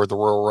for the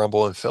Royal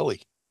Rumble in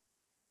Philly.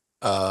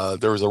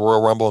 There was a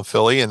Royal Rumble in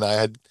Philly, and I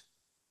had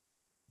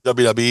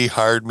WWE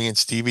hired me and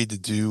Stevie to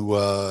do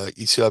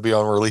ECW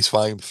on Release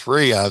Volume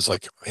 3. I was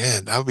like,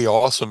 man, that would be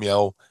awesome.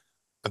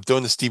 I'm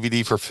doing this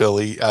DVD for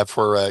Philly,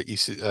 for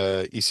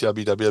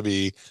ECW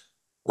WWE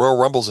Royal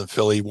Rumbles in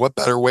Philly. What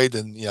better way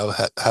than,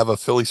 have a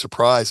Philly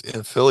surprise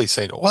in Philly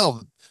saying,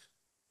 well,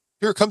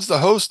 here comes the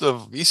host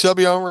of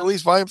ECW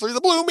Unreleased Volume 3,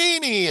 the Blue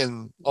Meanie,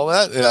 and all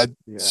that. And I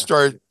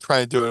started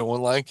trying to do an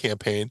online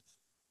campaign,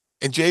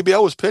 and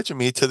JBL was pitching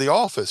me to the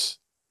office.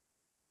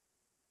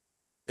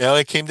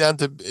 It came down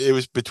to, it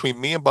was between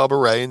me and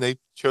Bubba Ray, and they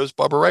chose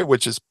Bubba Ray,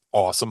 which is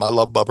awesome. I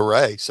love Bubba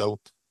Ray. So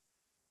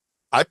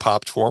I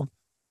popped for him,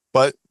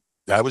 but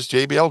that was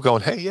JBL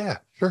going, hey, yeah,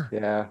 sure.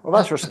 Yeah. Well,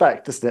 that's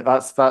respect, isn't it?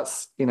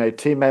 That's,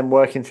 two men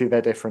working through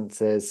their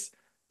differences.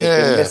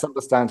 There's been a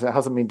misunderstanding. It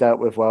hasn't been dealt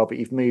with well, but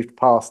you've moved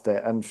past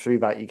it. And through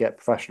that, you get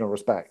professional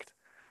respect.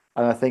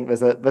 And I think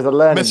there's a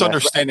learning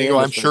misunderstanding.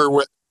 I'm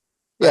sure.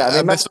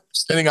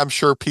 Misunderstanding. I'm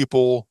sure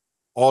people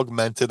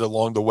augmented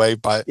along the way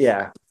by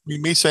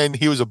me saying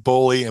he was a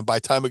bully, and by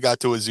the time it got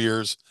to his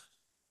ears,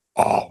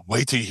 oh,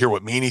 wait till you hear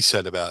what Meanie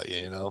said about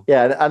you.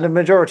 Yeah, and the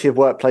majority of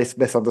workplace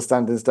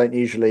misunderstandings don't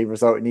usually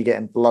result in you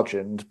getting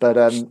bludgeoned, but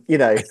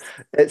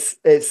it's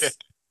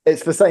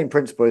the same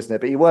principle, isn't it?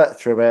 But you work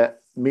through it.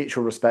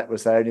 Mutual respect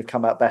was there, and you've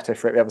come out better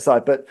for it the other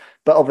side. But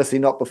obviously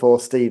not before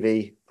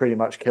Stevie pretty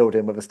much killed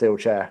him with a steel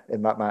chair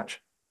in that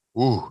match.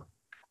 Ooh,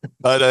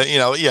 but it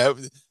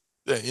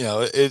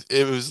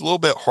was a little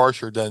bit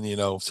harsher than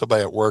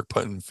somebody at work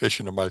putting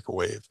fish in the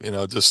microwave.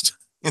 Just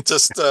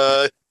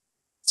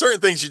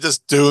certain things you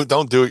just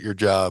don't do at your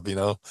job. It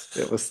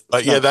was,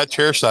 but that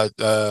chair shot.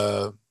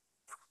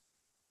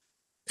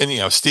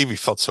 And Stevie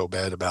felt so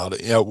bad about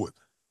it.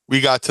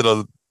 We got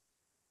to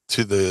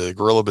the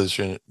gorilla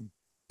position.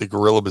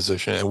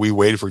 And we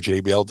waited for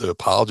JBL to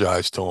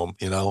apologize to him,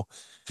 No,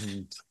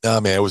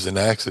 man, it was an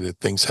accident.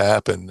 Things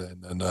happened.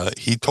 And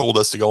he told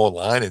us to go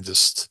online and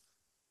just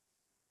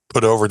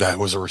put over that it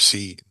was a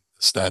receipt,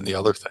 this, that, and the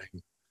other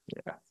thing.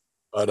 Yeah.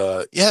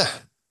 But,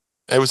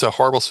 it was a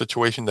horrible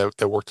situation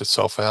that worked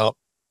itself out.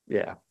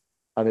 Yeah.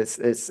 And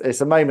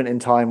it's a moment in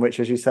time, which,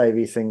 as you say,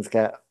 these things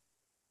get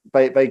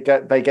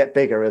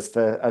bigger as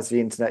the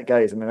internet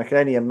goes. I mean, I can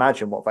only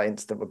imagine what that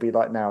incident would be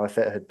like now if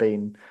it had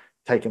been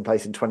taking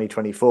place in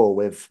 2024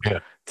 with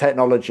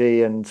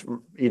technology and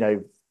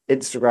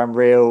Instagram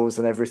reels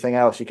and everything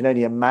else. You can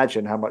only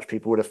imagine how much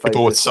people would have focused.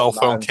 People with cell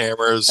phone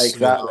cameras,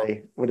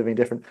 exactly, would have been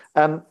different.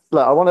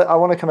 Look, I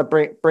want to kind of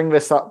bring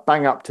this up,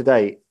 bang up to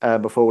date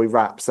before we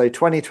wrap. So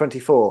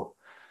 2024,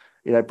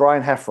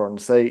 Brian Heffron.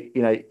 So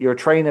you're a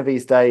trainer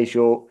these days.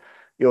 You're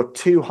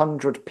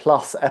 200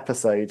 plus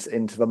episodes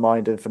into the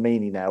mind of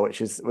Meanie now, which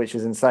is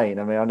insane.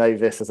 I mean, I know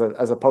this as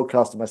a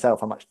podcaster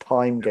myself, how much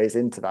time goes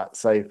into that.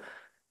 So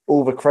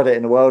all the credit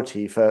in the world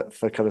to you for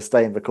kind of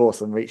staying the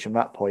course and reaching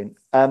that point.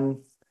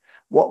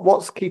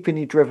 What's keeping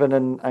you driven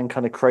and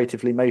kind of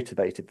creatively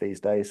motivated these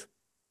days?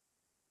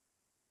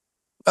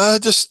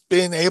 Just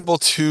being able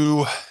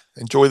to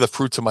enjoy the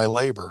fruits of my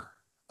labor.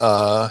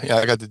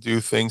 I got to do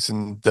things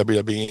in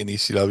WWE and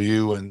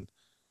ECW, and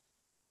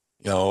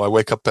I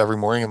wake up every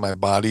morning and my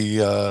body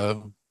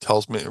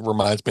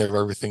reminds me of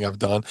everything I've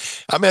done.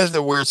 I'm at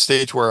a weird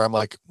stage where I'm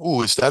like,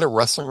 ooh, is that a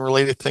wrestling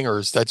related thing, or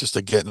is that just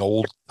a getting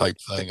old type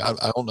thing?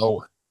 I don't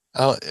know.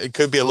 It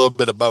could be a little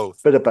bit of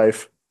both. Bit of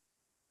both.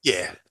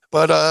 Yeah.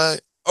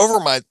 But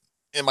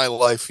in my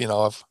life,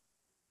 I've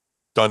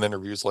done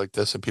interviews like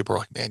this, and people are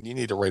like, man, you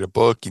need to write a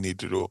book, you need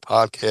to do a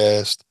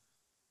podcast.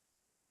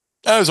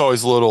 I was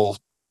always I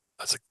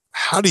was like,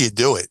 how do you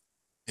do it?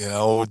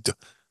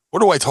 What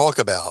do I talk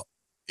about?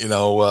 Do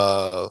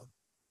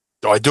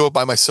I do it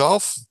by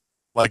myself?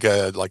 Like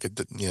a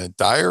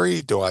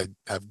diary? Do I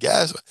have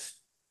guests?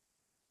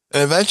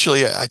 And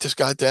eventually I just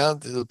got down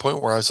to the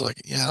point where I was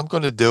like, yeah, I'm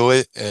going to do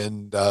it.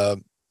 And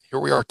here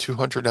we are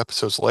 200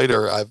 episodes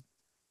later.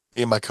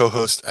 Me and my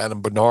co-host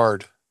Adam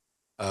Bernard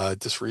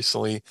just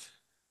recently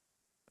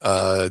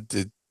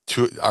did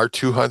our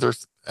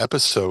 200th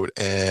episode,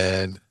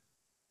 and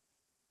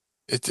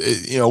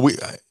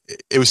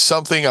it was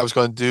something I was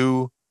going to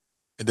do,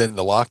 and then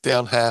the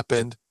lockdown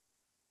happened,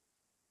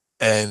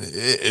 and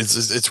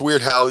it's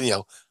weird how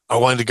I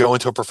wanted to go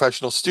into a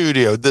professional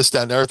studio, this,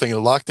 that, and everything,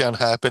 and the lockdown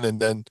happened, and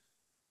then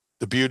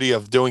the beauty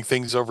of doing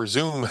things over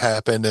Zoom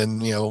happened,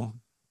 and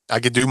I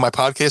could do my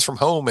podcast from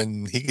home,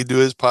 and he could do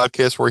his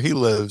podcast where he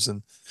lives,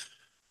 and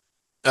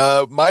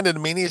Mind and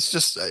Meanie,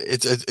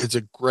 it's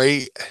a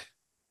great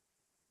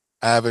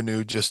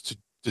avenue just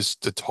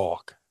to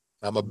talk.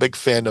 I'm a big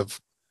fan of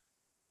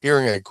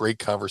hearing a great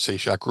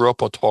conversation. I grew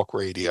up on talk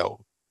radio,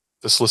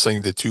 just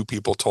listening to two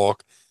people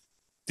talk,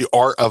 the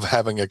art of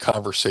having a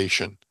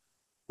conversation,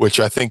 which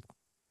I think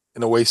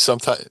in a way,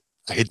 sometimes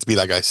I hate to be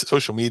that guy,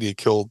 social media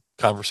killed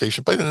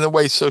conversation, but in a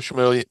way,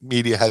 social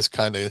media has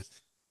kind of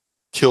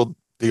killed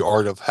the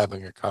art of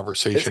having a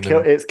conversation.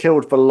 It's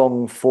killed the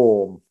long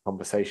form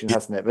conversation,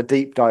 hasn't it? The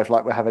deep dive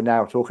like we're having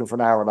now, talking for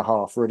an hour and a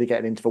half, really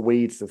getting into the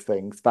weeds of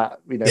things. That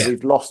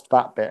we've lost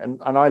that bit,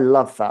 and I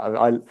love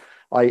that.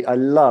 I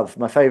love,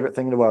 my favorite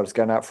thing in the world is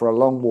going out for a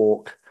long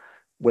walk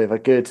with a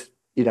good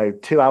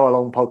 2-hour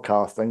long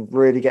podcast and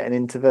really getting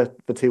into the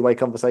two-way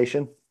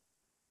conversation.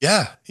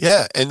 Yeah,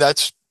 and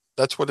that's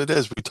what it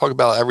is. We talk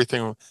about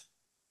everything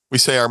we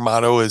say our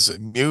motto is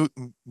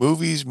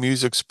movies,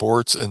 music,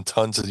 sports, and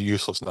tons of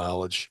useless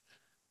knowledge.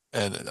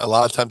 And a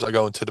lot of times I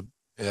go into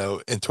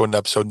into an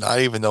episode, not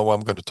even know what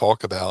I'm going to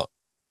talk about.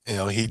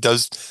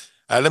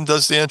 Adam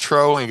does the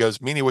intro and he goes,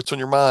 Meanie, what's on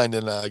your mind?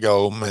 And I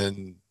go,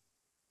 and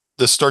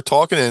just start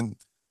talking. And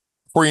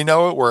before you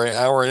know it, we're an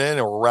hour in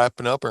and we're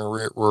wrapping up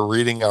and we're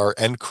reading our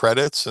end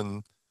credits.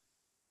 And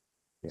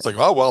it's like,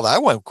 oh, well,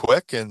 that went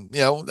quick. And,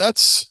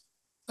 that's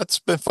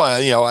been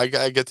fun.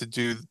 I get to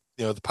do,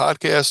 the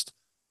podcast.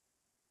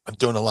 I'm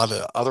doing a lot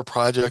of other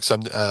projects.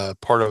 I'm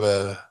part of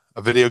a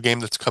video game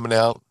that's coming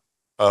out,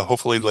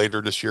 hopefully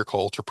later this year,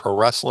 called Ultra Pro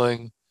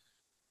Wrestling,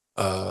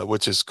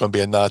 which is going to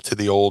be a nod to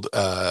the old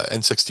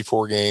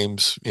N64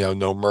 games,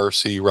 No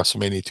Mercy,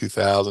 WrestleMania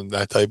 2000,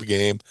 that type of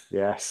game.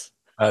 Yes.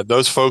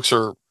 Those folks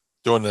are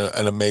doing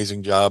an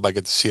amazing job. I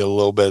get to see a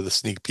little bit of the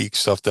sneak peek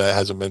stuff that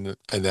hasn't been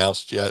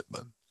announced yet,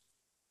 but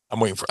I'm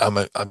waiting for.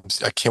 I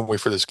can't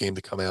wait for this game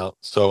to come out.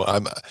 So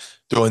I'm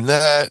doing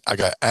that. I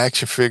got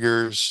action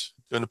figures,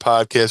 doing the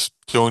podcast,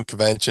 doing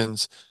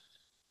conventions.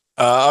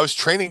 I was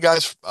training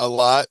guys a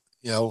lot,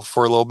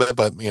 for a little bit,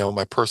 but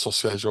my personal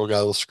schedule got a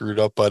little screwed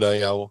up. But I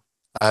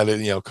had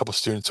a couple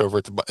students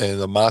over in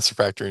the Monster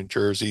Factory in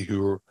Jersey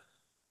who've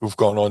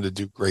gone on to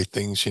do great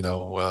things.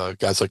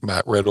 Guys like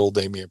Matt Riddle,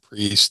 Damian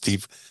Priest,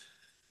 Steve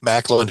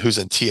Maclin, who's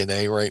in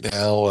TNA right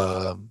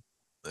now.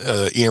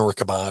 Ian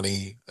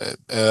Riccaboni,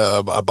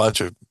 a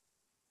bunch of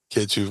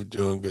kids who are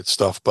doing good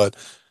stuff. But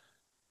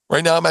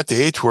right now I'm at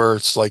the age where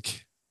it's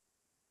like,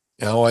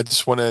 I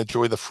just want to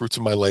enjoy the fruits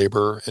of my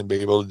labor and be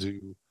able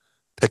to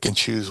pick and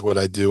choose what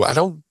I do. I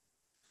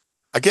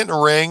get in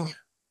a ring,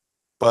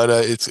 but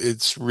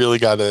it's really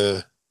got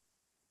to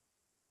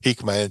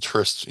pique my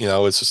interest.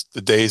 It's just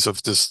the days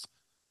of just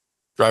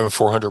driving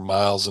 400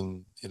 miles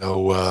and,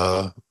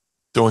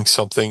 doing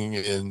something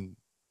and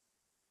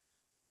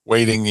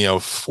waiting,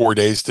 4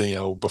 days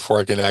to, before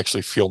I can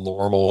actually feel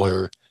normal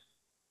or,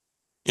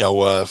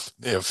 if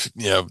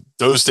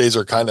those days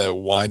are kind of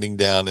winding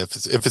down. If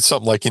it's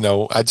something like,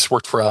 I just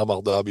worked for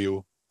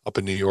MLW up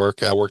in New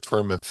York. I worked for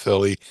him in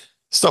Philly,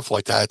 stuff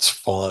like that's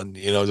fun,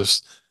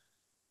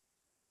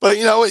 but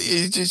I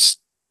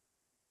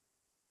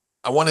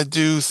want to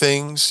do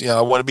things,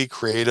 I want to be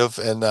creative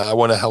and I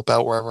want to help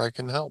out wherever I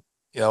can help.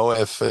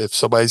 If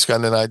somebody's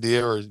got an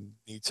idea or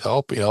needs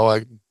help,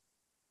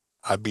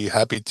 I'd be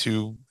happy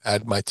to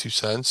add my 2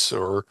 cents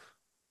or,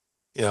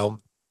 if,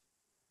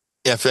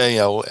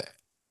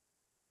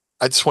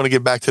 I just want to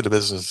get back to the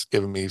business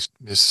giving me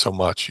so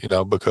much,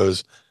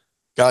 because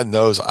God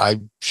knows I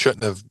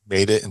shouldn't have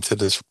made it into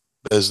this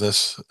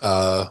business.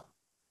 And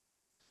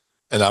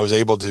I was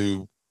able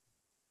to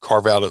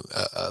carve out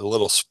a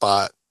little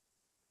spot.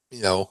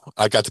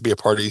 I got to be a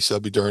part of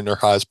ECW during their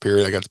hottest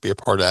period. I got to be a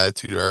part of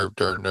Attitude Era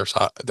during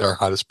their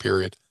hottest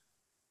period.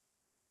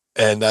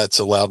 And that's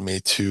allowed me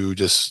to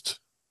just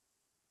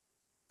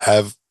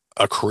have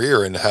a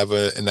career and have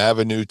an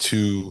avenue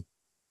to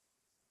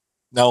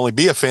not only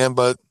be a fan,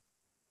 but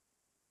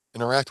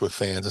interact with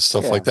fans and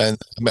stuff like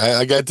that. And,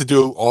 I got to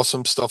do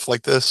awesome stuff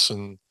like this.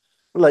 And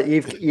look,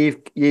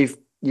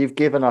 you've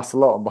given us a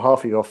lot on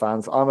behalf of your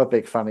fans. I'm a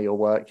big fan of your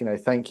work.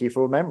 Thank you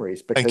for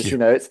memories because you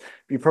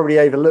probably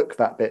overlook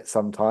that bit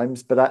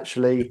sometimes, but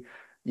actually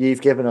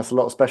you've given us a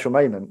lot of special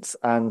moments.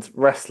 And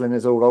wrestling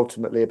is all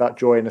ultimately about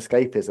joy and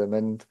escapism.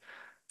 And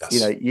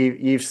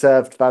you've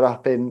served that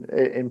up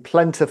in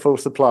plentiful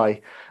supply.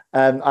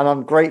 And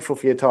I'm grateful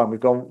for your time. We've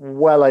gone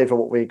well over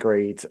what we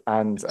agreed,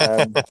 and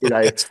I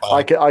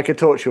could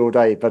talk to you all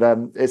day, but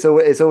it's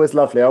always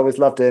lovely. I always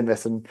love doing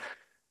this and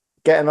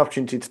get an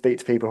opportunity to speak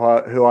to people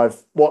who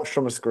I've watched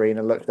from a screen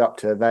and looked up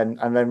to,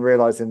 and then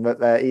realizing that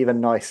they're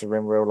even nicer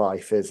in real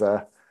life is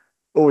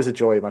always a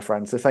joy, my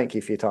friend. So thank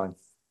you for your time.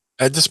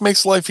 It just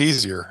makes life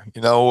easier,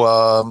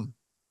 not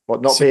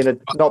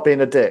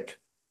being a dick.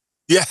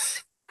 Yeah,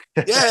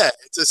 yeah.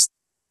 It's just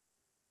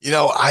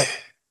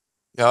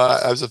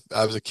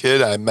I was a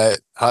kid. I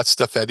met Hot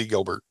Stuff Eddie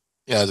Gilbert,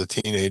 as a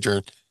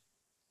teenager.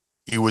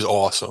 He was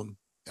awesome.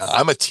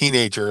 I'm a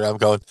teenager, and I'm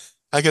going,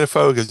 I get a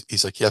photo.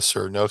 He's like, yes,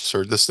 sir. No,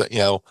 sir. This, that,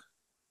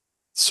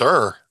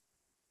 sir.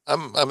 I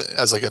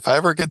was like, if I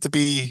ever get to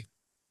be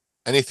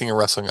anything in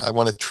wrestling, I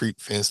want to treat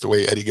fans the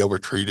way Eddie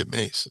Gilbert treated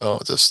me. So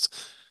just,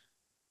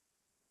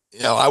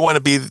 I want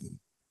to be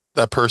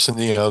that person,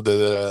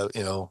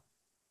 that,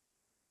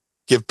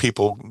 give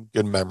people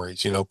good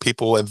memories.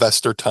 People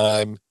invest their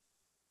time.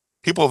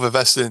 People have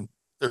invested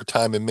their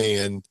time in me,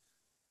 and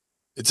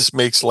it just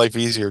makes life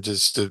easier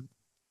just to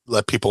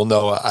let people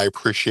know I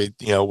appreciate,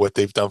 what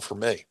they've done for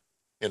me,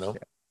 Yeah.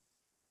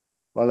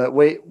 Well, look,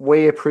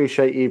 we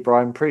appreciate you,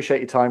 Brian. Appreciate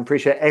your time.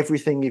 Appreciate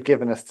everything you've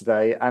given us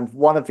today. And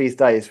one of these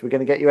days, we're going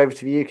to get you over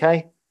to the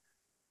UK.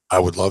 I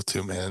would love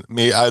to, man.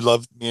 I'd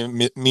love me and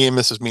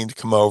Mrs. Mean to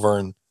come over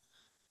and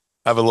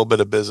have a little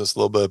bit of business, a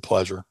little bit of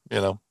pleasure,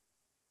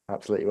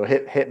 Absolutely. Well,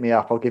 hit me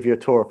up. I'll give you a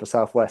tour of the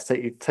Southwest.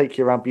 Take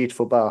you around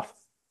beautiful Bath.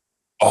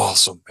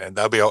 Awesome, man.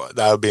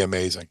 That would be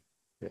amazing.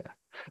 Yeah.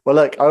 Well,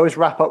 look, I always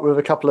wrap up with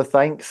a couple of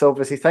thanks.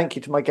 Obviously, thank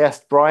you to my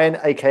guest, Brian,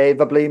 aka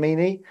the Blue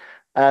Meanie.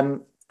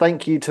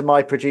 thank you to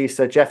my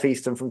producer, Jeff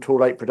Easton from Tall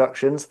Lake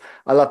Productions.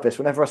 I love this.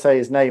 Whenever I say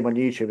his name on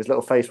YouTube, his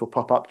little face will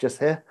pop up just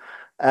here.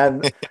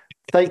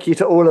 Thank you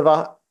to all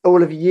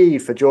of you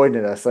for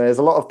joining us. There's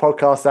a lot of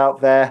podcasts out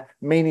there.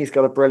 Meanie's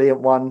got a brilliant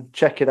one.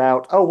 Check it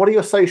out. Oh, what are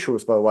your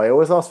socials, by the way? I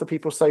always ask for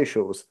people's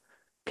socials.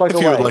 Plug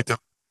away. You would like to,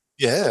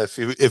 yeah,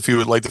 if you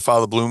would like to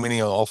follow Blue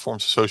Meanie on all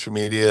forms of social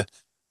media,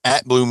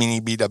 at Blue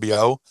Meanie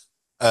BWO.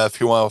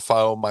 If you want to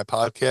follow my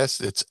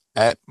podcast, it's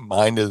at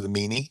Mind of the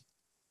Meanie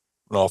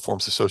on all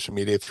forms of social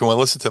media. If you want to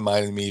listen to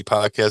Mind of the Meanie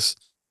podcast,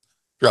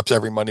 drops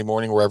every Monday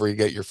morning wherever you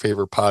get your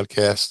favorite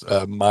podcast,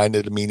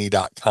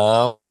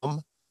 mindofthemeanie.com.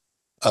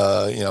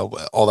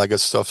 All that good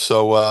stuff.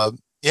 So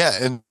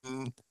yeah,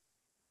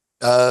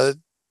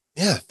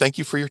 thank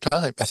you for your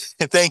time.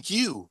 And thank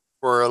you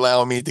for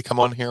allowing me to come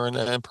on here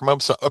and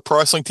promote a Pro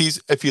Wrestling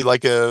Tees. If you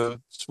like a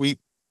sweet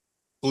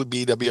Blue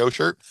BWO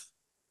shirt,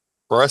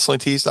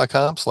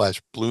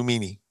 ProWrestlingTees.com/Blue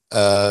Meanie.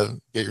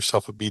 Get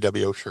yourself a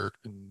BWO shirt,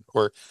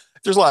 or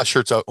there's a lot of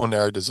shirts out on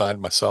there I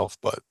designed myself,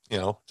 but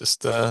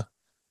just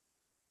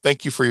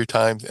thank you for your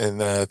time, and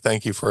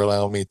thank you for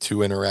allowing me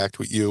to interact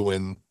with you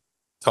and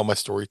tell my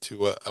story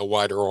to a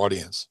wider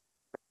audience.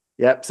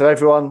 Yep. So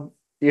everyone,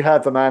 you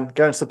heard the man.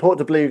 Go and support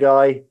the blue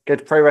guy. Go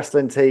to Pro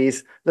Wrestling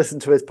Tees.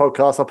 Listen to his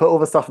podcast. I'll put all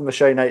the stuff in the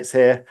show notes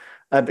here.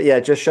 But yeah,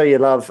 just show your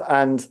love.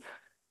 And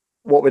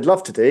what we'd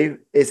love to do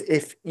is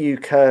if you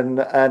can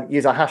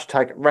use our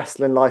hashtag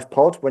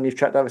WrestlingLifePod when you've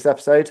checked out this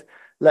episode.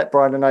 Let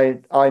Brian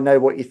and I know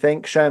what you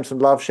think. Show him some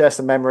love. Share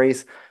some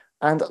memories.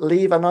 And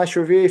leave a nice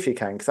review if you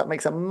can, because that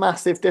makes a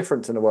massive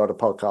difference in the world of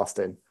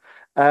podcasting.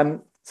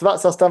 So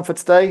that's us done for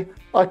today.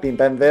 I've been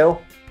Ben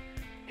Veal.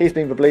 He's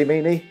been the Blue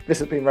Meanie. This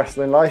has been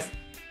Wrestling Life.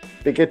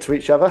 Be good to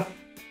each other.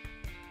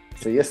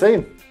 See you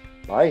soon.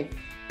 Bye.